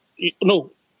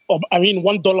 No, I mean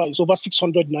 $1 is over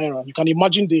 600 naira. You can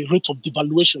imagine the rate of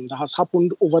devaluation that has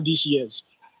happened over these years.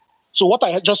 So what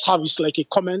I just have is like a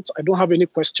comment. I don't have any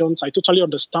questions. I totally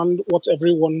understand what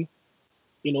everyone,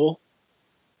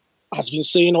 has been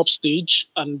saying upstage,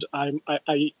 and I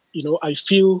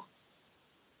feel,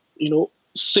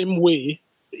 same way,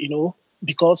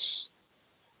 because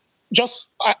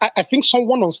I think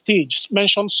someone on stage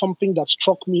mentioned something that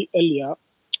struck me earlier.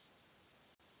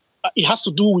 It has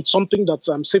to do with something that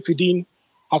Seyfuddin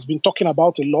has been talking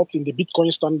about a lot in the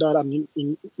Bitcoin Standard and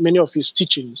in many of his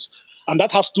teachings, and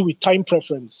that has to do with time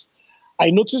preference. I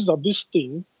noticed that this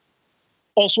thing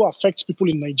also affects people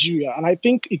in Nigeria, and I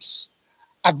think it's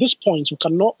at this point we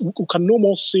can no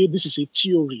more say this is a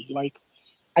theory. Like,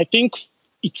 I think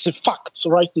it's a fact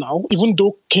right now, even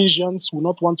though Keynesians will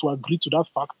not want to agree to that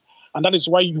fact, and that is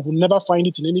why you will never find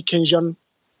it in any Keynesian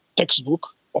textbook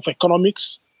of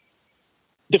economics.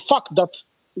 The fact that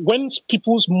when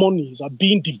people's monies are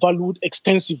being devalued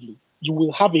extensively, you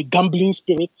will have a gambling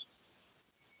spirit,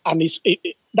 and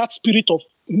that spirit of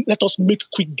let us make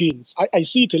quick gains. I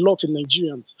see it a lot in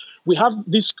Nigerians. We have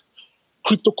this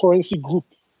cryptocurrency group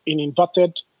in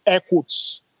inverted air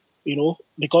quotes,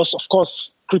 because of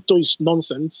course crypto is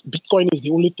nonsense. Bitcoin is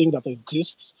the only thing that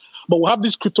exists. But we have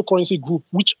this cryptocurrency group,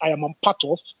 which I am a part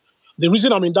of. The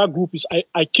reason I'm in that group is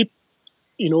I keep,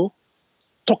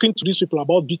 talking to these people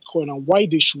about Bitcoin and why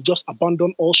they should just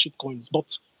abandon all shitcoins.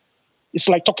 But it's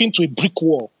like talking to a brick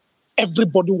wall.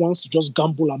 Everybody wants to just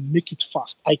gamble and make it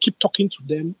fast. I keep talking to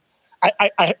them.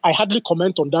 I hardly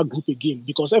comment on that group again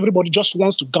because everybody just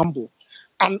wants to gamble.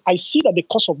 And I see that the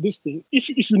cause of this thing,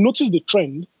 if you notice the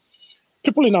trend,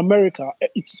 people in America,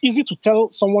 it's easy to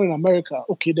tell someone in America,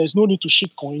 okay, there's no need to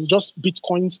shitcoin, just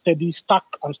Bitcoin, steady, stack,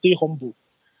 and stay humble.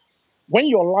 When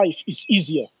your life is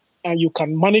easier and you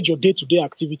can manage your day-to-day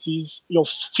activities, your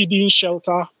feeding,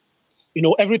 shelter,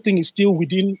 everything is still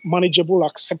within manageable,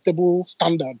 acceptable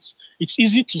standards. It's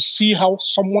easy to see how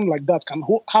someone like that can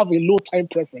have a low time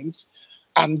preference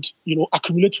and,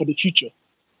 accumulate for the future.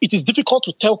 It is difficult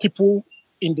to tell people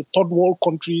in the third world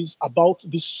countries about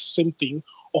this same thing,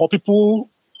 or people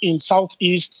in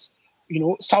Southeast,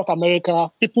 South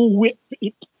America,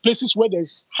 places where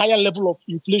there's higher level of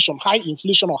inflation, high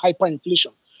inflation or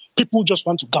hyperinflation. People just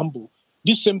want to gamble.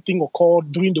 This same thing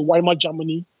occurred during the Weimar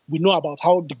Germany. We know about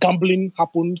how the gambling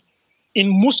happened. In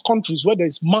most countries where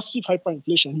there's massive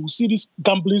hyperinflation, you will see this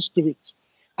gambling spirit.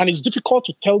 And it's difficult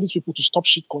to tell these people to stop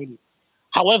shitcoining.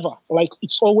 However, like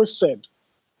it's always said,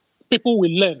 people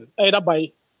will learn either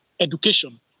by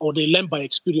education or they learn by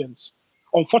experience.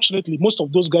 Unfortunately, most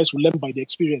of those guys will learn by the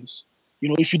experience.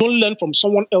 If you don't learn from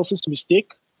someone else's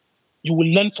mistake, you will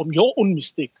learn from your own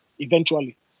mistake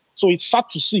eventually. So it's sad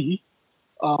to see.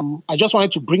 I just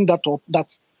wanted to bring that up,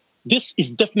 that this is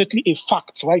definitely a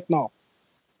fact right now.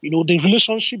 The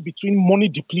relationship between money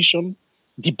depletion,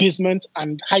 debasement,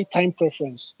 and high time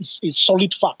preference is a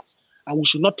solid fact. And we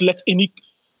should not let any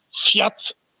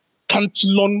fiat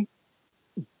cantillon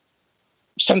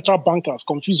central bankers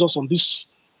confuse us on this,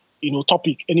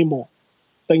 topic anymore.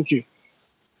 Thank you.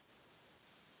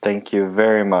 Thank you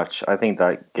very much. I think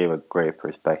that gave a great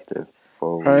perspective.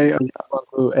 I want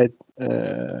to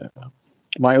add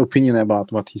my opinion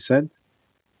about what he said.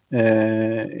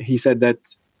 He said that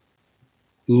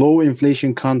low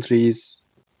inflation countries,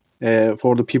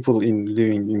 for the people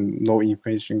living in low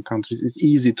inflation countries, it's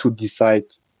easy to decide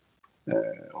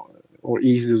or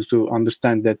easy to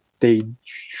understand that they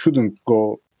shouldn't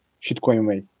go shitcoin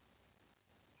way.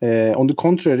 On the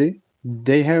contrary,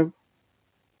 they have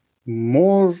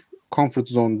more comfort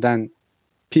zone than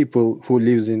people who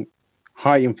lives in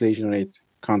high inflation rate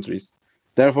countries.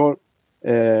 Therefore,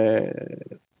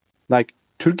 like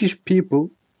Turkish people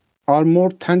are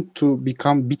more tend to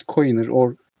become Bitcoiner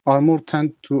or are more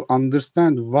tend to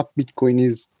understand what Bitcoin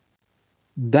is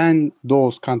than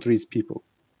those countries' people,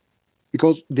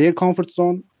 because their comfort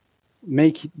zone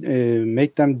make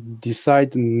them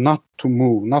decide not to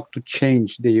move, not to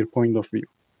change their point of view,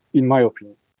 in my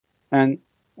opinion. And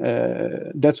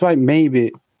that's why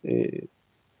maybe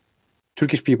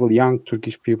Turkish people, young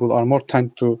Turkish people, are more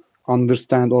tend to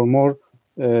understand or more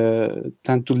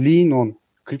tend to lean on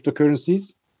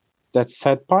cryptocurrencies. That's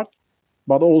sad part,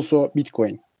 but also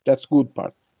Bitcoin. That's good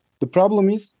part. The problem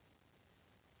is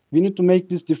we need to make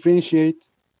this differentiate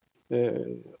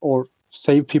or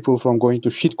save people from going to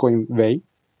shitcoin way.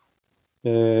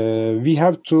 We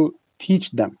have to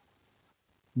teach them.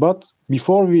 But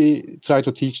before we try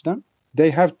to teach them, they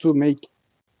have to make,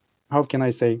 how can I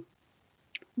say,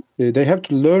 they have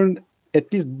to learn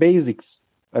at least basics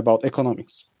about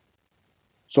economics.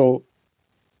 So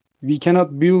we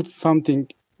cannot build something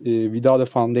without a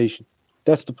foundation.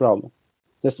 That's the problem.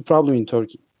 That's the problem in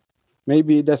Turkey.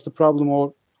 Maybe that's the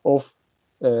problem of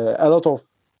a lot of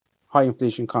high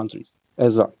inflation countries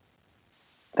as well.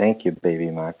 Thank you, Baby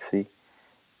Maxi.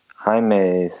 Jaime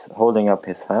is holding up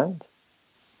his hand.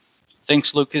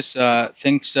 Thanks, Lucas.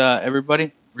 Thanks,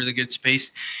 everybody. Really good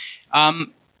space.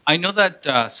 I know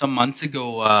that some months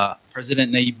ago,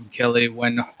 President Nayib Bukele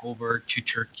went over to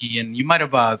Turkey, and you might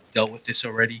have dealt with this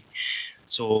already.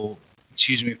 So,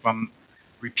 excuse me if I'm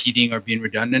repeating or being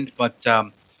redundant, but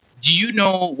do you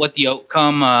know what the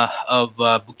outcome of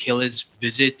Bukele's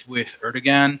visit with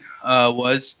Erdogan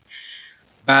was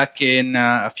back in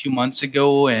a few months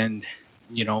ago? And,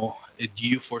 do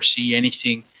you foresee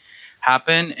anything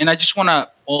happen? And I just want to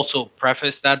also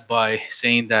preface that by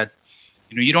saying that,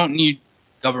 you don't need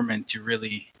government to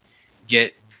really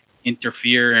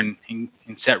interfere and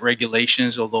set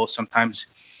regulations, although sometimes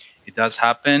it does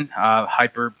happen.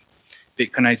 Hyper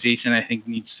Bitcoinization, I think,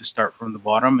 needs to start from the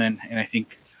bottom, and I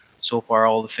think so far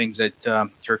all the things that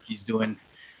Turkey's doing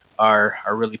are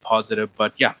really positive.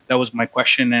 But yeah, that was my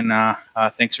question, and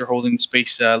thanks for holding the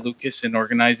space, Lucas, and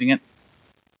organizing it.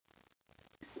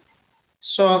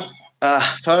 So,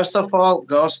 first of all,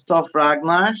 Ghost of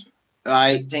Ragnar,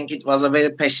 I think it was a very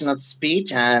passionate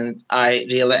speech, and I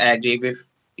really agree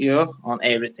with you on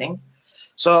everything.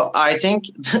 So I think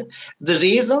the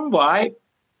reason why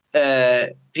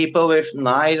people with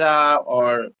Naira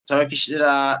or Turkish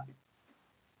lira,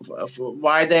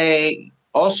 why they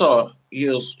also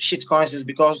use shitcoins is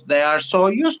because they are so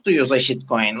used to use a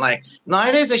shitcoin. Like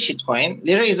Naira is a shitcoin,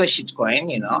 lira is a shitcoin,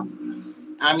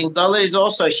 I mean, dollar is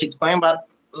also a shitcoin, but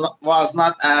was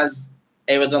not as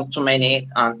evident to many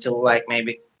until like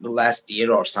maybe the last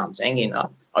year or something,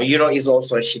 Or euro is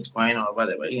also a shitcoin or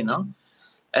whatever,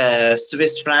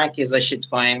 Swiss franc is a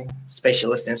shitcoin,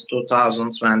 especially since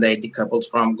 2000s when they decoupled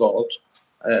from gold.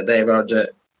 They were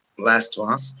the last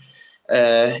ones.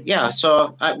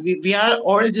 So we are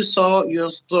already so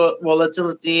used to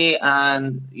volatility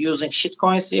and using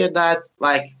shitcoins here that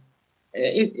like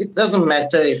it doesn't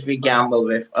matter if we gamble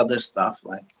with other stuff.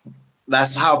 Like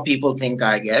that's how people think,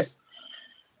 I guess.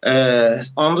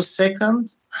 On the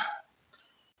second,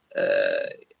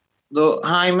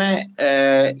 Jaime,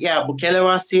 Bukele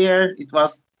was here. It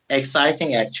was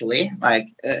exciting actually,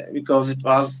 because it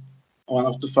was one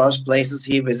of the first places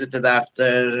he visited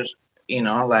after,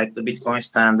 like the Bitcoin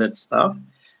standard stuff.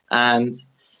 And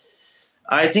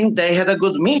I think they had a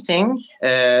good meeting.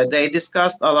 They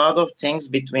discussed a lot of things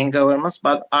between governments,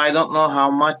 but I don't know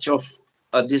how much of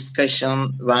a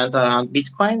discussion went around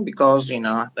Bitcoin because,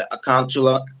 the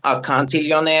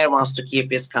accountillionaire wants to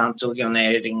keep his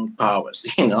accountillionairing powers,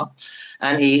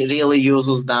 and he really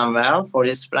uses them well for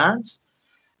his friends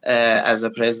as a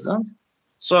president.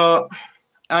 So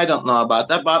I don't know about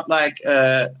that, but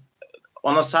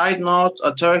on a side note,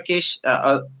 a Turkish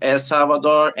El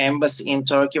Salvador embassy in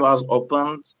Turkey was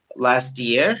opened last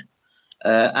year.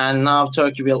 And now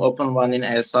Turkey will open one in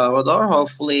El Salvador.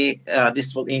 Hopefully,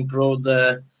 this will improve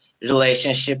the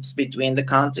relationships between the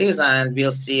countries, and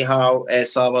we'll see how El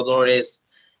Salvador is,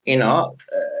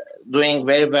 doing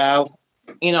very well.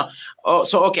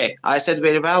 Okay, I said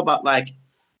very well, but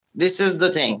this is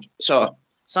the thing. So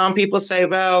some people say,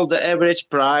 well, the average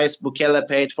price Bukele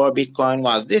paid for Bitcoin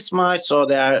was this much, so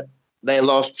they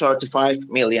lost $35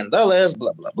 million, blah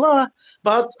blah blah.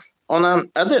 But on the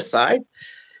other side,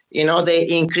 they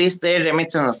increased their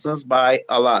remittances by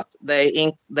a lot. They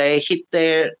hit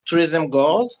their tourism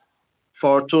goal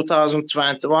for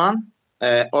 2021,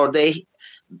 or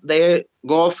their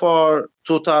goal for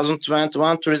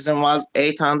 2021 tourism was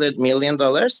 $800 million.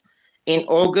 In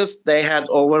August, they had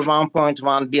over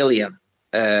 $1.1 billion.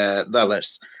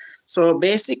 So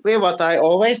basically, what I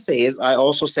always say is, I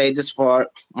also say this for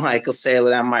Michael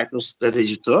Saylor and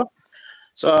MicroStrategy too.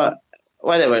 So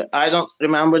whatever, I don't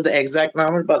remember the exact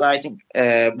number, but I think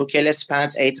Bukele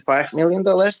spent $85 million,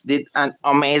 did an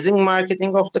amazing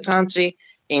marketing of the country,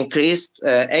 increased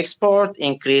export,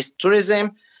 increased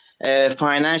tourism,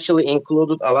 financially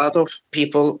included a lot of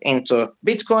people into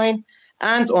Bitcoin,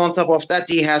 and on top of that,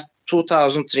 he has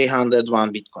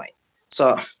 2,301 Bitcoin.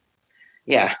 So,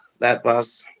 yeah, that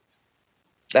was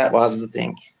the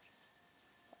thing.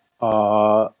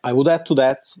 I would add to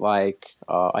that,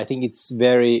 I think it's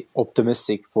very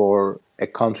optimistic for a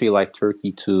country like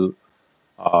Turkey to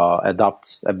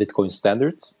adopt a Bitcoin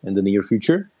standard in the near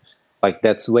future.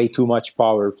 That's way too much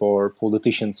power for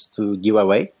politicians to give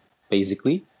away,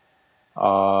 basically.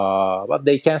 But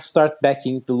they can start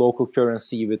backing the local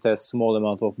currency with a small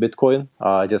amount of Bitcoin,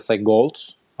 just like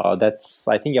gold. That's,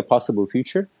 I think, a possible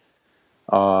future.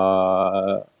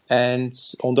 And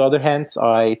on the other hand,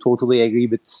 I totally agree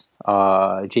with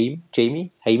Jaime,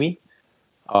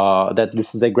 that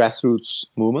this is a grassroots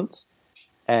movement.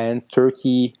 And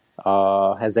Turkey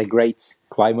has a great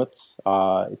climate.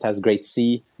 It has great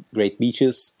sea, great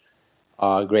beaches,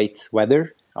 great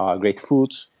weather, great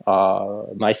food,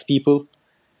 nice people,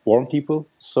 warm people.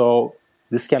 So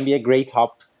this can be a great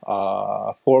hub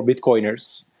for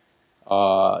Bitcoiners,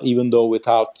 even though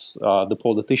without the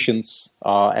politicians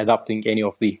adopting any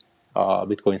of the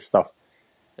Bitcoin stuff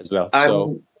as well.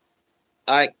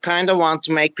 I kind of want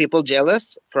to make people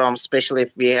jealous, especially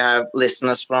if we have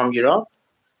listeners from Europe.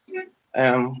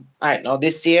 I know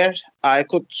this year I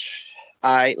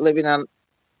live in a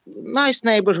nice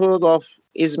neighborhood of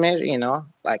Izmir,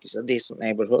 like it's a decent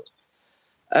neighborhood.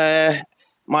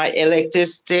 My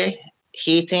electricity,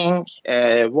 heating,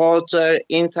 water,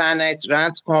 internet,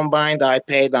 rent combined, I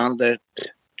paid under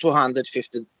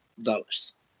 $250.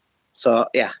 So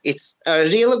yeah, it's a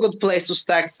really good place to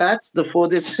stack sats. The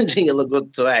food is really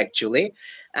good too, actually.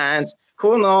 And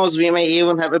who knows, we may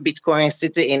even have a Bitcoin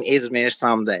city in Izmir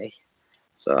someday.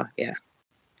 So yeah.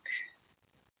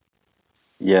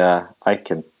 Yeah, I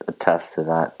can attest to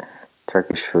that.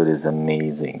 Turkish food is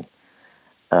amazing.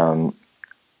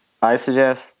 I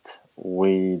suggest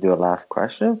we do a last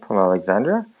question from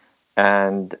Alexandra,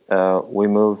 and we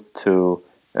move to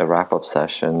a wrap-up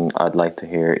session. I'd like to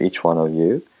hear each one of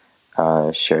you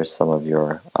share some of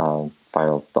your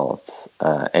final thoughts,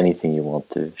 anything you want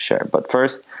to share. But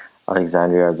first,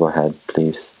 Alexandria, go ahead,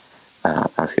 please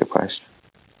ask your question.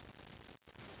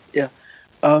 Yeah.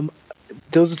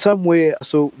 There was a time where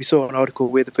we saw an article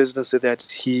where the president said that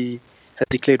he had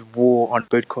declared war on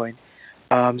Bitcoin.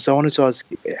 So I wanted to ask,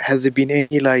 has there been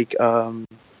any like the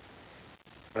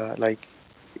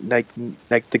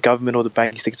government or the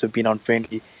banking sector been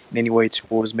unfriendly in any way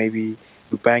towards maybe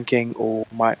banking or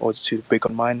to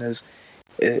Bitcoin miners?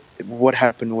 What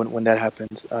happened when that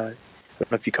happened? I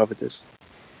don't know if you covered this.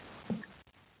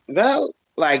 Well,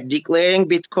 like declaring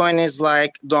Bitcoin is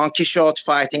like Don Quixote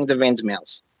fighting the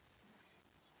windmills.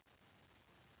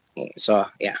 So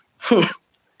yeah.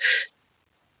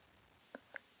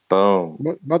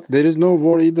 Boom. But there is no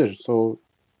war either, so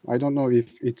I don't know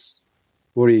if it's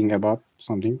worrying about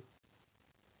something.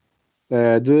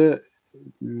 The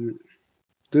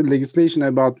legislation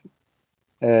about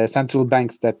central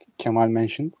banks that Kemal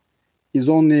mentioned is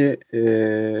only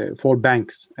for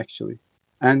banks, actually,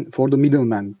 and for the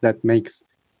middleman that makes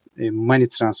money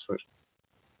transfer.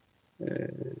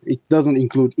 It doesn't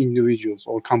include individuals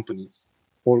or companies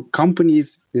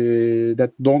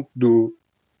that don't do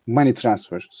money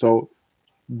transfer. So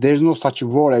there's no such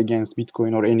war against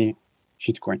Bitcoin or any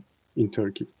shitcoin in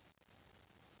Turkey.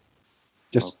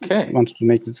 Just wanted to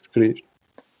make this clear.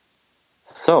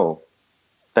 So,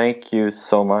 thank you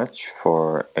so much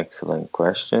for excellent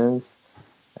questions.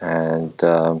 And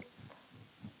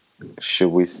should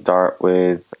we start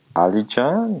with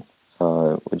Alican?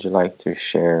 Would you like to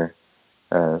share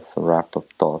some wrap-up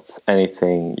thoughts?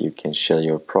 Anything, you can share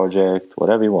your project,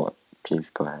 whatever you want. Please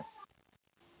go ahead.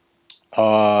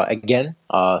 Again,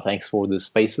 thanks for the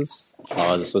spaces.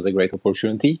 This was a great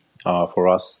opportunity for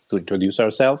us to introduce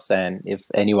ourselves. And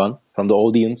if anyone from the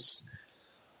audience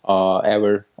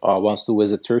ever wants to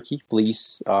visit Turkey,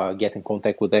 please get in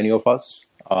contact with any of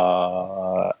us.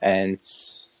 And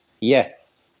yeah,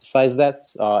 besides that,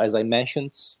 as I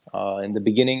mentioned in the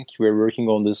beginning, we're working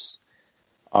on this.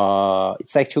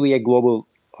 It's actually a global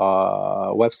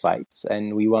website,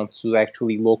 and we want to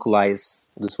actually localize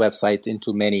this website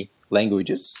into many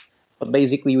languages. But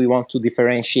basically, we want to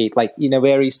differentiate, like in a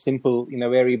very simple, in a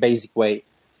very basic way,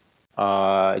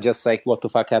 just like what the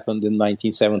fuck happened in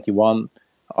 1971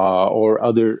 or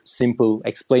other simple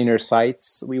explainer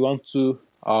sites. We want to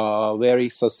very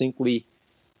succinctly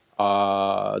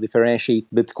differentiate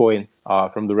Bitcoin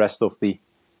from the rest of the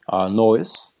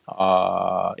noise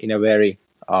in a very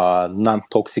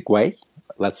non-toxic way,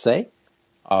 let's say.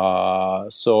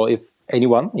 So if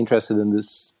anyone interested in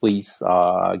this, please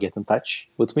get in touch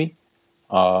with me.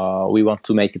 We want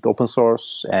to make it open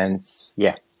source, and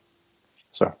yeah.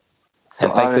 So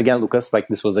and thanks again, Lucas. Like,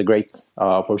 this was a great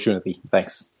opportunity.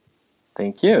 Thanks.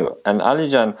 Thank you. And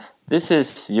Alican, this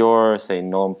is your, say,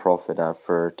 non-profit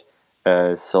effort.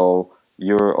 So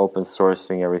you're open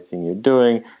sourcing everything you're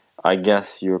doing. I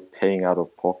guess you're paying out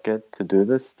of pocket to do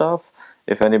this stuff.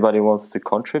 If anybody wants to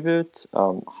contribute,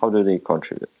 how do they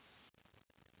contribute?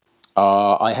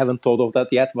 I haven't thought of that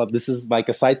yet, but this is like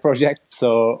a side project.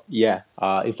 So yeah,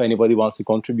 if anybody wants to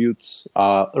contribute,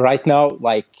 right now,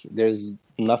 like, there's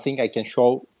nothing I can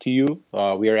show to you.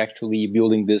 We are actually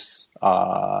building this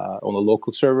on a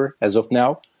local server as of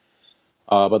now.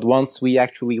 But once we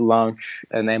actually launch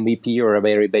an MVP or a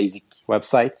very basic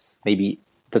website, maybe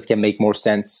that can make more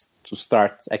sense to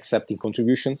start accepting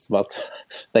contributions. But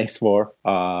thanks for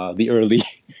the early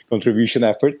contribution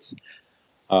effort.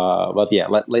 But yeah,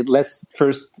 let's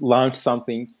first launch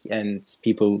something, and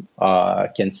people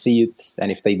can see it.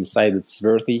 And if they decide it's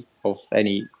worthy of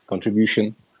any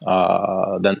contribution,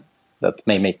 then that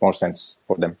may make more sense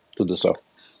for them to do so.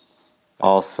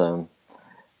 Awesome.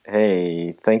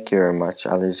 Hey, thank you very much,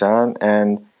 Alijan.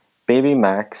 And Baby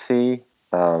Maxi,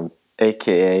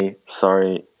 aka,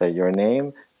 sorry your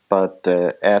name, but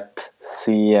at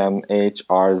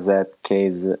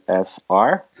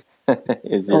CMHRZKSR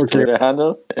is your Okay. Twitter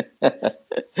handle.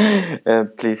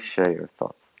 Please share your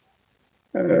thoughts.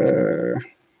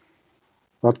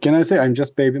 What can I say? I'm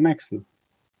just Baby Maxi.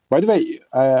 By the way,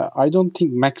 I don't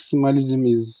think maximalism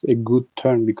is a good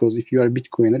term, because if you are a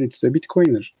Bitcoiner, it's a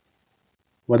Bitcoiner.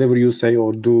 Whatever you say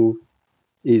or do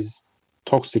is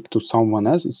toxic to someone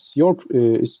else. It's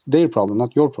their problem,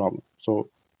 not your problem. So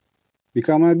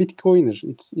become a Bitcoiner.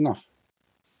 It's enough.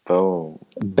 Boom.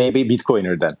 Baby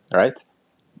Bitcoiner then, right?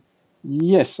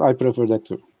 Yes, I prefer that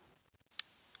too.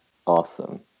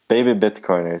 Awesome. Baby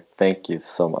Bitcoiner, thank you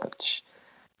so much.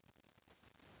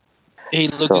 Hey,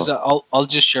 Lucas, I'll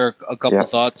just share a couple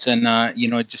thoughts, and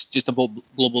just about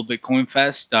Global Bitcoin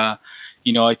Fest. I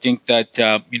think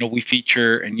that we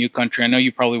feature a new country. I know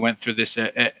you probably went through this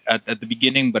at the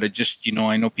beginning, but it just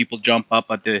I know people jump up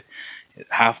at the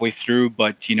halfway through.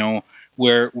 But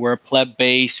we're a pleb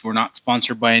base. We're not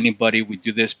sponsored by anybody. We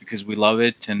do this because we love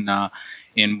it, and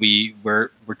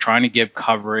we're trying to give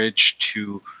coverage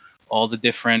to all the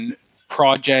different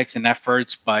projects and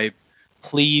efforts by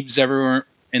plebes everywhere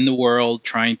in the world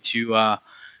trying to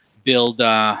build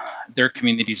their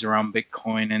communities around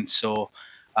Bitcoin. And so,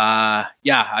 I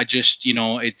just,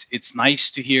 it's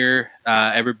nice to hear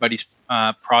everybody's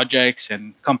projects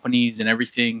and companies and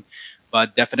everything,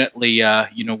 but definitely,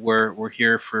 we're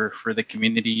here for the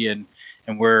community, and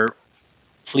we're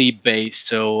plebe based.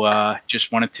 So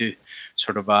just wanted to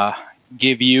sort of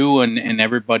give you and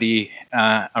everybody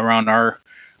around our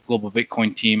Global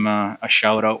Bitcoin team a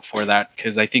shout out for that,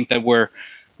 because I think that we're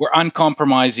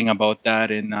uncompromising about that,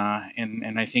 and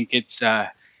I think it's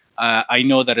I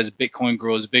know that as Bitcoin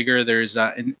grows bigger, there's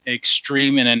an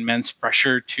extreme and immense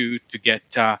pressure to get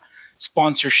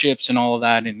sponsorships and all of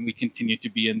that, and we continue to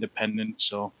be independent.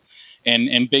 So,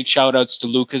 and big shout outs to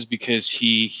Lucas, because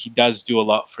he does do a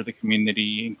lot for the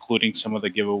community, including some of the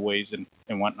giveaways and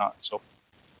whatnot. So,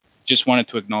 just wanted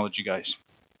to acknowledge you guys.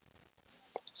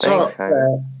 Thanks,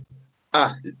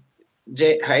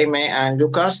 Jaime and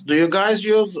Lucas, do you guys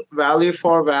use value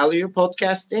for value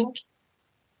podcasting,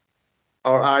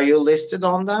 or are you listed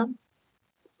on them?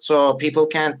 So people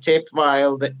can tip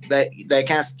while they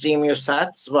can stream your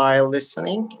sats while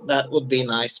listening. That would be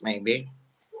nice, maybe.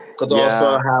 Could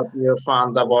also help you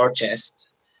fund the war chest.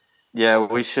 Yeah,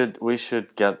 we should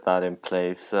get that in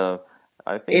place. I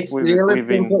think it's really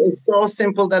simple. It's so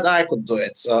simple that I could do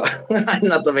it. So I'm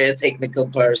not a very technical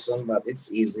person, but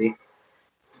it's easy.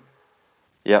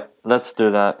 Yeah, let's do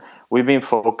that. We've been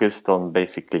focused on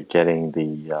basically getting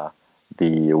the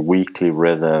weekly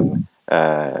rhythm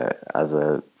as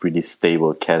a really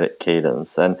stable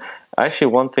cadence. And actually,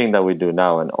 one thing that we do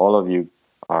now, and all of you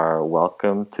are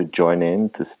welcome to join in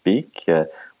to speak.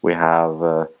 We have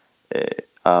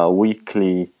a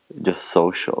weekly just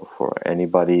social for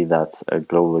anybody that's a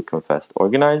Global Bitcoin Fest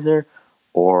organizer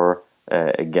or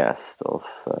a guest of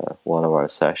one of our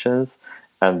sessions.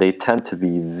 And they tend to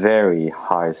be very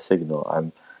high signal.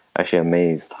 I'm actually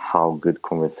amazed how good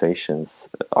conversations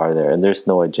are there. And there's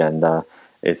no agenda.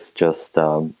 It's just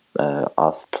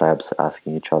us plebs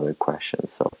asking each other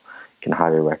questions. So I can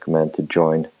highly recommend to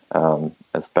join.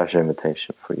 A special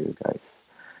invitation for you guys.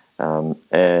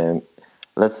 And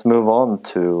let's move on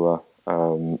to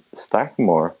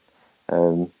Stackmore.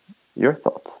 Your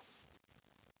thoughts?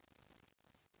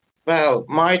 Well,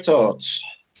 my thoughts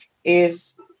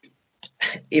is,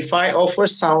 if I offer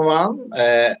someone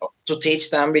to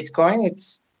teach them Bitcoin,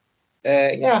 it's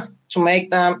to make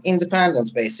them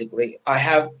independent, basically. I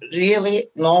have really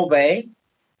no way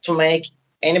to make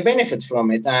any benefit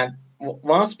from it. And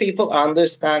once people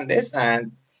understand this,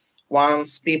 and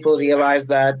once people realize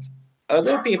that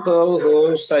other people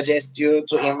who suggest you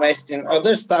to invest in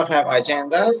other stuff have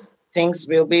agendas, things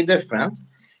will be different.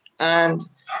 And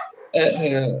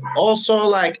also,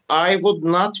 like, I would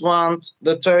not want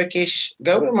the Turkish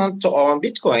government to own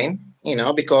Bitcoin,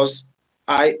 because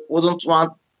I wouldn't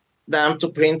want them to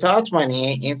print out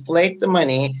money, inflate the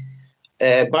money,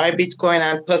 buy Bitcoin,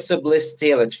 and possibly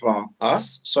steal it from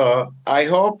us. So I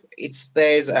hope it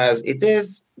stays as it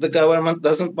is. The government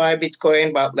doesn't buy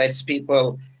Bitcoin, but lets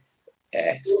people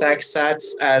stack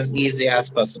sats as easy as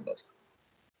possible.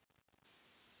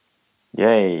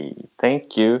 Yay,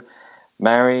 thank you.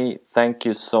 Mary, thank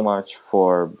you so much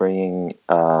for bringing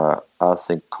us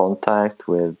in contact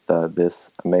with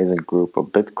this amazing group of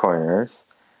Bitcoiners.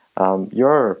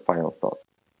 Your final thoughts?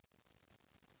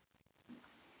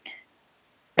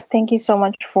 Thank you so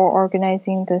much for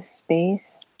organizing this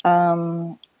space.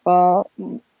 Well,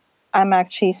 I'm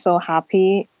actually so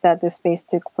happy that this space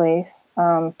took place.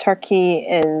 Turkey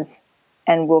is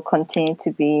and will continue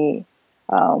to be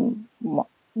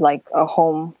like a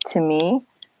home to me,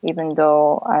 even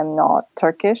though I'm not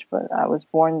Turkish, but I was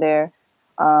born there.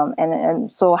 And I'm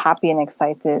so happy and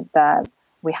excited that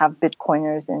we have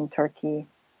Bitcoiners in Turkey.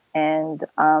 And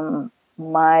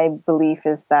my belief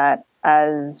is that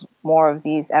as more of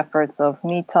these efforts of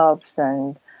meetups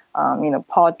and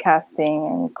podcasting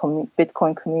and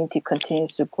Bitcoin community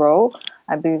continues to grow,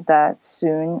 I believe that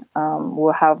soon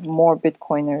we'll have more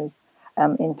Bitcoiners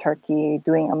in Turkey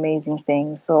doing amazing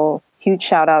things. So huge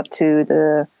shout out to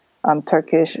the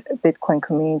Turkish Bitcoin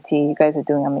community. You guys are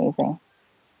doing amazing.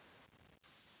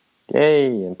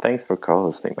 Yay, and thanks for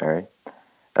co-hosting, Mary.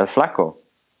 El Flaco.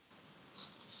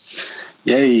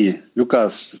 Yay,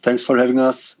 Lucas, thanks for having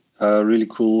us. Really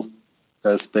cool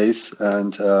space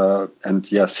and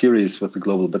series with the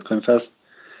Global Bitcoin Fest.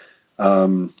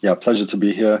 Pleasure to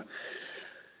be here.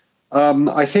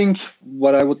 I think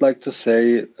what I would like to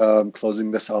say,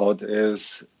 closing this out,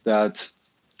 is that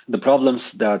the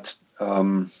problems that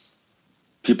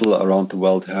people around the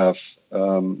world have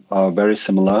are very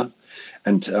similar.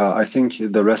 And I think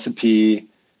the recipe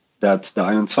that the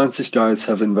 21 guys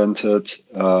have invented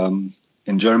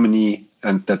in Germany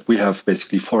and that we have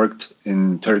basically forked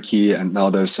in Turkey, and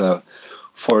now there's a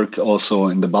fork also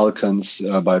in the Balkans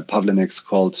by Pavlinex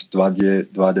called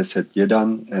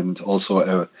 21, and also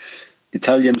a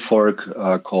Italian fork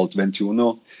called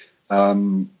 21.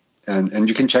 And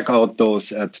you can check out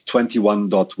those at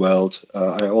 21.world.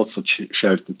 I also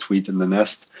shared the tweet in the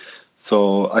nest.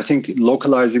 So I think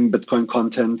localizing Bitcoin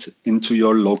content into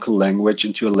your local language,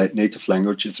 into your native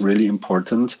language, is really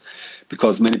important,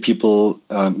 because many people,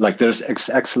 there's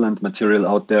excellent material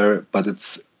out there, but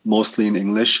it's mostly in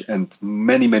English, and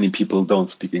many people don't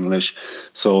speak English.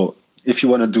 So if you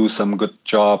want to do some good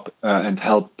job and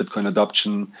help Bitcoin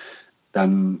adoption,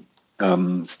 then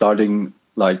starting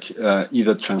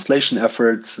either translation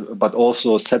efforts, but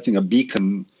also setting a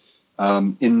beacon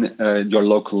in your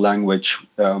local language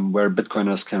where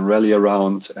Bitcoiners can rally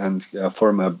around and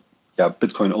form a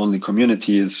Bitcoin-only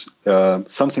community is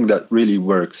something that really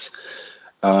works.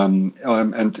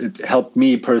 And it helped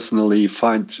me personally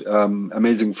find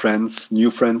amazing friends, new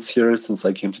friends here since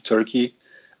I came to Turkey.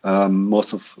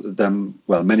 Most of them,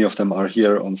 many of them are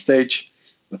here on stage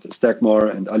with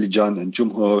Stegmore and Alican and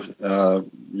Jumho.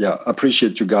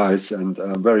 Appreciate you guys, and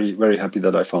very, very happy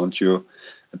that I found you.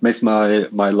 It makes my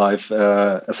life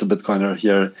as a Bitcoiner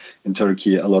here in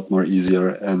Turkey a lot more easier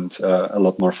and a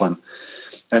lot more fun.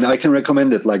 And I can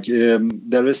recommend it.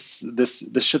 There is this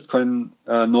shitcoin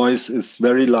noise is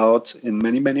very loud in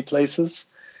many places,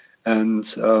 and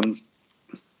so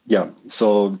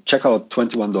check out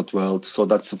 21.world. So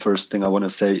that's the first thing I want to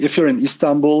say. If you're in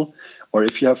Istanbul, or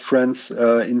if you have friends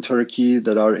in Turkey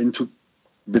that are into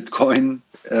Bitcoin,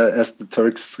 as the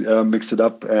Turks mix it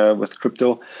up with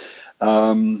crypto,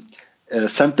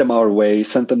 send them our way.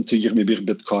 Send them to 21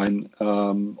 Bitcoin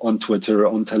on Twitter,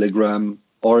 on Telegram,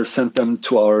 or send them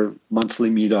to our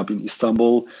monthly meetup in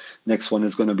Istanbul. Next one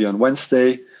is going to be on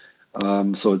Wednesday.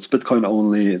 So it's Bitcoin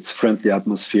only. It's friendly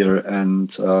atmosphere,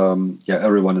 and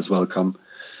everyone is welcome.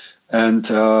 And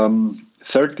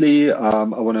thirdly, I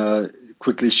want to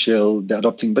quickly share the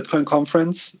Adopting Bitcoin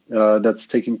conference that's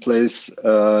taking place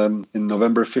in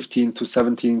November 15th to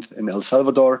 17th in El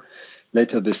Salvador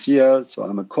later this year. So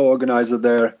I'm a co-organizer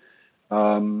there.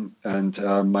 And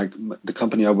the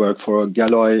company I work for,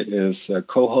 Galoy, is a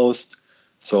co-host.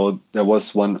 So there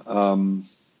was one,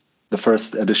 the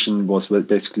first edition was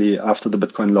basically after the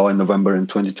Bitcoin law in November in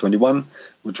 2021,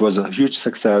 which was a huge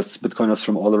success. Bitcoiners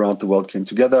from all around the world came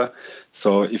together.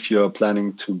 So if you're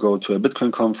planning to go to a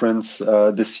Bitcoin conference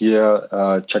this year,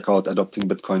 check out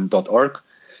adoptingbitcoin.org.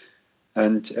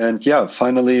 And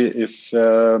finally, if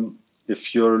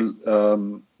you're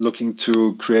looking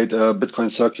to create a Bitcoin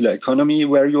circular economy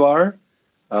where you are,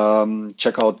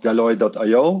 check out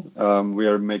Galoy.io. We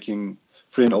are making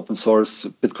free and open source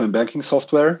Bitcoin banking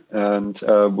software, and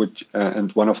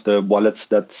one of the wallets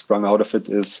that sprung out of it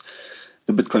is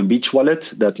the Bitcoin Beach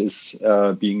wallet that is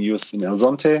being used in El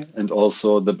Zonte, and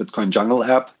also the Bitcoin Jungle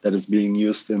app that is being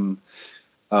used in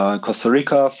Costa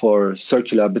Rica for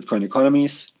circular Bitcoin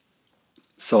economies.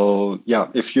 So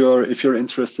if you're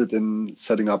interested in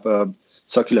setting up a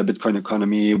circular Bitcoin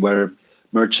economy where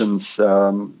merchants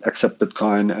accept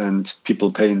Bitcoin and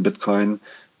people pay in Bitcoin,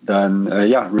 then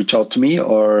reach out to me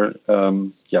or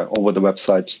over the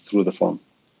website through the phone.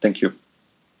 Thank you.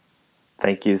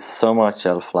 Thank you so much,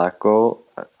 El Flaco.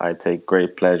 I take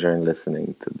great pleasure in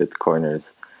listening to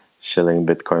Bitcoiners shilling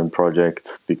Bitcoin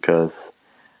projects because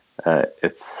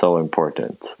it's so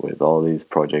important with all these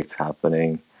projects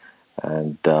happening.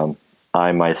 And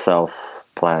I myself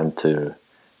plan to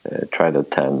try to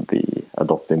attend the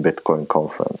Adopting Bitcoin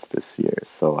conference this year.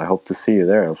 So I hope to see you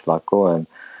there, Flaco, and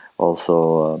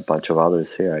also a bunch of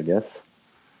others here, I guess.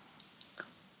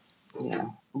 Yeah.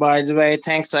 By the way,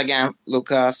 thanks again,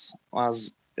 Lucas.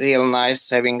 Was real nice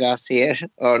having us here,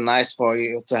 or nice for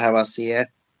you to have us here.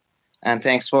 And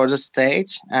thanks for the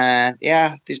stage. And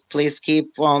yeah, please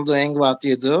keep on doing what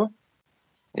you do.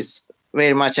 It's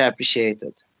very much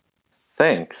appreciated.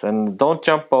 Thanks. And don't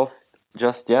jump off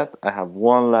just yet. I have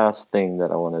one last thing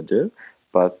that I want to do.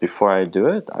 But before I do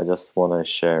it, I just want to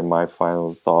share my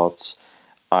final thoughts.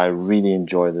 I really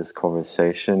enjoy this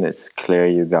conversation. It's clear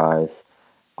you guys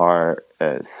are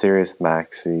serious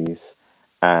maxis,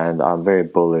 and I'm very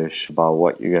bullish about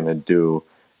what you're going to do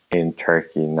in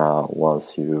Turkey now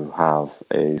once you have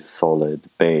a solid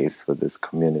base with this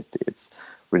community. It's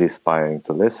really inspiring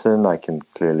to listen. I can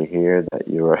clearly hear that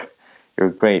you're a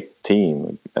great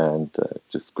team and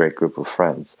just great group of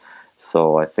friends.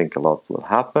 So I think a lot will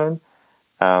happen.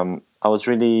 I was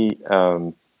really,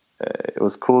 it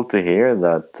was cool to hear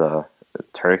that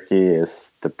Turkey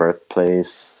is the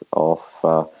birthplace of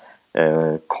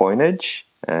coinage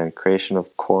and creation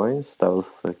of coins. That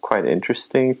was a quite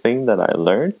interesting thing that I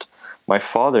learned. My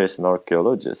father is an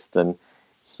archaeologist, and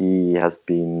he has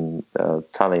been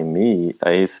telling me,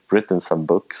 he's written some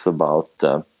books about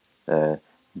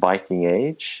Viking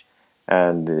Age,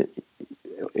 and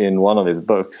in one of his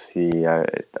books he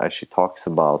actually talks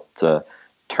about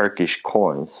Turkish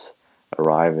coins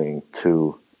arriving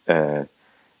to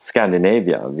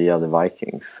Scandinavia via the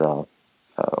Vikings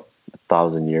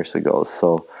 1,000 years ago.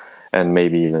 So, and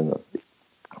maybe even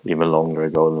longer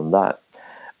ago than that.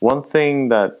 One thing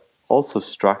that also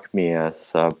struck me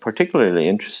as particularly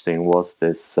interesting was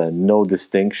this no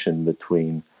distinction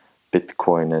between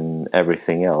Bitcoin and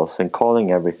everything else, and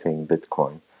calling everything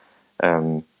Bitcoin.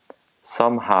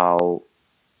 Somehow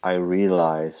I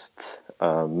realized,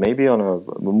 maybe on a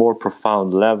more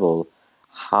profound level,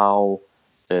 how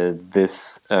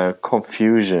this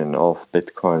confusion of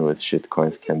Bitcoin with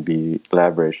shitcoins can be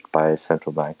leveraged by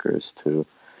central bankers to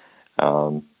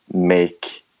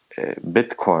make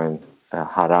Bitcoin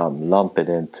haram, lump it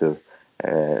into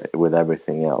with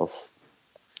everything else.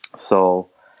 So,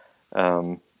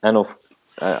 and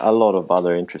a lot of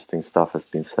other interesting stuff has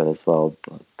been said as well,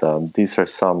 but these are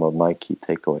some of my key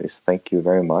takeaways. Thank you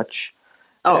very much,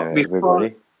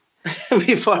 everybody.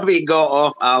 Before we go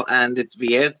off, I'll end it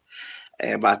weird,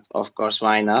 but of course,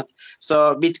 why not?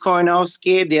 So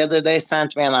Bitcoinovsky the other day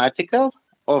sent me an article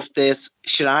of this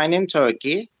shrine in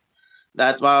Turkey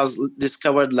that was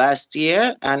discovered last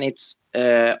year, and it's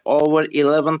over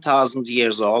 11,000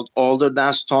 years old, older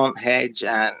than Stonehenge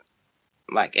and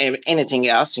like anything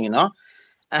else, you know.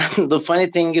 And the funny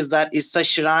thing is that it's a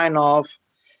shrine of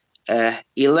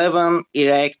 11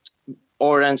 erect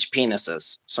orange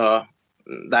penises. So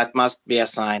that must be a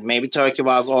sign. Maybe Turkey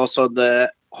was also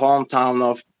the hometown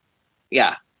of,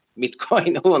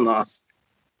 Bitcoin. Who knows?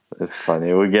 It's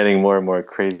funny. We're getting more and more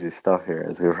crazy stuff here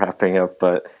as we're wrapping up.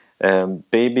 But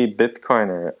baby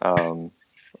Bitcoiner.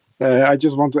 I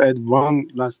just want to add one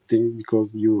last thing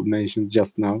because you mentioned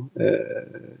just now.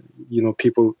 There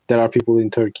are people in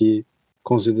Turkey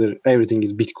consider everything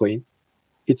is Bitcoin.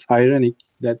 It's ironic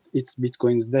that it's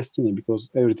Bitcoin's destiny because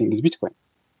everything is Bitcoin.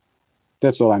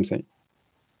 That's all I'm saying.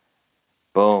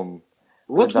 Boom.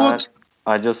 With that,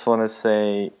 I just want to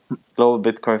say,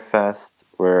 Global Bitcoin Fest,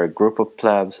 we're a group of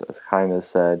plebs, as Jaime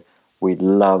said. We'd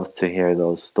love to hear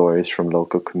those stories from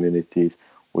local communities.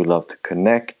 We love to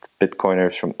connect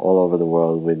Bitcoiners from all over the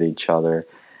world with each other.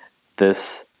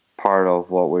 This part of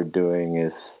what we're doing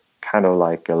is kind of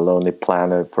like a Lonely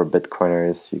Planet for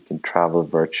Bitcoiners. You can travel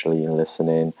virtually and listen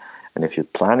in. And if you're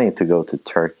planning to go to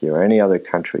Turkey or any other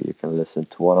country, you can listen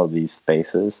to one of these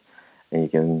spaces and you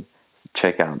can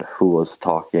check out who was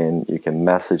talking. You can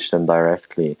message them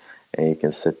directly and you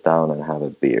can sit down and have a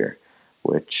beer,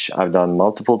 which I've done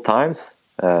multiple times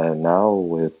now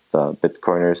with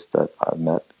Bitcoiners that I've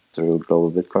met through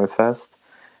Global Bitcoin Fest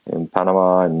in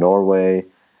Panama and Norway.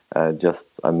 I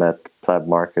met Pleb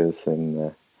Marcus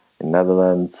in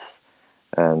Netherlands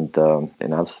and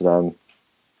in Amsterdam.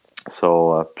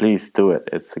 So please do it.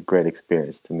 It's a great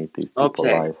experience to meet these people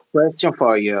live. Question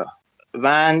for you.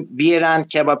 When beer and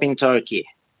kebab in Turkey?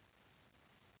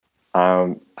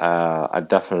 I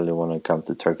definitely want to come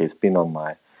to Turkey. It's been on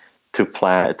my to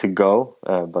go,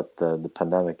 but the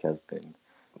pandemic has been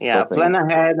plan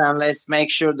ahead and let's make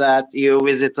sure that you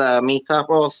visit a meetup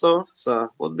also.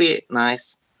 So would be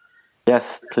nice.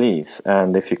 Yes, please.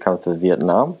 And if you come to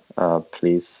Vietnam,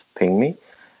 please ping me.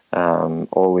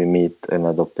 Or we meet in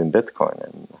Adopting Bitcoin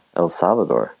in El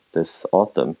Salvador this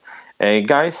autumn.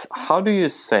 Guys, how do you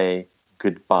say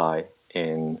goodbye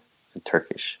in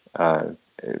Turkish?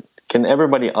 Can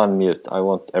everybody unmute? I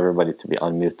want everybody to be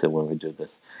unmuted when we do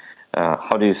this.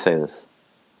 How do you say this?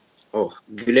 Oh,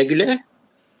 güle güle.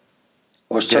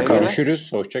 Hoşça kal.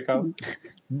 Görüşürüz. Hoşça kal.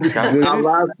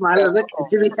 Allah'a ısmarladık.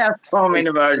 We have so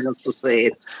many versions to say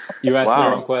it. You asked the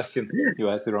Wow. wrong question. You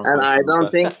asked the wrong And question. I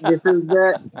don't think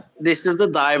this is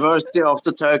the diversity of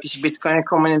the Turkish Bitcoin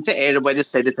community. Everybody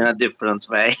said it in a different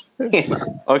way.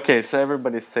 Okay, so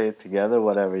everybody say it together,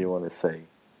 whatever you want to say.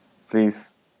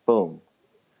 Please, boom.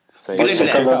 Say Güle it.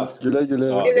 güle. Hoşça kal. Güle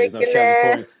güle. Oh, there's no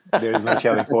shelling point. There is no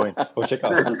shelling point. Hoşça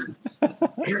kal.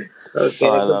 Okay,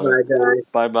 Oh, I love goodbye, it.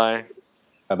 guys. Bye-bye.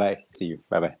 Bye-bye. See you.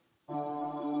 Bye-bye.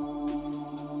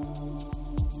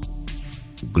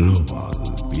 Global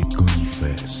Bitcoin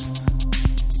Fest.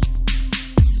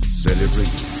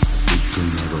 Celebrating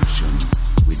Bitcoin adoption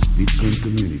with Bitcoin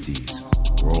communities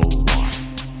worldwide.